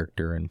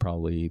character, and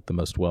probably the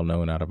most well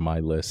known out of my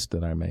list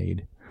that I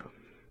made.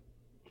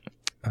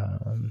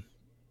 And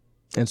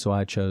so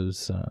I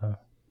chose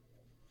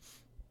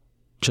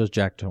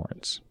Jack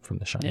Torrance from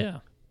The Shining.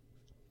 Yeah.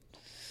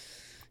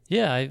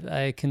 Yeah,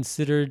 I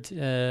considered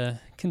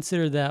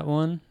that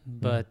one,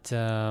 but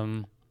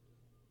I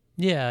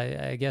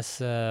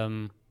guess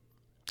I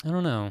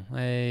don't know.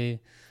 I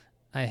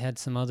had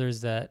some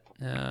others that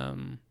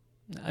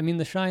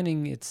The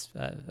Shining. It's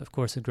of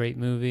course a great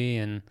movie,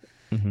 and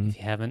if you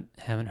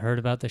haven't heard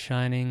about The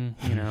Shining,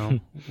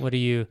 what are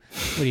you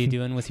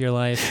doing with your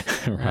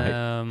life?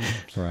 Right.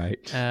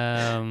 Right.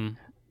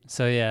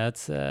 So yeah,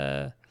 it's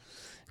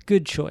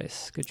good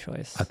choice.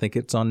 I think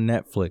it's on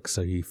Netflix,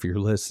 so if you're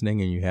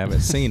listening and you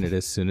haven't seen it,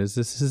 as soon as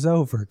this is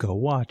over, go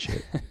watch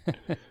it.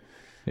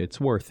 It's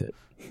worth it.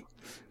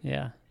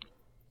 Yeah.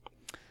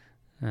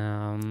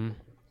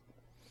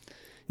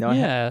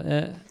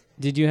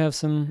 Did you have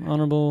some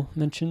honorable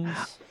mentions?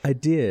 I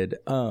did.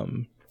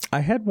 I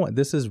had one.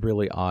 This is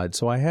really odd.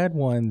 So I had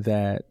one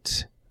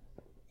that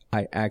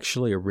I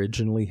actually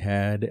originally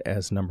had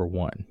as number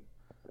one.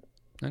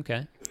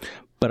 Okay.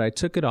 But I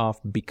took it off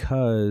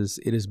because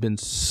it has been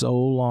so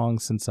long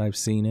since I've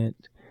seen it,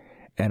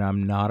 and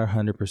I'm not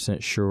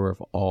 100% sure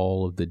of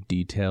all of the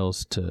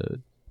details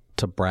to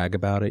brag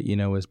about it,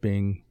 as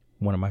being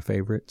one of my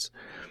favorites.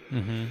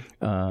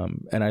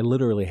 And I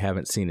literally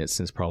haven't seen it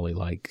since probably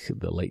like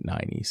the late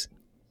 90s.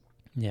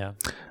 Yeah.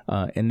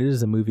 And it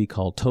is a movie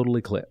called Total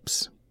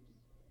Eclipse.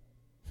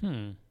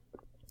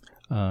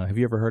 Have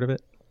you ever heard of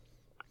it?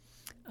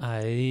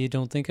 I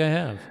don't think I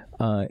have.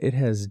 It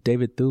has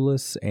David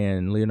Thewlis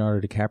and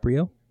Leonardo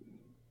DiCaprio.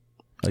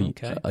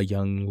 Okay. A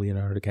young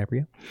Leonardo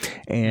DiCaprio.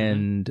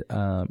 And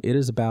it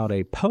is about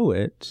a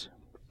poet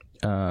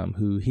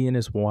who he and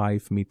his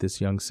wife meet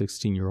this young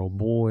 16-year-old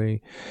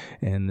boy,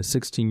 and the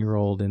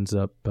 16-year-old ends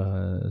up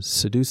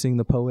seducing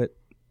the poet,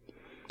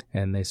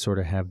 and they sort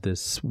of have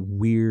this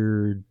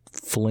weird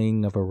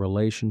fling of a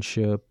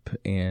relationship,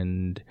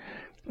 and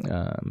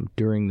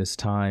during this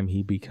time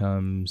he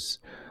becomes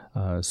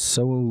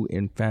so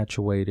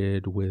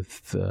infatuated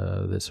with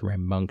this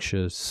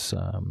rambunctious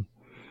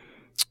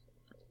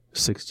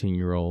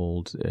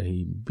 16-year-old.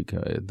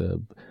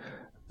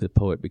 The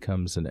poet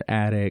becomes an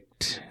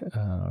addict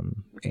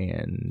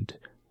and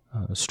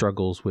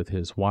struggles with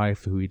his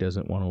wife, who he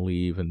doesn't want to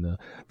leave, and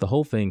the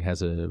whole thing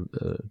has a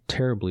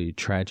terribly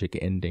tragic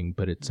ending.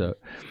 But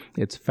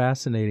it's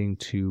fascinating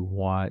to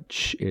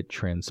watch it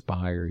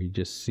transpire. You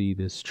just see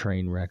this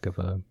train wreck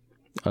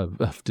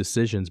of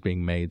decisions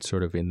being made,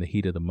 sort of in the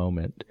heat of the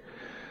moment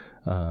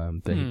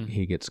that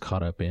he gets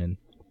caught up in.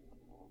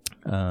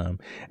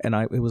 And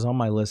it was on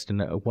my list,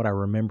 and what I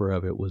remember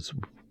of it was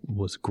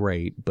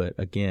great, but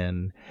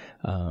again,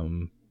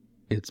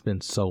 it's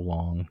been so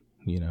long,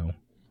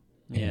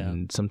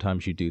 and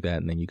sometimes you do that,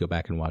 and then you go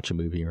back and watch a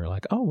movie, and you're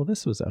like, oh, well,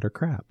 this was utter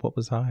crap. What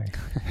was I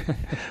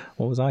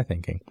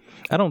thinking?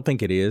 I don't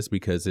think it is,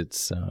 because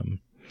it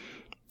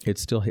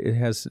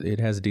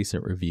has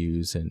decent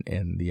reviews,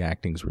 and the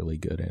acting's really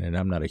good in it.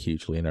 I'm not a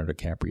huge Leonardo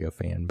DiCaprio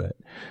fan, but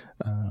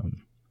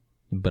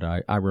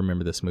I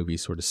remember this movie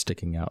sort of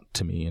sticking out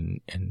to me,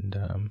 and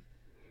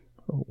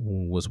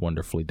was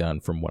wonderfully done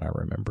from what I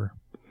remember.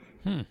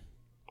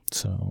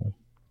 So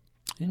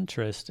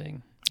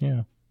interesting.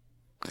 Yeah.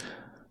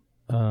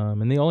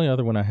 And the only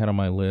other one I had on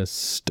my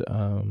list,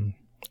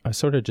 I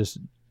sort of just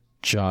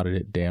jotted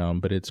it down,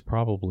 but it's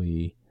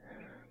probably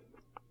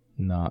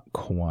not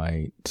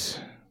quite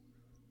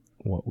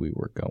what we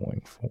were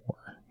going for.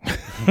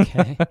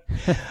 Okay.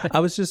 I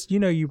was just,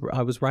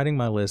 I was writing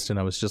my list, and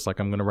I was just like,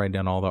 I'm going to write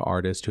down all the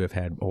artists who have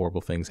had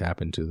horrible things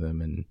happen to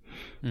them, and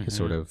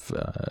sort of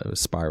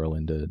spiral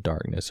into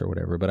darkness or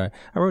whatever. But I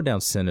wrote down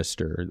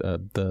Sinister,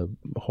 the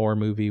horror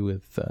movie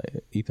with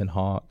Ethan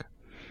Hawke.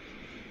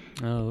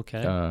 Oh,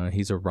 okay.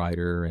 He's a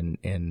writer, and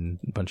a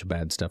bunch of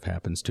bad stuff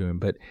happens to him.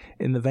 But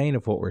in the vein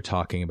of what we're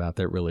talking about,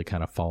 that really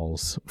kind of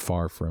falls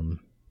far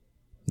from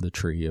the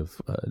tree of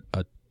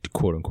a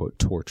quote unquote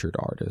tortured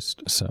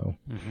artist. So,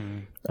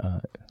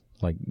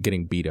 like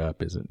getting beat up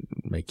doesn't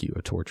make you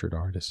a tortured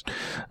artist.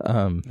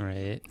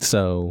 Right.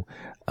 So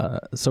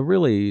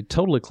really,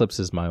 Total Eclipse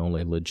is my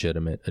only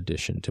legitimate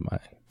addition to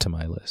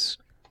my list,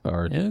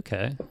 or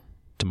to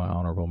my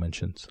honorable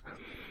mentions.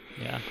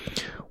 Yeah.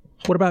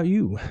 What about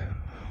you,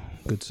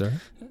 good sir?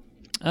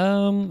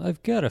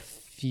 I've got a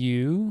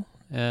few.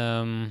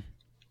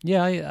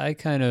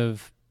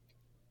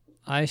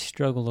 I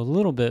struggled a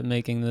little bit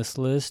making this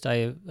list.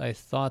 I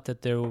thought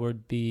that there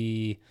would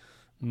be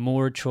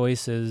more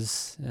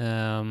choices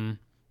that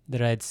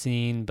I'd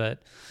seen,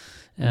 but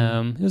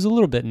it was a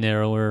little bit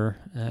narrower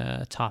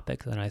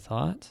topic than I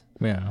thought.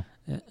 Yeah.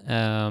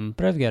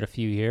 But I've got a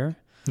few here.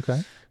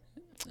 Okay.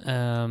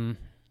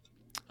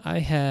 I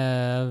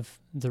have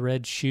The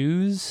Red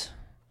Shoes.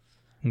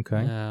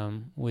 Okay.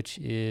 Which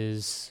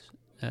is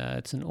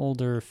it's an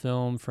older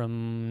film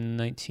from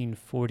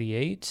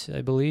 1948,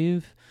 I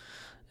believe.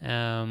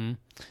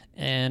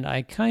 And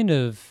I kind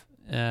of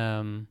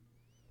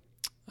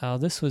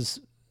this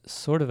was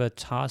sort of a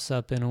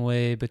toss-up in a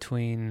way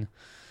between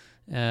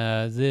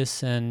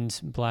this and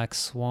Black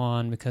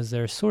Swan, because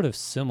they're sort of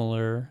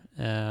similar.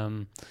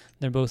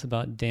 They're both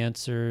about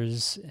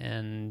dancers,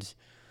 and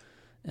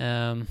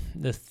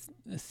the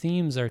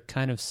themes are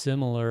kind of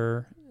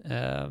similar.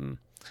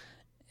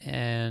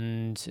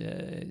 And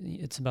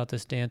it's about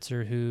this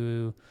dancer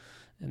who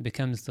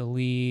becomes the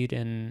lead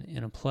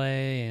in a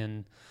play,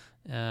 and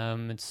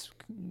it's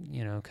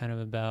kind of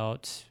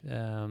about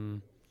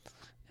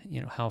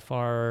how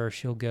far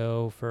she'll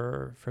go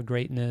for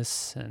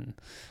greatness, and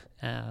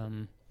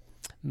I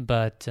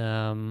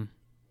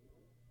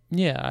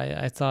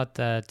thought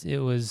that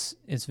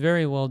it's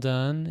very well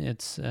done.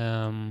 It's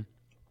got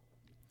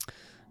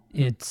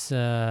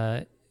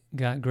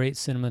great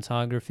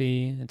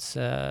cinematography.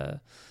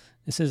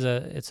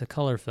 It's a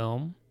color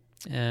film,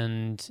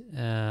 and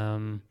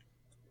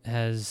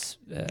has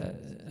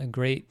a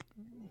great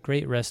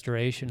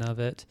restoration of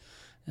it,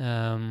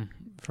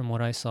 from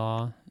what I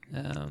saw.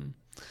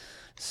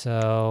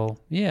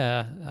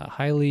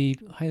 Highly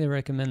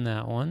recommend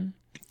that one.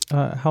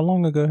 How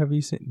long ago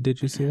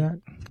did you see that?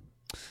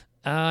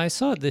 I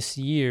saw it this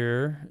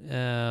year.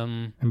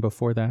 And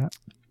before that?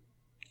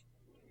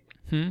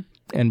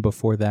 And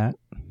before that?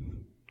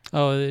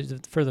 Oh,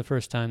 for the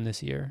first time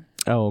this year.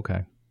 Oh,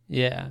 okay.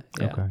 Yeah.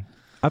 Okay.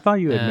 I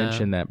thought you had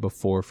mentioned that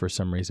before for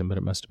some reason, but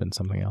it must have been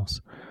something else.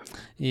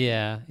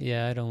 Yeah.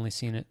 I'd only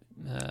seen it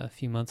a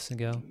few months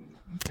ago.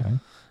 Okay.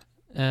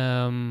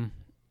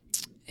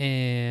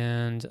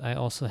 And I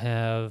also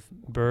have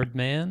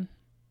Birdman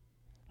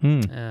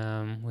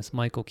with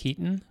Michael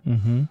Keaton.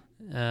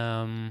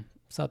 Mm-hmm.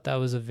 Thought that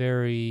was a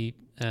very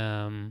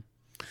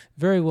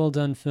well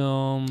done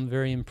film,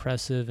 very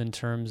impressive in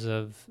terms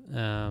of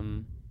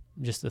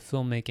just the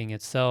filmmaking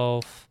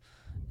itself,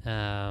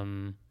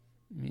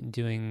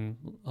 doing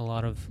a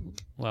lot of,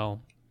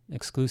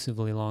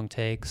 exclusively long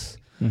takes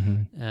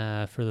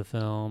for the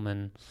film.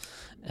 And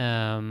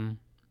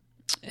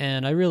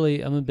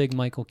I'm a big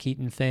Michael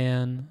Keaton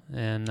fan,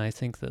 and I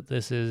think that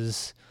this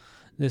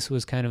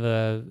was kind of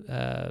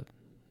a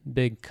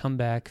big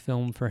comeback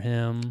film for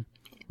him,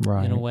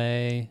 right, in a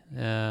way,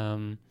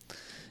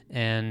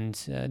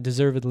 and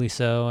deservedly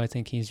so. I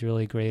think he's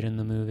really great in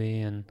the movie,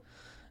 and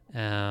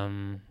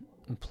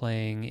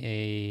playing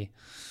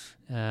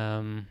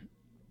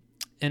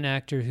an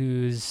actor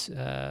who's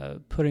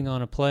putting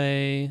on a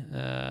play,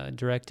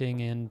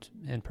 directing and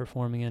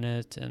performing in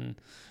it, and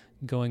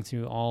going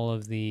through all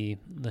of the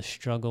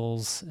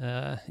struggles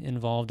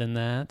involved in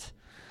that.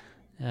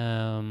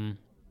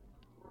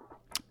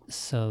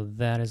 So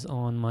that is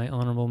on my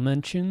honorable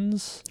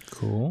mentions.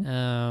 Cool.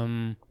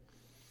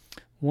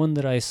 One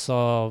that I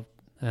saw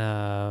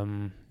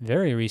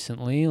very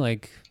recently,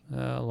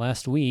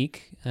 last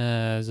week,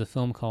 is a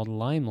film called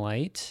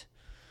Limelight.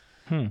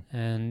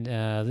 And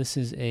this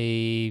is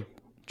a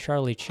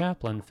Charlie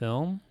Chaplin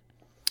film.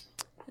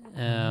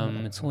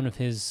 It's one of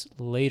his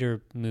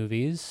later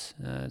movies.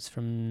 It's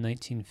from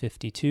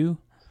 1952.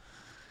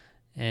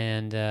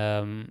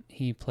 And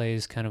he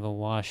plays kind of a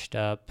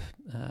washed-up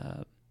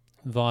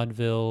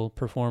vaudeville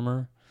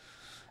performer.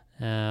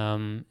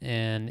 And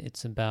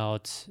it's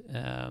about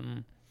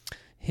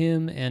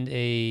him and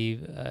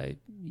a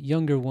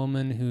younger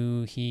woman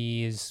who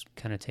he is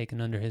kind of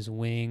taken under his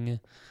wing.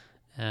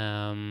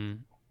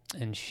 And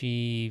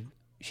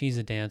she's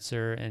a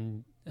dancer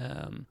and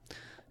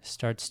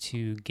starts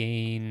to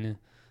gain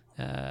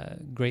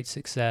great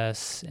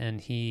success, and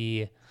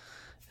he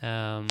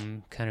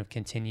kind of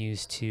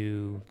continues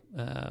to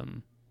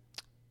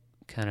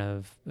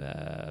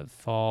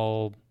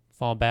fall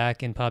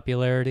back in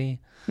popularity.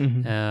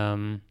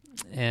 I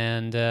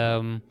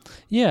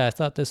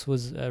thought this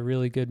was a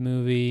really good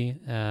movie.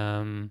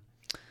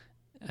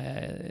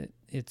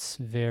 It's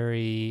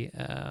very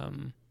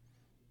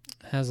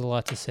has a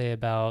lot to say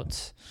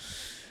about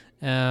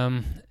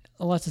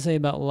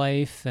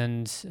life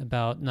and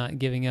about not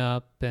giving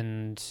up,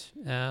 and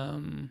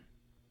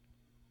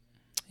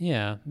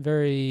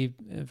very,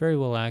 very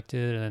well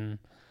acted,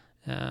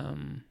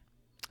 and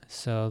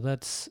so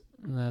that's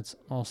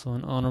also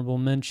an honorable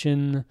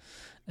mention.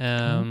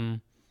 I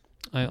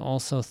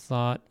also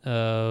thought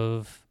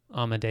of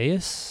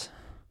Amadeus,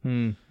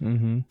 which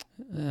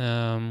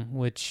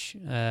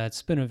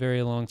it's been a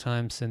very long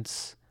time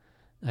since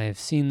I have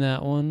seen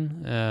that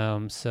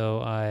one,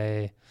 so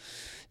I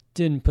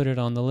didn't put it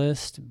on the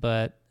list,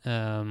 but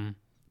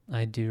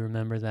I do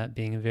remember that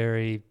being a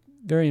very,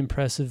 very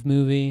impressive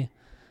movie.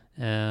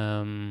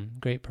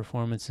 Great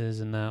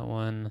performances in that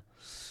one,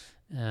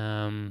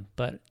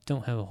 but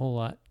don't have a whole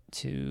lot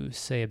to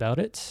say about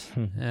it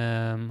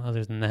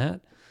other than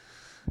that.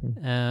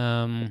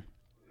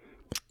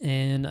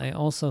 And I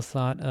also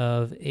thought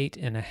of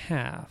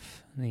 8½,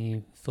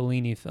 the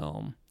Fellini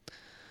film,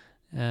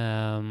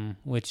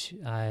 which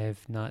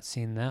I've not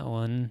seen that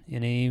one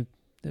in a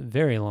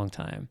very long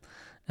time.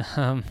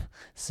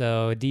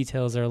 So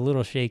details are a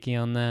little shaky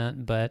on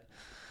that, but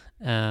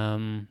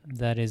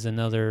that is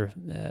another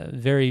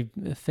very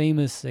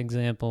famous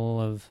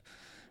example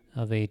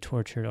of a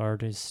tortured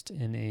artist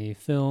in a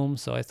film.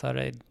 So I thought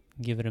I'd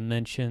give it a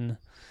mention.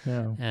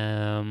 Yeah.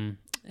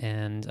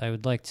 And I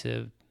would like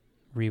to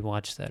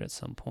rewatch that at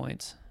some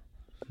point.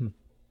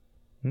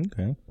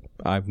 Okay.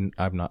 I've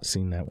not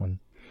seen that one.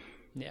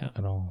 Yeah.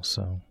 At all.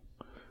 So,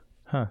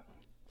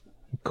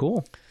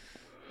 cool.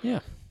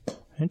 Yeah.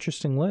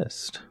 Interesting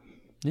list.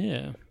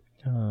 Yeah.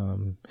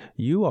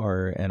 You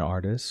are an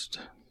artist.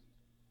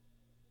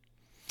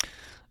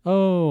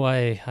 Oh,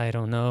 I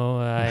don't know.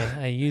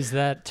 I use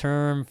that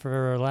term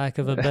for lack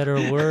of a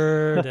better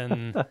word,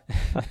 and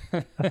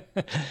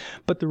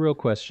but the real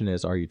question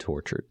is, are you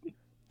tortured?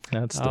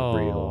 That's the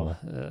real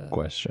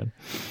question.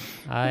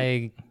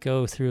 I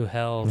go through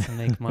hell to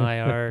make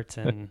my art,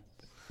 and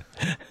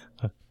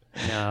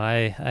no,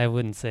 I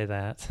wouldn't say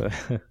that.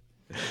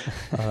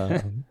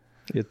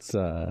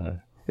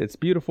 It's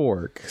beautiful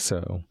work,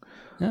 so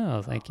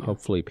thank you.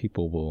 Hopefully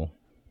people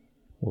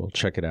will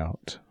check it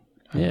out.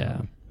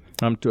 Yeah.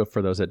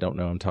 For those that don't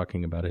know, I'm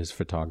talking about his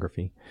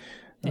photography.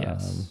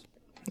 Yes.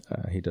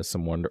 He does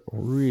some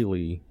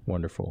really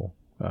wonderful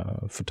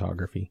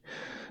photography.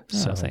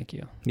 So thank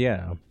you.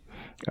 Yeah.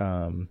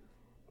 I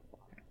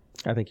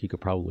think you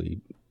could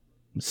probably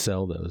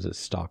sell those as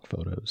stock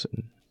photos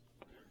and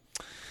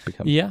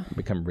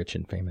become rich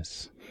and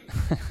famous.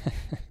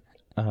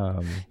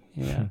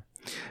 Yeah.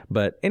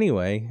 But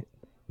anyway,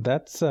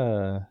 that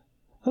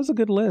was a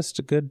good list,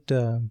 a good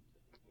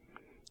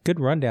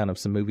rundown of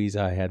some movies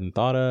I hadn't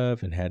thought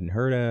of and hadn't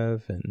heard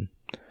of, and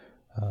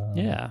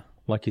Yeah.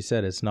 like you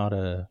said, it's not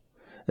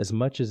as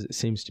much as it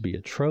seems to be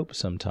a trope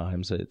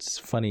sometimes. It's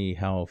funny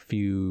how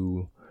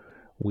few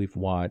we've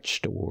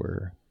watched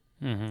or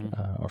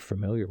are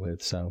familiar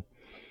with. So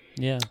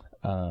Yeah.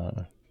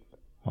 I'll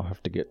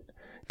have to get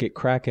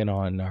cracking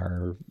on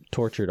our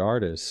tortured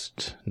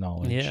artist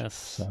knowledge. Yes.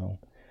 So,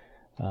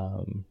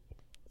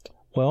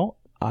 well,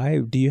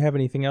 do you have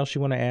anything else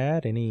you want to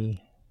add?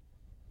 Any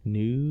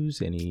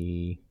news?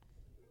 Anything?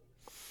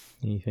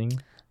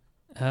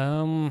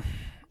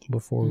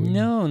 Before we...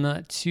 No,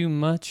 not too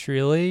much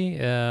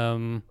really.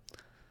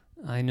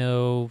 I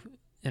know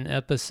an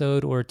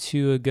episode or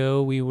two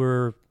ago we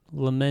were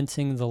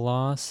lamenting the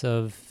loss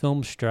of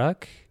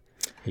Filmstruck.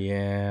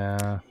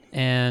 Yeah.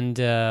 And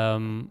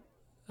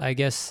I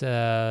guess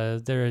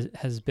there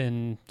has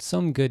been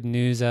some good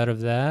news out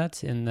of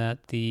that, in that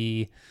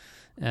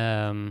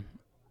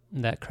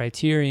that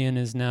Criterion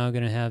is now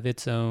going to have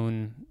its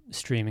own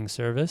streaming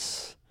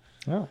service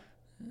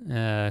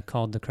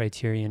called the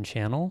Criterion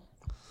Channel.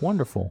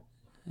 Wonderful.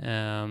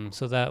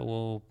 So that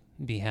will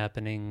be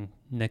happening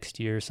next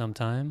year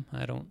sometime.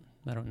 I don't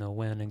know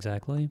when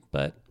exactly,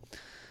 but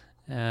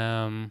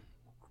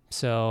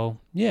so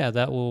yeah,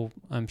 that will,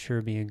 I'm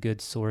sure, be a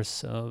good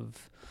source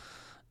of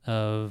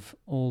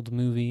old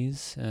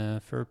movies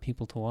for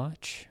people to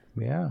watch.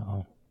 Yeah.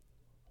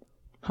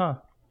 Huh.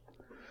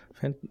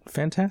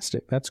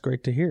 Fantastic. That's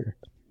great to hear.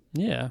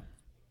 Yeah.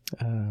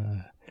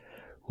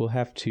 We'll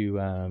have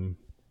to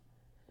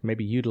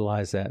maybe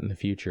utilize that in the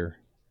future.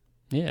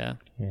 Yeah.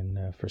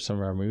 And for some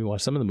of our movies, well,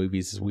 some of the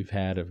movies we've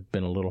had have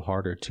been a little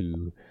harder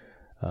to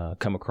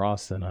come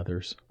across than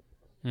others.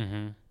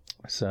 Mm-hmm.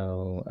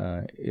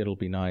 So it'll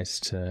be nice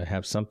to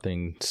have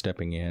something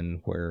stepping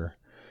in where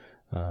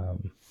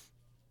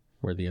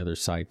the other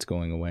site's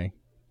going away.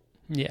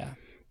 Yeah.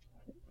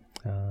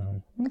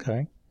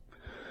 Okay.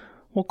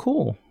 Well,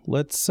 cool.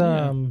 Let's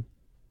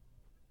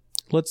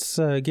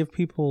give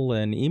people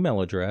an email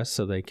address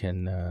so they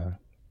can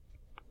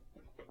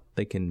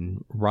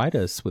write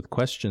us with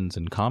questions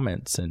and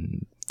comments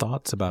and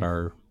thoughts about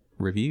our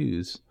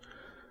reviews.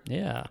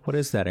 Yeah. What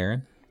is that,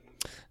 Aaron?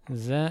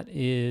 That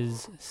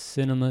is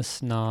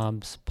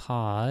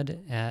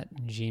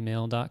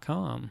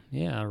cinemasnobspod@gmail.com.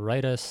 Yeah,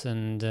 write us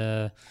and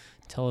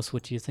tell us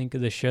what you think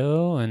of the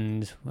show,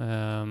 and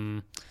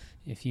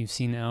if you've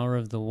seen Hour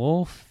of the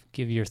Wolf,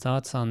 give your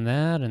thoughts on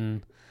that,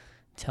 and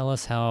tell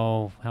us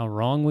how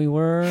wrong we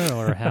were,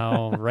 or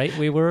how right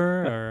we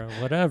were, or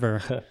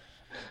whatever.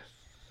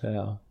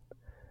 Yeah,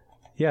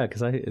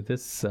 because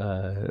this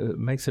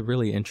makes it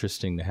really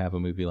interesting to have a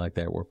movie like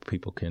that where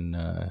people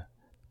can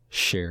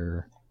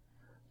share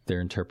their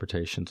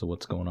interpretations of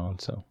what's going on.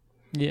 So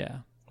yeah,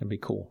 that'd be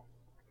cool.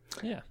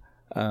 Yeah.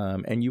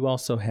 And you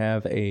also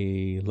have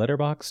a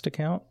Letterboxd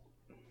account?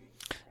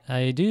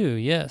 I do,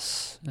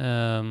 yes.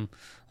 I'm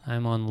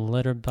on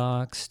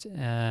Letterboxd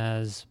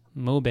as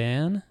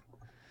Moban,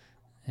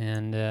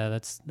 and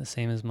that's the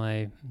same as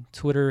my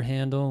Twitter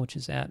handle, which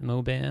is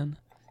 @Moban,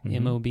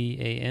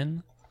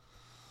 Moban.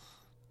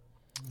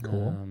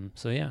 Cool.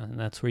 So yeah, and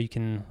that's where you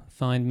can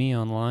find me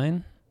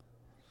online.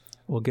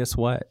 Well, guess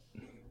what?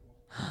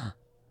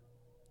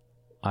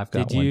 I've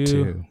got one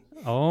too.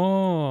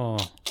 Oh.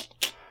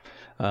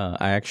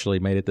 I actually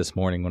made it this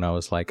morning when I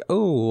was like,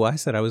 "Oh, I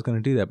said I was going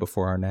to do that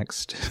before our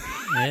next,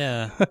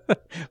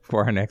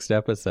 for our next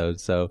episode."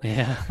 So,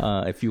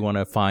 if you want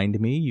to find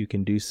me, you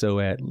can do so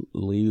at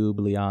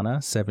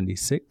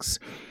Ljubljana76,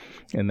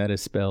 and that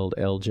is spelled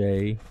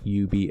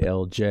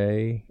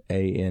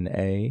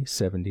LJUBLJANA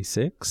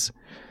 76.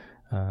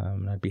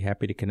 I'd be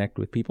happy to connect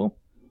with people.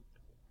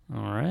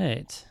 All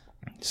right.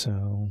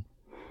 So,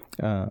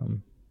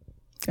 and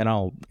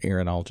I'll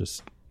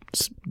just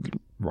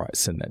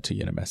send that to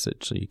you in a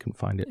message so you can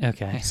find it.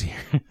 Okay. Easier.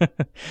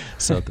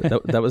 So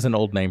that was an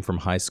old name from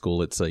high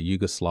school. It's a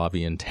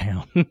Yugoslavian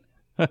town.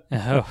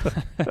 Oh.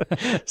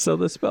 So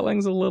the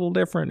spelling's a little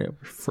different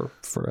for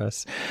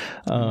us.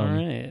 All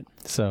right.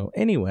 So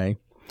anyway,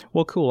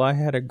 well, cool. I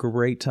had a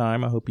great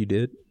time. I hope you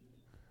did.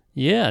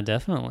 Yeah,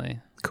 definitely.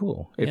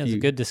 Cool. It was a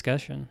good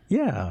discussion.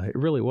 Yeah, it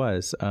really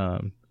was.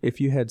 If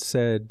you had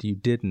said you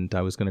didn't,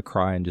 I was going to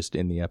cry and just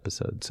end the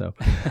episode. So,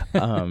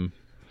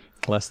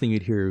 last thing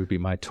you'd hear would be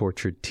my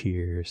tortured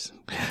tears.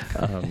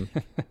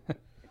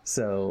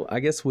 So I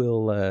guess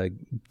we'll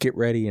get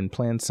ready and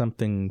plan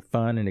something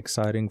fun and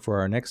exciting for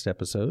our next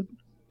episode.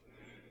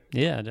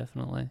 Yeah,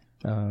 definitely.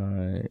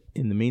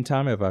 In the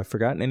meantime, have I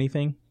forgotten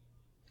anything?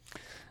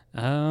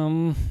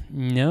 No,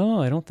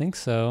 I don't think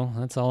so.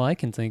 That's all I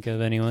can think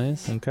of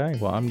anyways. Okay.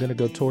 Well, I'm going to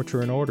go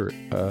torture an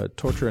artist.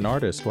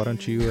 Why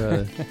don't you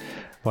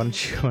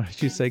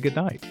say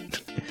goodnight?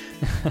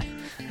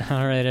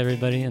 All right,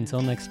 everybody.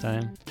 Until next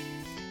time.